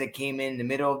guys that came in the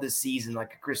middle of the season,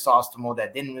 like a Chrysostomo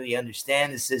that didn't really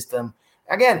understand the system.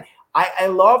 Again, I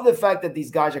love the fact that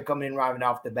these guys are coming in right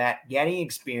off the bat, getting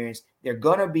experience. They're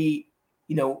gonna be,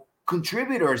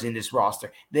 contributors in this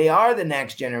roster. They are the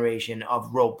next generation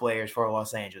of role players for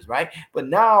Los Angeles, right? But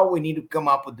now we need to come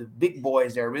up with the big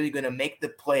boys that are really going to make the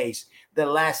plays, the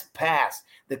last pass,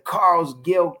 the Carlos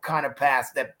Gil kind of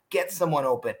pass that gets someone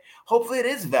open. Hopefully it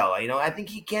is Vela. I think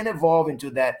he can evolve into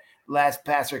that last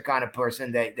passer kind of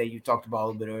person that you talked about a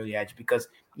little bit earlier, Edge, because,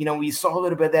 we saw a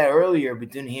little bit of that earlier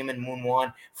between him and Moon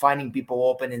One, finding people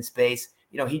open in space.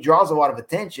 He draws a lot of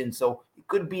attention, so it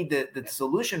could be the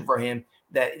solution for him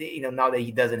that, now that he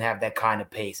doesn't have that kind of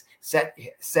pace, set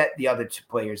the other two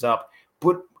players up,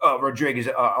 put Rodriguez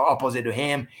opposite to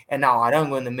him, and now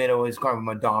Arango in the middle is kind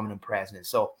of a dominant presence.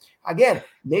 So again,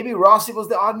 maybe Rossi was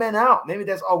the odd man out. Maybe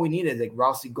that's all we needed. Like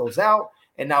Rossi goes out,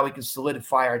 and now we can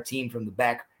solidify our team from the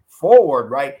back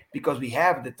forward, right? Because we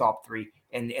have the top three.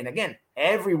 And again,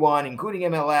 everyone, including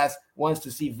MLS, wants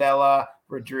to see Vela,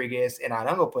 Rodriguez, and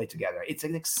Arango play together. It's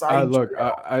an exciting.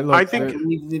 I think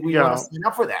we want to sign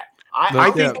up for that.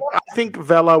 I think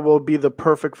Vela will be the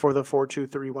perfect for the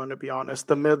 4-2-3-1. To be honest,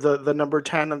 the number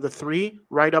 10 and the 3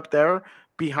 right up there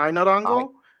behind Arango.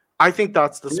 I think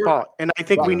that's the spot, and I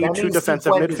think we need two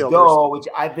defensive midfielders. Which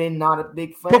I've been not a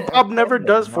big fan. But Bob never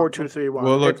does 4-2-3-1.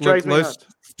 Well, look, let's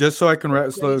just so I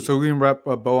can so we can wrap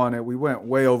a bow on it. We went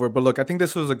way over, but look, I think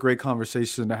this was a great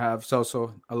conversation to have.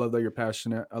 Celso, I love that you're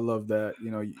passionate. I love that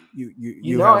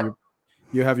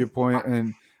you have your point,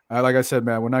 and like I said,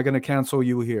 man, we're not gonna cancel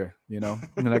you here. We're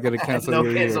not gonna cancel no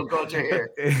you cancel culture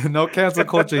here. No cancel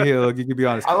culture here. Look, you can be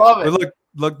honest. I love it.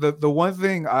 But look, the one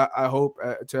thing I hope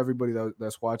to everybody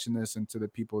that's watching this and to the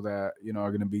people that are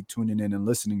going to be tuning in and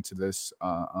listening to this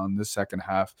on this second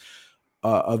half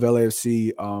of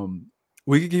LAFC,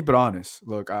 we can keep it honest.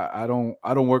 Look, I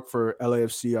don't work for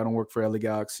LAFC. I don't work for LA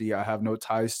Galaxy. I have no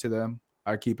ties to them.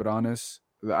 I keep it honest.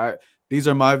 These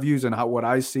are my views and what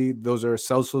I see. Those are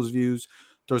Celso's views.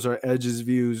 Those are Edge's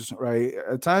views, right?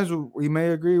 At times we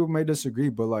may agree, we may disagree,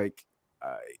 but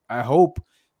I hope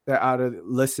that out of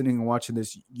listening and watching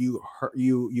this, you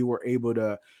were able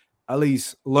to at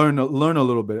least learn a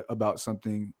little bit about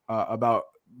something, about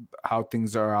how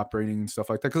things are operating and stuff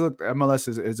like that. Because look, MLS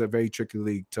is a very tricky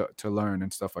league to learn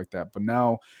and stuff like that. But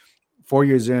now, 4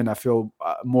 years in, I feel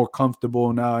more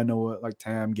comfortable now. I know what like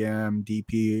TAM, GAM,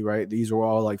 DP, right? These are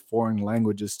all like foreign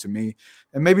languages to me,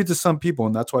 and maybe to some people,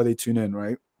 and that's why they tune in,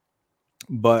 right?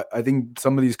 But I think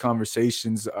some of these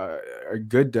conversations are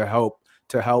good to help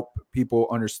people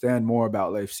understand more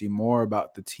about LAFC, more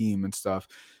about the team and stuff.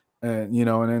 And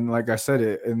and then like I said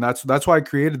it, and that's why I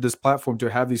created this platform to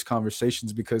have these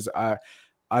conversations, because I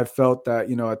felt that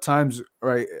at times,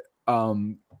 right,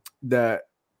 that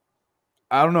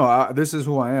I don't know. This is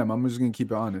who I am. I'm just gonna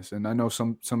keep it honest, and I know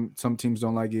some teams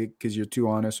don't like it because you're too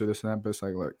honest or this and that. But it's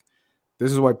like, look,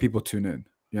 this is why people tune in.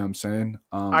 You know what I'm saying?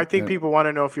 I think people want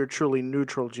to know if you're truly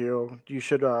neutral, Gio. You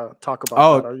should talk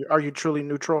about that. Are you truly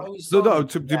neutral? So no,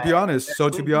 to be honest. So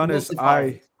to be honest,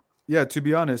 to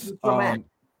be honest, by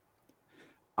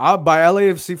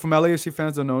LAFC, from LAFC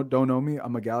fans that don't know me,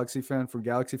 I'm a Galaxy fan. For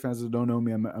Galaxy fans that don't know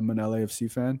me, I'm an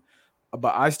LAFC fan.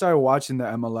 But I started watching the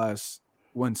MLS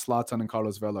when Zlatan and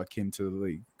Carlos Vela came to the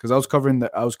league, because I was covering the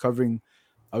NBA.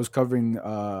 I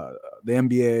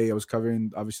was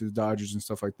covering obviously the Dodgers and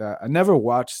stuff like that. I never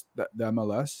watched the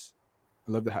MLS.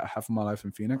 I lived half of my life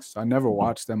in Phoenix. I never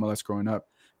watched the MLS growing up,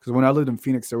 because when I lived in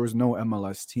Phoenix, there was no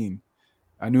MLS team.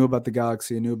 I knew about the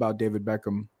Galaxy. I knew about David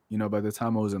Beckham. By the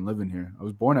time I wasn't living here, I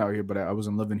was born out here, but I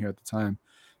wasn't living here at the time.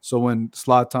 So when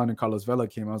Zlatan and Carlos Vela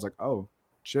came, I was like, oh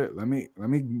shit, let me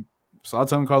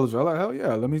Zlatan and Carlos Vela, hell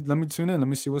yeah, let me tune in, let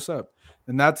me see what's up.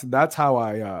 And that's how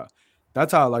I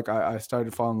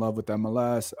started falling in love with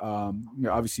MLS.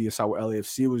 Obviously I saw what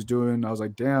LAFC was doing. I was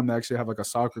like, damn, they actually have like a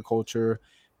soccer culture.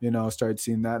 Started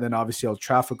seeing that. Then obviously El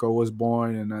Tráfico was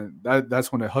born, and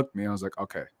that's when it hooked me. I was like,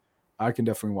 okay, I can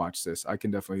definitely watch this. I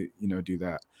can definitely do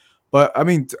that. But I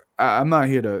mean, I'm not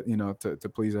here to to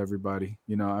please everybody.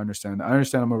 I understand. I'm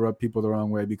gonna rub people the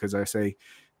wrong way because I say,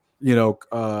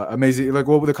 amazing. Like,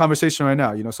 with the conversation right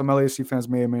now, some LAFC fans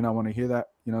may or may not want to hear that.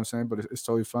 You know what I'm saying? But it's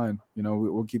totally fine.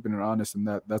 We're keeping it honest, and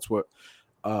that's what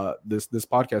this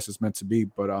podcast is meant to be.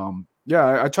 But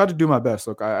I try to do my best.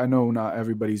 Look, I know not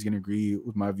everybody's gonna agree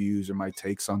with my views or my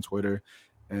takes on Twitter,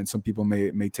 and some people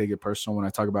may take it personal when I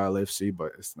talk about LAFC,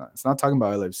 but it's not talking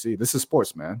about LAFC. This is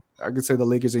sports, man. I could say the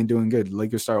Lakers ain't doing good. The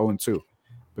Lakers start 0-2,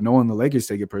 but no one in the Lakers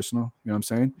take it personal. You know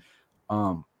what I'm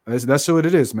saying? That's what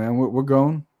it is, man. We're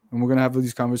going, and we're gonna have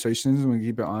these conversations, and we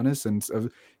keep it honest. And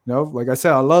like I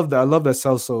said, I love that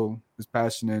Celso is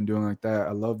passionate and doing like that.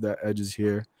 I love that Edge is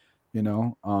here,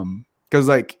 because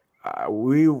like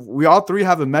we all three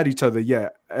haven't met each other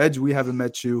yet. Edge, we haven't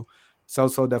met you.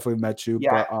 Celso definitely met you.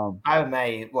 Yeah, but I haven't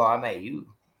met you. Well, I met you.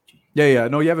 Yeah.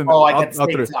 No, you haven't. Oh, like at the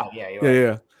same time. Yeah, you're right.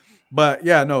 Yeah. But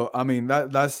yeah, no. I mean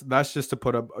that's just to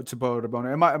put a bone.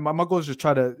 And my goal is just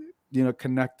try to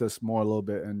connect us more a little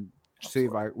bit and see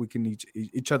if we can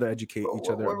each other educate each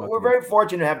other. We're very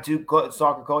fortunate to have two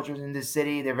soccer cultures in this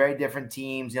city. They're very different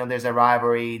teams. There's a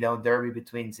rivalry, derby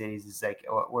between cities. It's like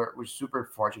we're super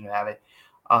fortunate to have it.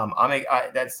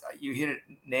 That's you hit it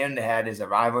nail in the head. There's a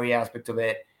rivalry aspect of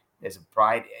it. There's a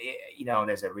pride,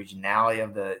 there's a regionality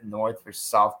of the north versus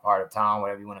south part of town,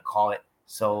 whatever you want to call it.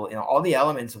 So, all the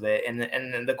elements of it and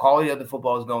the quality of the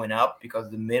football is going up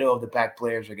because the middle of the pack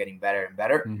players are getting better and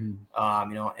better.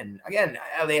 Mm-hmm. And again,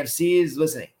 LAFC is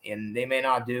listening, and they may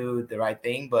not do the right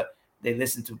thing, but they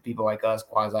listen to people like us,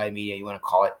 quasi media, you want to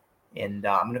call it. And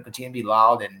I'm going to continue to be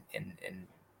loud and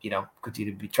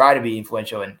continue to try to be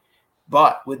influential.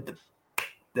 But with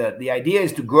the idea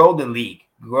is to grow the league.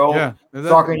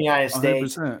 Soccer in the United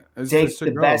States. Take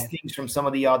the best things from some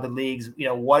of the other leagues.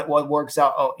 What works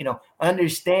out.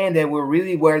 Understand that we're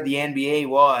really where the NBA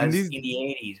was in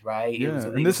the 80s, right? Yeah,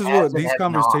 and this is what these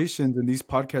conversations and these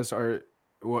podcasts are.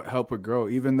 What help it grow,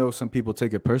 even though some people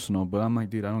take it personal. But I'm like,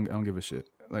 dude, I don't give a shit.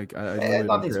 Like,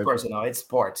 nothing's personal. It's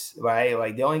sports, right?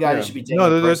 Like the only guy that should be taking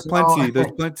there's plenty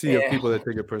of people that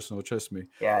take it personal. Trust me.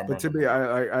 Yeah, but to me,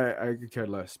 I could care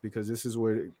less because this is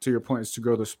where, to your point, is to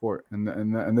grow the sport,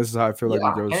 and this is how I feel like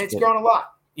we grow. And it's grown a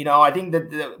lot. I think that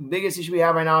the biggest issue we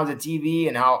have right now is the TV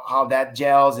and how that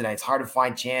gels, and it's hard to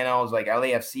find channels. Like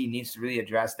LAFC needs to really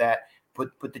address that.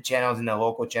 Put the channels in the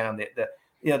local channel.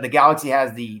 The Galaxy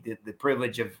has the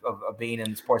privilege of being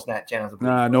in Sportsnet channels.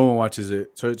 Nah, no one watches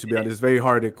it. So to be honest, it's very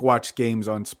hard to watch games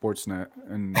on Sportsnet,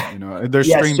 and they're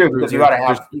streamed. True, because you gotta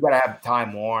have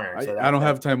Time Warner. So I don't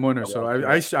have Time Warner, so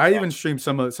I even stream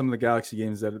some of the Galaxy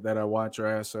games that I watch.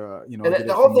 Or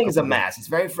the whole thing is a mess. It's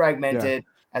very fragmented.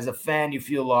 Yeah. As a fan, you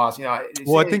feel lost.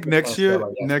 Well, I think next year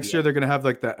they're gonna have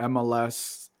like the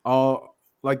MLS all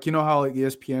like how like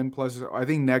ESPN Plus. I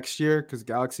think next year because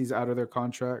Galaxy's out of their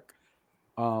contract.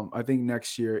 I think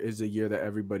next year is the year that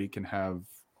everybody can have,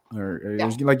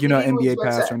 NBA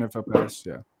Pass or NFL Pass.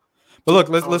 Yeah, but look,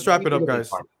 let's wrap it up,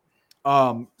 guys.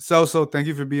 Celso, thank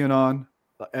you for being on.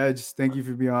 Edge, thank you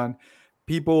for being on.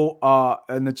 People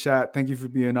in the chat, thank you for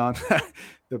being on.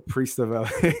 The priest of LA.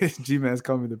 G-Man's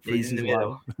calling me the priest.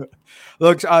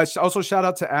 Look, also shout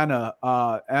out to Anna.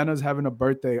 Anna's having a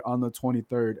birthday on the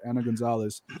 23rd. Anna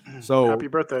Gonzalez. So happy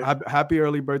birthday! Happy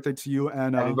early birthday to you,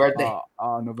 Anna. Happy birthday,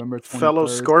 November 23rd. Fellow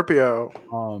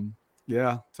Scorpio.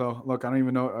 Yeah. So look, I don't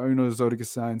even know the zodiac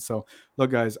sign. So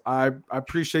look, guys, I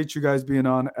appreciate you guys being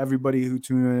on. Everybody who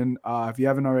tuned in. If you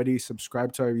haven't already,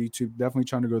 subscribe to our YouTube. Definitely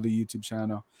trying to grow the YouTube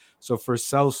channel. So for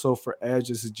Celso, for Edge,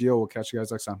 this is Gio. We'll catch you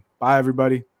guys next time. Bye,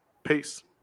 everybody. Peace.